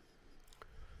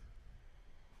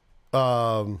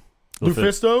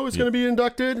 Lufisto is going to be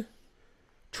inducted.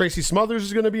 Tracy Smothers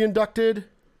is going to be inducted.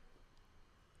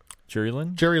 Jerry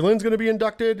Lynn's going to be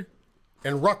inducted.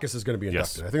 And Ruckus is going to be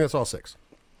inducted. Yes. I think that's all 6.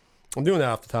 I'm doing that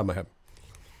off the top of my head.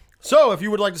 So if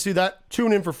you would like to see that,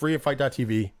 tune in for free at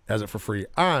Fight.tv, has it for free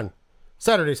on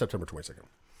Saturday, September 22nd.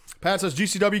 Pat says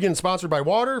GCW getting sponsored by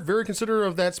water. Very considerate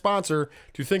of that sponsor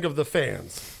to think of the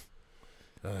fans.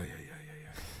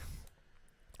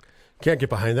 Can't get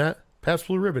behind that. Pabst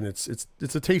Blue Ribbon. It's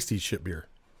a tasty shit beer.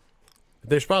 If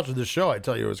they sponsored this show, I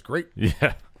tell you, it was great.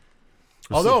 Yeah.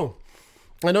 Although,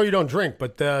 I know you don't drink,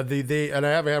 but and I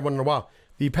haven't had one in a while.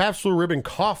 The Pabst Blue Ribbon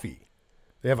coffee.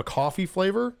 They have a coffee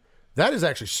flavor. That is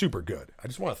actually super good. I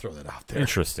just want to throw that out there.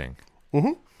 Interesting.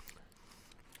 Mm-hmm.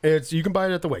 You can buy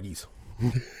it at the Weggies.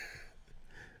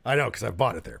 I know, because I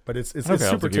bought it there, but it's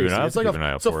super tasty. It's like a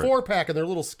 4-pack, and they're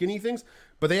little skinny things,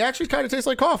 but they actually kind of taste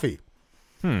like coffee.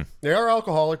 They are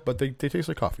alcoholic, but they taste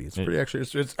like coffee. It's pretty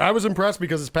actually. I was impressed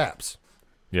because it's Pabst.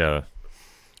 Yeah.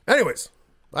 Anyways,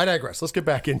 I digress. Let's get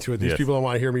back into it. These people don't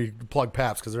want to hear me plug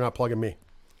Paps because they're not plugging me.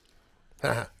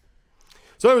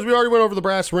 So anyways, we already went over the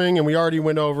brass ring, and we already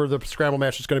went over the scramble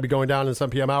match that's going to be going down in the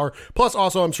 7 p.m. hour. Plus,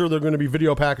 also, I'm sure there are going to be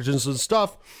video packages and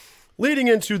stuff leading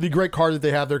into the great card that they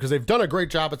have there because they've done a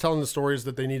great job of telling the stories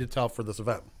that they need to tell for this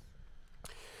event.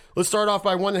 Let's start off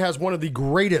by one that has one of the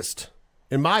greatest,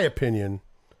 in my opinion,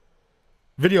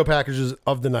 video packages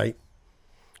of the night.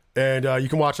 And you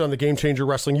can watch it on the Game Changer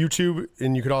Wrestling YouTube,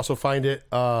 and you can also find it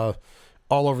all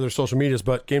over their social medias.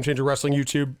 But Game Changer Wrestling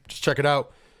YouTube, just check it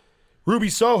out. Ruby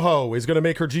Soho is going to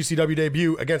make her GCW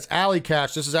debut against Allie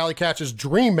Katch. This is Allie Katch's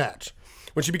dream match.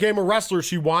 When she became a wrestler,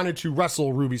 she wanted to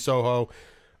wrestle Ruby Soho.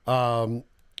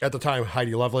 At the time,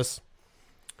 Heidi Lovelace.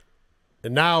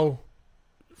 And now,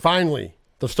 finally,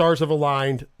 the stars have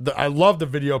aligned. I love the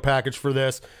video package for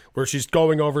this, where she's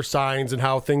going over signs and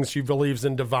how things she believes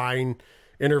in divine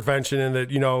intervention, and that,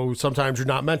 you know, sometimes you're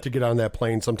not meant to get on that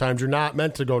plane. Sometimes you're not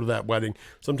meant to go to that wedding.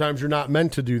 Sometimes you're not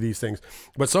meant to do these things.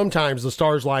 But sometimes the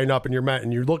stars line up and you're meant,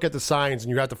 and you look at the signs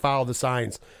and you have to follow the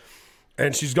signs.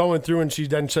 And she's going through, and she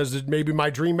then says that maybe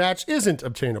my dream match isn't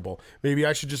obtainable. Maybe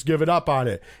I should just give it up on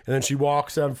it. And then she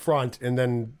walks in front, and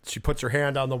then she puts her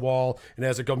hand on the wall, and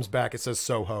as it comes back, it says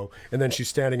Soho. And then she's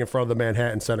standing in front of the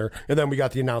Manhattan Center. And then we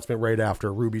got the announcement right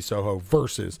after, Ruby Soho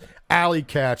versus Allie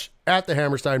Katch at the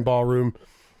Hammerstein Ballroom.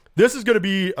 This is going to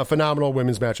be a phenomenal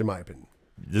women's match, in my opinion.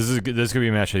 This is going to be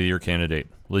a match of the year candidate.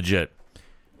 Legit.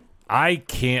 I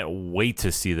can't wait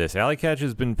to see this. Allie Katch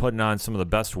has been putting on some of the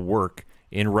best work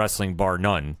in wrestling, bar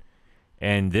none.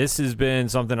 And this has been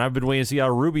something I've been waiting to see out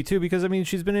of Ruby, too, because, I mean,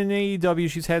 she's been in AEW.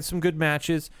 She's had some good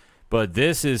matches. But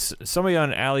this is somebody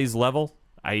on Allie's level.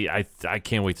 I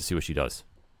can't wait to see what she does.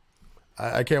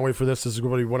 I can't wait for this. This is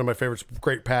going to be one of my favorites.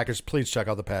 Great package. Please check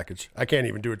out the package. I can't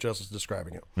even do it justice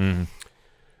describing it. Mm-hmm.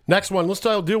 Next one, let's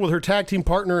deal with her tag team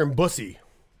partner in Bussy.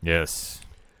 Yes.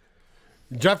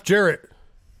 Jeff Jarrett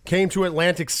came to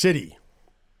Atlantic City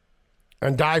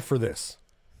and died for this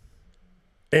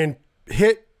and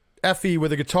hit Effie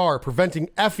with a guitar, preventing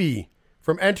Effie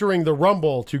from entering the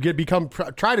Rumble to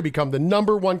try to become the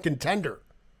number one contender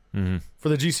for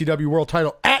the GCW World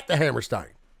title at the Hammerstein.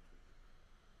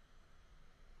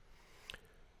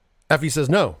 Effie says,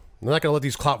 no, I'm not going to let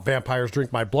these clout vampires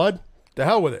drink my blood. The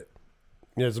hell with it.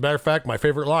 You know, as a matter of fact, my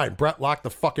favorite line, Brett locked the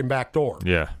fucking back door.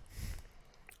 Yeah.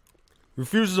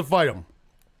 Refuses to fight him.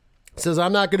 Says,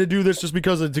 I'm not going to do this just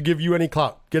because to give you any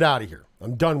clout. Get out of here.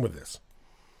 I'm done with this.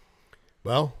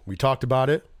 Well, we talked about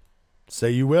it.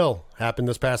 Say you will. Happened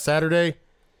this past Saturday.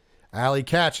 Allie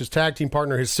Katch, his tag team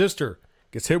partner, his sister,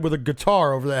 gets hit with a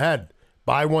guitar over the head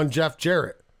by one Jeff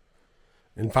Jarrett.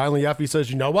 And finally, Effie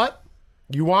says, you know what?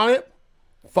 You want it?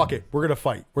 Fuck it. We're going to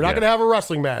fight. We're not going to have a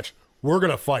wrestling match. We're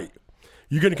going to fight.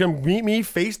 You're going to come meet me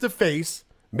face to face,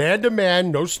 man to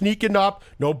man, no sneaking up,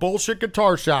 no bullshit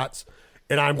guitar shots,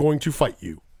 and I'm going to fight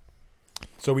you.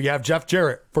 So we have Jeff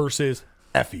Jarrett versus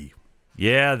Effie.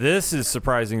 Yeah, this is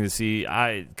surprising to see.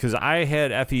 Because I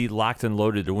had Effie locked and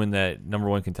loaded to win that number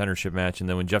one contendership match, and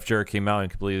then when Jeff Jarrett came out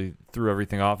and completely threw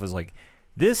everything off, I was like,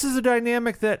 this is a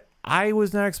dynamic that I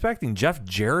was not expecting. Jeff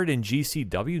Jarrett and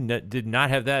GCW did not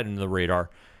have that in the radar,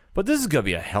 but this is going to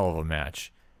be a hell of a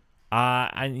match.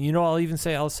 And you know,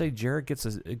 I'll say Jarrett gets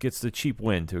the cheap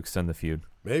win to extend the feud.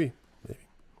 Maybe.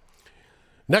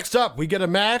 Next up, we get a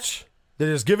match that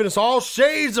has given us all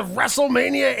shades of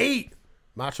WrestleMania 8.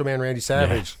 Macho Man Randy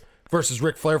Savage versus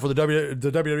Ric Flair for the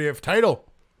WWF title.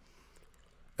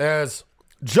 As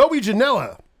Joey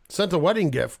Janela sent a wedding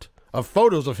gift of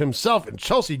photos of himself and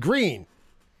Chelsea Green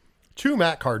to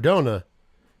Matt Cardona.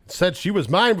 Said, she was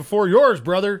mine before yours,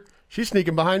 brother. She's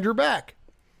sneaking behind your back.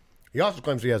 He also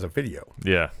claims he has a video.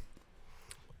 Yeah.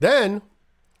 Then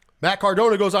Matt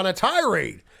Cardona goes on a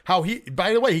tirade.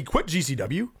 By the way, he quit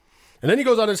GCW. And then he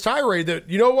goes on his tirade that,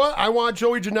 you know what? I want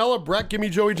Joey Janela. Brett, give me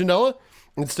Joey Janela.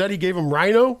 Instead, he gave him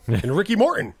Rhino and Ricky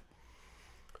Morton.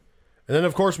 And then,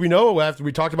 of course, we know, after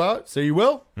we talked about it, say you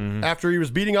will, after he was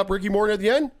beating up Ricky Morton at the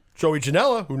end, Joey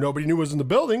Janela, who nobody knew was in the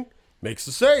building, makes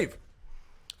the save.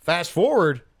 Fast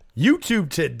forward, YouTube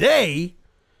today,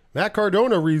 Matt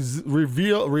Cardona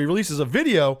releases a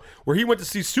video where he went to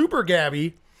see Super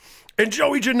Gabby, and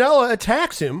Joey Janela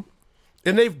attacks him,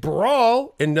 and they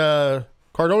brawl, and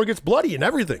Cardona gets bloody and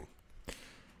everything.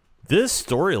 This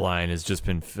storyline has just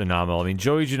been phenomenal. I mean,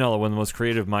 Joey Janela, one of the most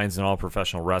creative minds in all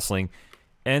professional wrestling,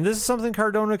 and this is something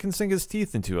Cardona can sink his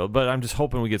teeth into, but I'm just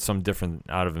hoping we get something different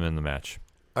out of him in the match.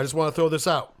 I just want to throw this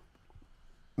out.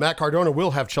 Matt Cardona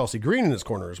will have Chelsea Green in his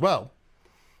corner as well.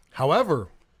 However,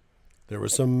 there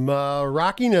was some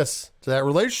rockiness to that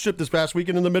relationship this past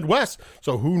weekend in the Midwest.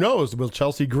 So who knows? Will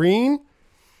Chelsea Green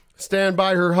stand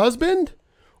by her husband?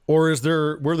 Or is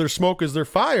there, where there's smoke, is there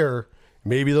fire?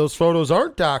 Maybe those photos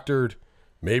aren't doctored.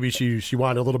 Maybe she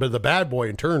wanted a little bit of the bad boy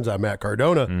and turns on Matt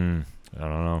Cardona. I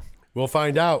don't know. We'll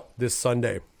find out this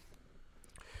Sunday.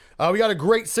 We got a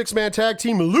great 6-man tag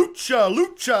team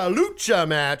lucha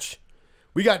match.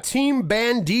 We got Team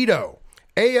Bandito,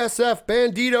 ASF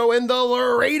Bandito, and the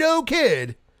Laredo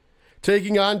Kid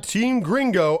taking on Team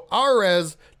Gringo,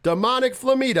 Ares, Demonic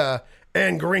Flamita,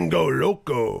 and Gringo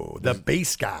Loco, the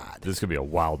Base God. This could be a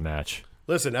wild match.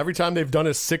 Listen, every time they've done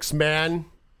a 6-man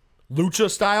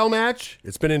lucha-style match,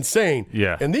 it's been insane.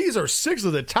 Yeah. And these are 6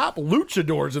 of the top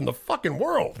luchadors in the fucking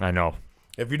world. I know.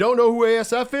 If you don't know who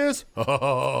ASF is,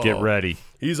 get ready.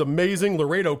 He's amazing.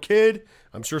 Laredo Kid,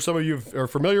 I'm sure some of you are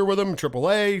familiar with him.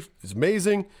 AAA, he's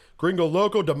amazing. Gringo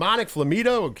Loco, Demonic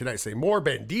Flamita, what can I say more?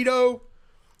 Bandito,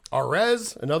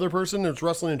 Arez, another person that's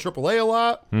wrestling in AAA a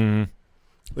lot. Mm-hmm.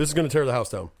 This is going to tear the house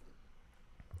down.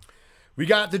 We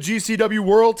got the GCW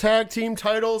World Tag Team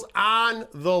titles on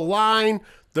the line.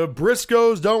 The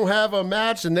Briscoes don't have a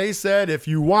match, and they said, if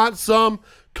you want some,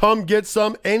 come get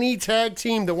some. Any tag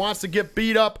team that wants to get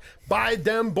beat up by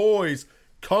them boys,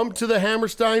 come to the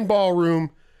Hammerstein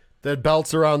Ballroom. The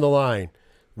belts are on the line.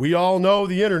 We all know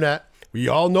the internet. We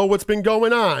all know what's been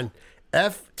going on.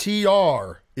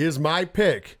 FTR is my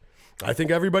pick. I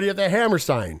think everybody at the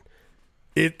Hammerstein,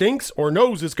 it thinks or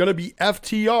knows it's going to be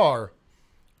FTR.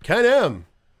 Ken M,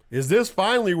 is this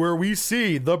finally where we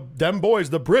see them boys,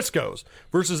 the Briscoes,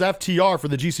 versus FTR for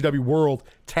the GCW World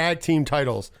Tag Team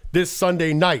titles this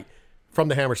Sunday night from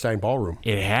the Hammerstein Ballroom?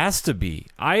 It has to be.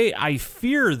 I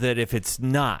fear that if it's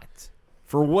not,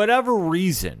 for whatever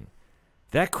reason,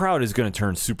 that crowd is going to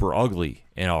turn super ugly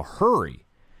in a hurry.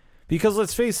 Because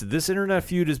let's face it, this internet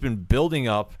feud has been building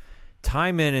up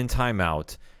time in and time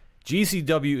out.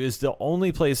 GCW is the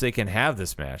only place they can have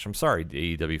this match. I'm sorry,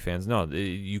 AEW fans. No,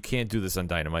 you can't do this on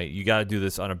Dynamite. You got to do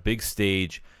this on a big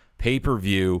stage,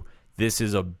 pay-per-view. This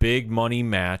is a big money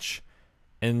match,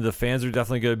 and the fans are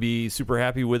definitely going to be super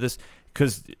happy with this.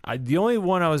 Because the only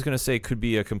one I was going to say could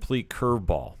be a complete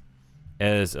curveball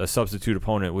as a substitute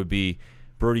opponent would be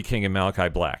Brody King and Malachi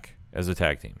Black as a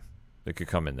tag team that could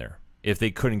come in there if they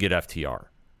couldn't get FTR.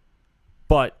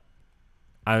 But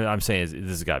I'm saying this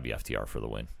has got to be FTR for the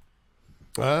win.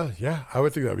 Yeah, I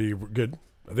would think that would be good.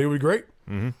 I think it would be great.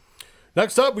 Mm-hmm.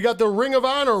 Next up, we got the Ring of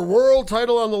Honor World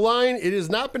title on the line. It has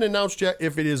not been announced yet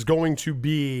if it is going to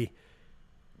be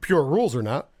pure rules or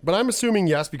not, but I'm assuming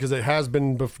yes because it has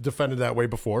been defended that way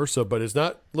before. But it's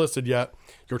not listed yet.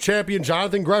 Your champion,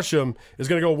 Jonathan Gresham, is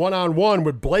going to go one-on-one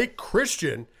with Blake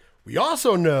Christian. We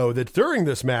also know that during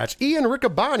this match, Ian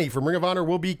Riccaboni from Ring of Honor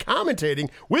will be commentating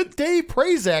with Dave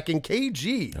Prazak and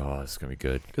KG. Oh, this is going to be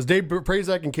good. Because Dave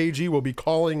Prazak and KG will be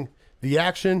calling the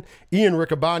action. Ian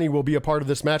Riccaboni will be a part of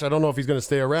this match. I don't know if he's going to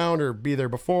stay around or be there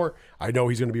before. I know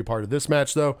he's going to be a part of this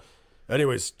match, though.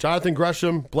 Anyways, Jonathan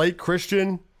Gresham, Blake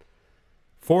Christian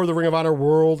for the Ring of Honor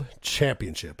World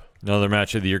Championship. Another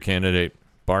match of the year candidate,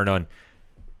 bar none.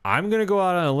 I'm going to go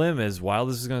out on a limb, as wild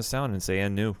as this is going to sound, and say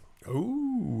and new.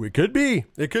 Ooh, it could be.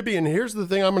 It could be. And here's the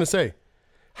thing I'm going to say.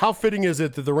 How fitting is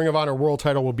it that the Ring of Honor World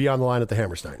title will be on the line at the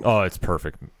Hammerstein? Oh, it's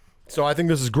perfect. So I think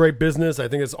this is great business. I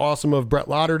think it's awesome of Brett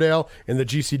Lauderdale and the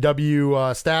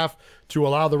GCW staff to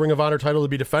allow the Ring of Honor title to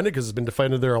be defended because it's been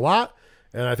defended there a lot.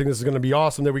 And I think this is going to be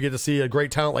awesome that we get to see a great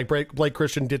talent like Blake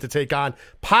Christian get to take on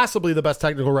possibly the best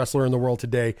technical wrestler in the world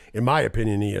today. In my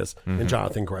opinion, he is, and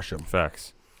Jonathan Gresham.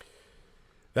 Facts.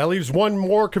 That leaves one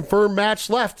more confirmed match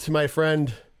left, my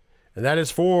friend. And that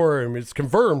is and it's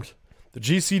confirmed, the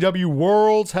GCW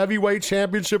World's Heavyweight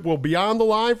Championship will be on the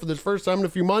line for the first time in a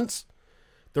few months.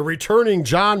 The returning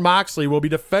Jon Moxley will be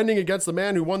defending against the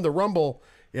man who won the Rumble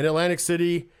in Atlantic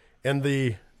City and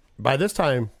the, by this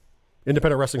time,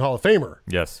 Independent Wrestling Hall of Famer.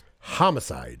 Yes.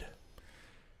 Homicide.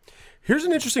 Here's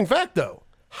an interesting fact, though.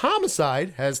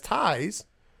 Homicide has ties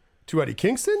to Eddie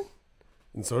Kingston,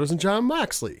 and so does Jon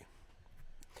Moxley.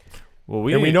 Well,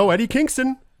 we know Eddie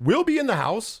Kingston will be in the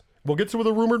house. We'll get to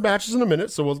the rumored matches in a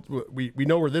minute, so we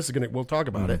know where this is going to, we'll talk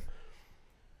about it.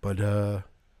 But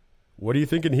what are you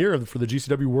thinking here for the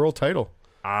GCW World title?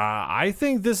 I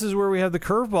think this is where we have the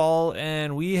curveball,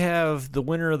 and we have the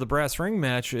winner of the brass ring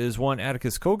match is one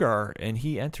Atticus Cogar, and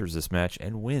he enters this match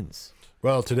and wins.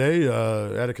 Well, today,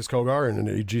 Atticus Cogar and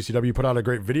GCW put out a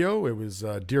great video. It was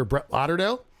Dear Brett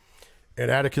Lauderdale,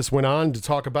 and Atticus went on to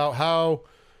talk about how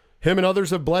him and others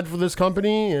have bled for this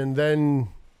company, and then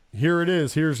here it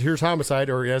is. Here's Homicide,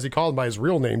 or as he called him by his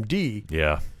real name, D.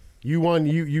 Yeah. You won.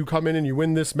 You come in and you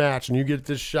win this match, and you get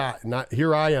this shot. And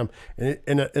here I am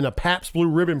in a Pabst Blue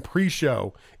Ribbon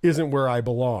pre-show isn't where I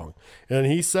belong. And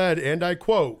he said, and I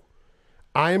quote,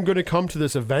 I am going to come to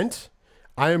this event.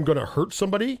 I am going to hurt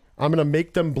somebody. I'm going to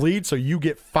make them bleed so you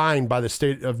get fined by the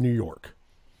state of New York.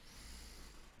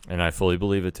 And I fully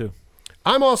believe it, too.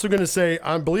 I'm also going to say,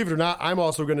 believe it or not, I'm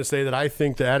also going to say that I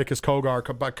think that Atticus Cogar,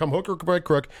 come hook or by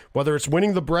crook, whether it's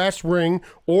winning the brass ring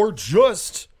or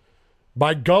just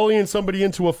by gullying somebody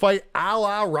into a fight a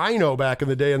la Rhino back in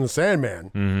the day in the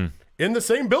Sandman, in the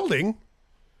same building,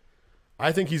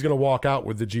 I think he's going to walk out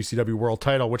with the GCW World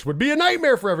title, which would be a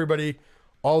nightmare for everybody,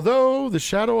 although the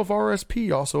shadow of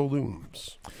RSP also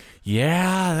looms.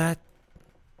 Yeah,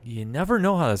 you never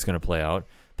know how that's going to play out.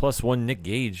 Plus one Nick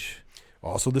Gage.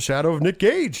 Also the shadow of Nick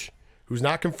Gage, who's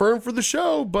not confirmed for the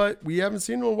show, but we haven't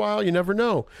seen him in a while. You never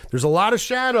know. There's a lot of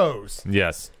shadows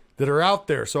that are out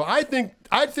there. So I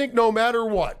think no matter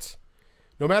what,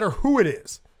 no matter who it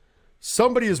is,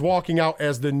 somebody is walking out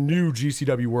as the new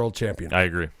GCW World Champion. I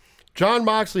agree. Jon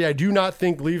Moxley, I do not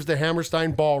think leaves the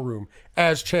Hammerstein Ballroom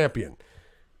as champion.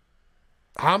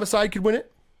 Homicide could win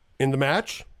it in the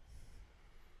match.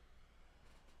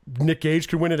 Nick Gage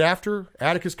could win it after.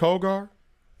 Atticus Cogar.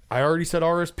 I already said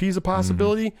RSP is a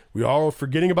possibility. We all are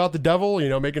forgetting about the devil,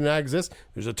 making that exist.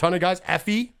 There's a ton of guys.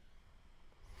 Effie.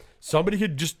 Somebody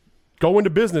could just go into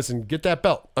business and get that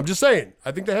belt. I'm just saying.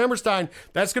 I think the Hammerstein,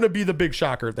 that's going to be the big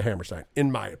shocker at the Hammerstein,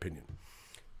 in my opinion.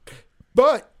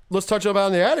 But let's touch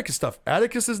on the Atticus stuff.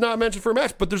 Atticus is not mentioned for a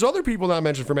match, but there's other people not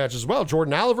mentioned for matches as well.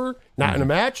 Jordan Oliver, not in a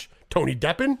match. Tony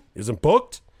Deppen isn't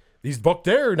booked. He's booked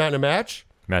there, not in a match.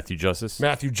 Matthew Justice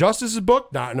is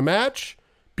booked, not in a match.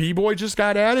 B-Boy just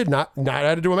got added, not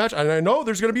added to a match. And I know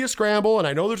there's going to be a scramble, and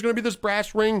I know there's going to be this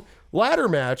brass ring ladder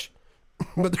match,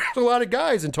 but there's a lot of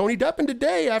guys. And Tony Deppen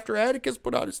today, after Atticus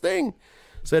put out his thing,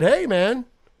 said, hey, man,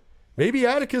 maybe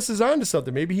Atticus is onto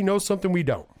something. Maybe he knows something we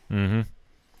don't. Mm-hmm.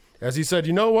 As he said,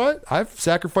 you know what? I've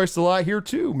sacrificed a lot here,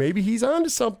 too. Maybe he's onto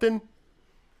something.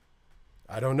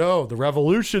 I don't know. The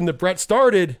revolution that Brett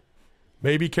started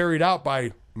may be carried out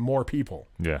by more people.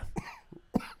 Yeah.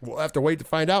 We'll have to wait to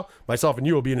find out. Myself and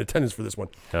you will be in attendance for this one.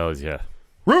 Hell yeah.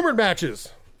 Rumored matches.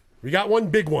 We got one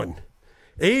big one.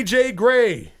 AJ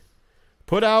Gray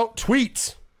put out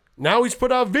tweets. Now he's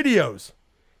put out videos.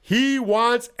 He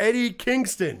wants Eddie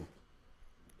Kingston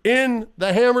in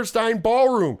the Hammerstein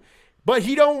Ballroom. But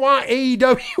he don't want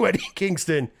AEW Eddie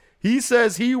Kingston. He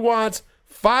says he wants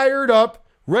fired up,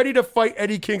 ready to fight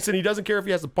Eddie Kingston. He doesn't care if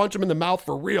he has to punch him in the mouth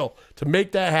for real to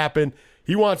make that happen.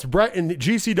 He wants Brett and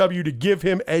GCW to give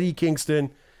him Eddie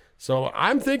Kingston. So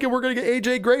I'm thinking we're going to get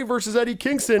AJ Gray versus Eddie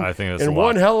Kingston in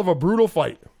one hell of a brutal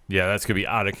fight. Yeah, that's going to be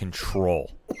out of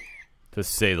control, to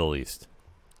say the least.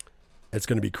 It's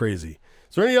going to be crazy.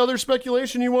 Is there any other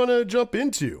speculation you want to jump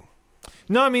into?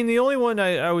 No, I mean, the only one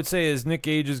I would say is Nick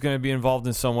Gage is going to be involved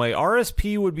in some way.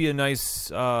 RSP would be a nice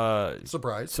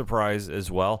surprise as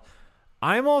well.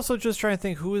 I'm also just trying to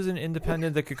think who is an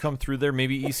independent that could come through there.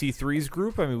 Maybe EC3's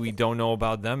group. I mean, we don't know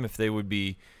about them, if they would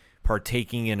be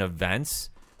partaking in events.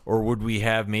 Or would we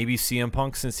have maybe CM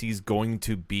Punk, since he's going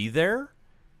to be there,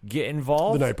 get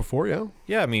involved? The night before, yeah.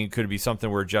 Yeah, I mean, could it be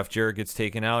something where Jeff Jarrett gets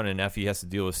taken out and Effie has to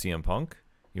deal with CM Punk?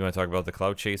 You want to talk about the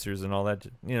Clout Chasers and all that?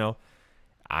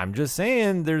 I'm just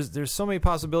saying there's so many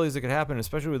possibilities that could happen,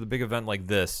 especially with a big event like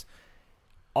this.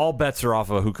 All bets are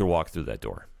off of who could walk through that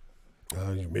door.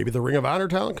 Maybe the Ring of Honor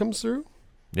talent comes through.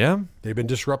 Yeah. They've been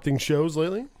disrupting shows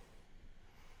lately.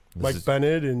 Mike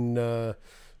Bennett and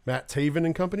Matt Taven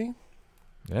and company.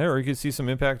 Yeah, or you could see some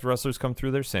Impact wrestlers come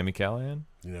through there. Sami Callihan.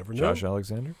 You never know. Josh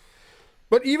Alexander.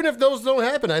 But even if those don't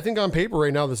happen, I think on paper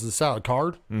right now this is a solid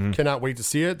card. Mm-hmm. Cannot wait to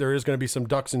see it. There is going to be some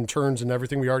ducks and turns and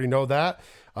everything. We already know that.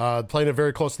 Playing it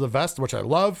very close to the vest, which I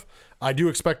love. I do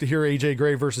expect to hear AJ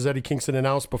Gray versus Eddie Kingston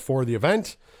announced before the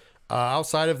event.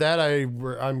 Outside of that, I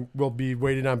will be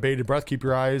waiting on bated breath. Keep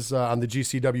your eyes on the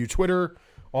GCW Twitter,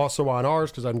 also on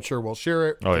ours, because I'm sure we'll share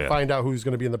it to find out who's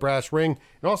going to be in the brass ring.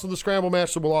 And also the scramble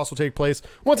match that will also take place.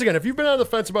 Once again, if you've been on the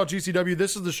fence about GCW,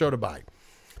 this is the show to buy.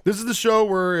 This is the show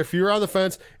where if you're on the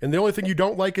fence and the only thing you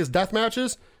don't like is death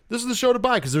matches, this is the show to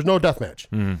buy because there's no death match.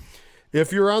 Mm-hmm.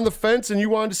 If you're on the fence and you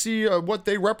want to see what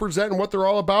they represent and what they're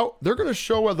all about, they're going to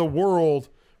show the world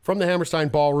from the Hammerstein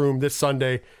Ballroom this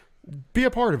Sunday. Be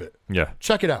a part of it. Yeah.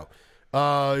 Check it out.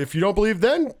 If you don't believe,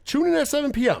 then tune in at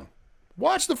 7 p.m.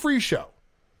 Watch the free show.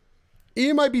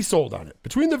 You might be sold on it.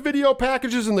 Between the video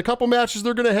packages and the couple matches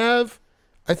they're going to have,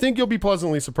 I think you'll be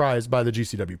pleasantly surprised by the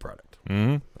GCW product.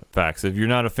 Mm-hmm. Facts. If you're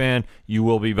not a fan, you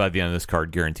will be by the end of this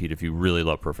card, guaranteed, if you really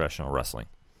love professional wrestling.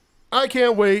 I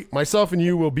can't wait. Myself and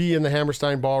you will be in the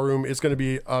Hammerstein Ballroom. It's going to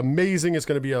be amazing. It's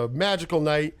going to be a magical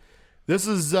night. This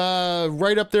is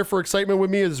right up there for excitement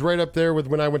with me. It's right up there with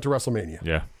when I went to WrestleMania.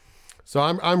 Yeah. So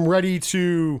I'm ready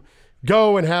to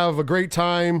go and have a great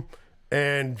time.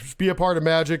 and be a part of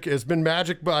Magic. It's been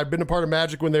Magic, but I've been a part of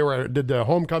Magic when they did the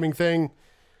homecoming thing,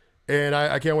 and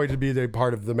I can't wait to be the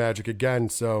part of the Magic again.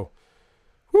 So,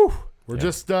 we're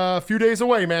just a few days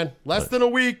away, man. Less than a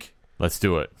week. Let's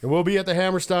do it. And we'll be at the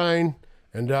Hammerstein.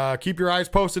 And keep your eyes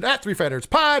posted at 3 Fat Nerds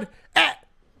Pod, at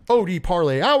OD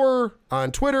Parlay Hour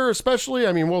on Twitter, especially.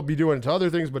 I mean, we'll be doing it to other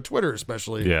things, but Twitter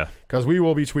especially. Yeah. Because we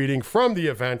will be tweeting from the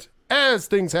event as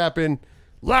things happen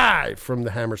live from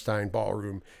the Hammerstein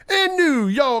Ballroom in New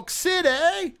York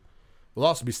City. We'll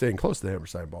also be staying close to the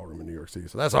Hammerstein Ballroom in New York City,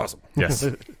 so that's awesome. Yes.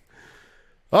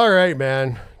 All right,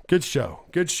 man. Good show.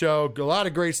 Good show. A lot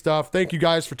of great stuff. Thank you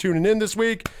guys for tuning in this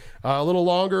week. A little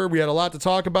longer. We had a lot to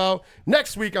talk about.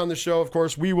 Next week on the show, of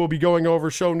course, we will be going over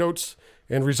show notes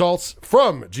and results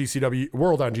from GCW,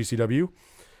 World on GCW.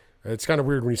 It's kind of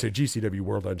weird when you say GCW,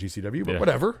 World on GCW, but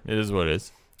whatever. It is what it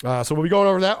is. So we'll be going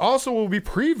over that. Also, we'll be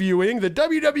previewing the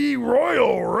WWE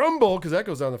Royal Rumble because that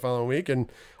goes on the following week.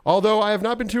 And although I have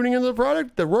not been tuning into the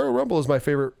product, the Royal Rumble is my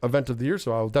favorite event of the year,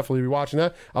 so I'll definitely be watching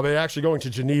that. I'll be actually going to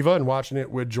Geneva and watching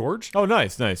it with George. Oh,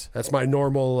 nice. That's my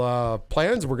normal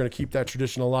plans. We're going to keep that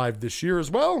tradition alive this year as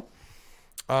well.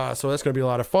 So that's going to be a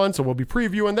lot of fun. So we'll be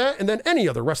previewing that and then any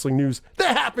other wrestling news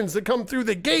that happens to come through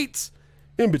the gates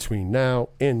in between now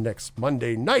and next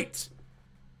Monday night.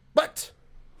 But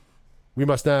we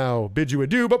must now bid you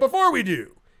adieu. But before we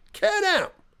do, Ken M,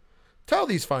 tell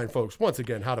these fine folks once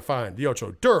again how to find the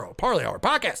Ocho Duro Parlay Hour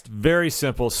podcast. Very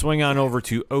simple. Swing on over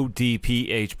to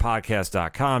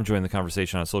odphpodcast.com. Join the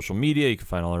conversation on social media. You can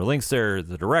find all our links there,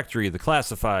 the directory, the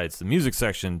classifieds, the music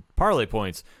section, Parlay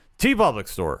Points, T-Public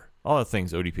store. All the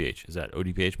things ODPH is at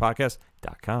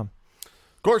odphpodcast.com.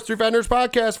 Of course, 3 Fat Nerds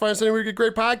Podcast. Find us anywhere you get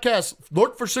great podcasts.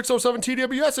 Look for 607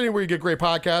 TWS anywhere you get great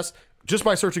podcasts. Just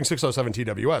by searching 607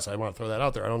 TWS. I want to throw that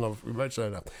out there. I don't know if we mentioned that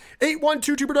enough.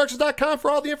 8122productions.com for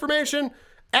all the information.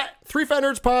 At 3 Fat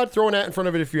Nerds Pod. Throw an at in front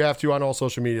of it if you have to on all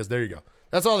social medias. There you go.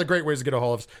 That's all the great ways to get a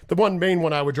hold of us. The main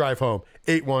one I would drive home.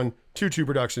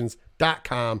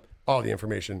 8122productions.com. All the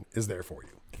information is there for you.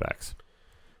 Facts.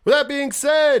 With that being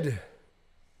said,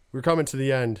 we're coming to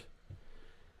the end.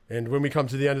 And when we come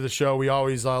to the end of the show, we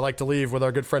always like to leave with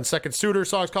our good friend Second Suitor.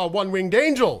 Song's called One Winged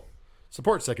Angel.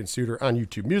 Support Second Suitor on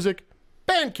YouTube Music,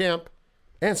 Bandcamp,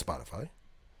 and Spotify.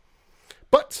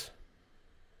 But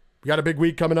we got a big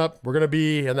week coming up. We're going to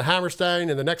be in the Hammerstein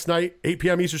and the next night, 8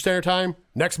 p.m. Eastern Standard Time.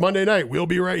 Next Monday night, we'll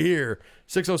be right here,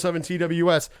 607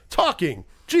 TWS, talking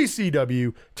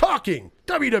GCW, talking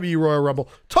WWE Royal Rumble,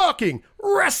 talking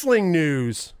wrestling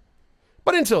news.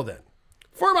 But until then,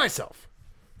 for myself,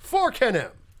 for Ken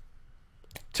M,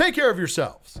 take care of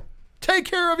yourselves. Take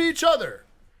care of each other.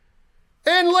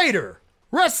 And later,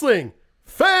 wrestling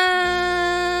fans.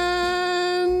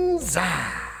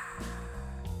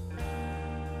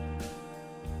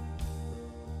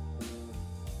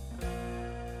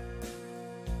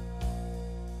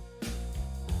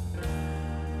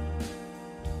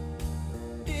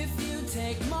 If you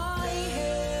take my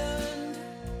hand,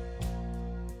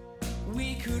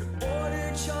 we could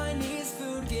order Chinese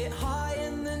food, get high,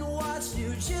 and then watch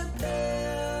New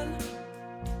Japan.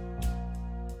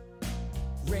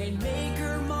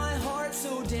 Rainmaker, my heart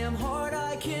so damn hard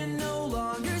I can no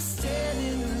longer stand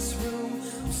in this room.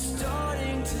 I'm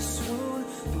starting to swoon.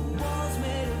 The wall's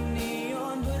made of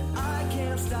neon, but I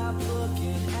can't stop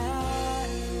looking at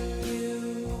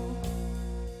you.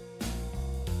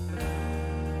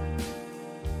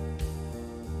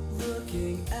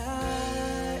 Looking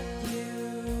at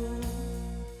you.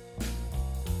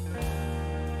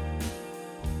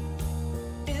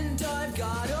 And I've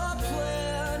got a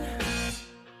plan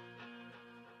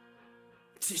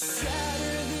to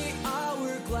shatter the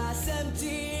hourglass,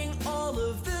 emptying all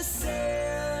of the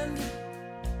sand.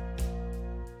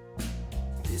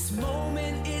 This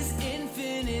moment is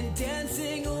infinite,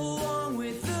 dancing along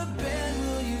with the band.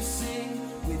 Will you sing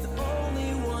with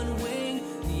only one wing?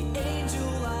 The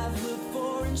angel I've looked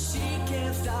for, and she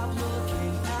can't stop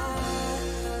looking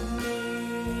at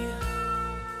me.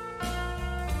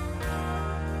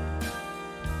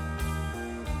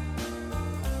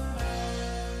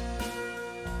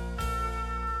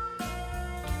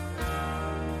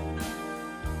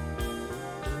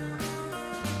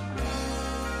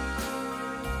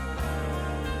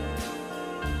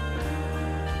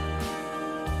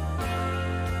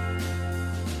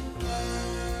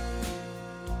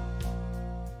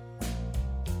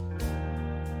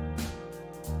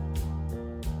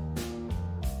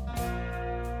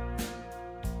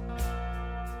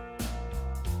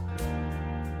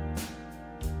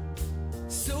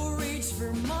 So reach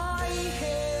for my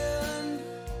hand.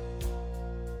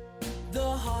 The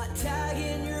hot tag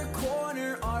in your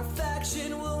corner, our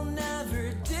faction will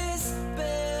never disband.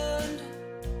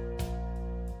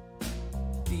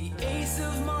 crease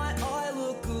of my eye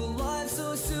look alive,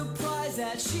 so surprised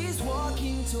that she's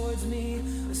walking towards me.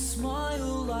 A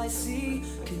smile I see,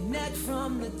 connect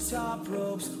from the top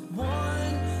ropes. 1,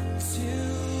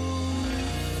 2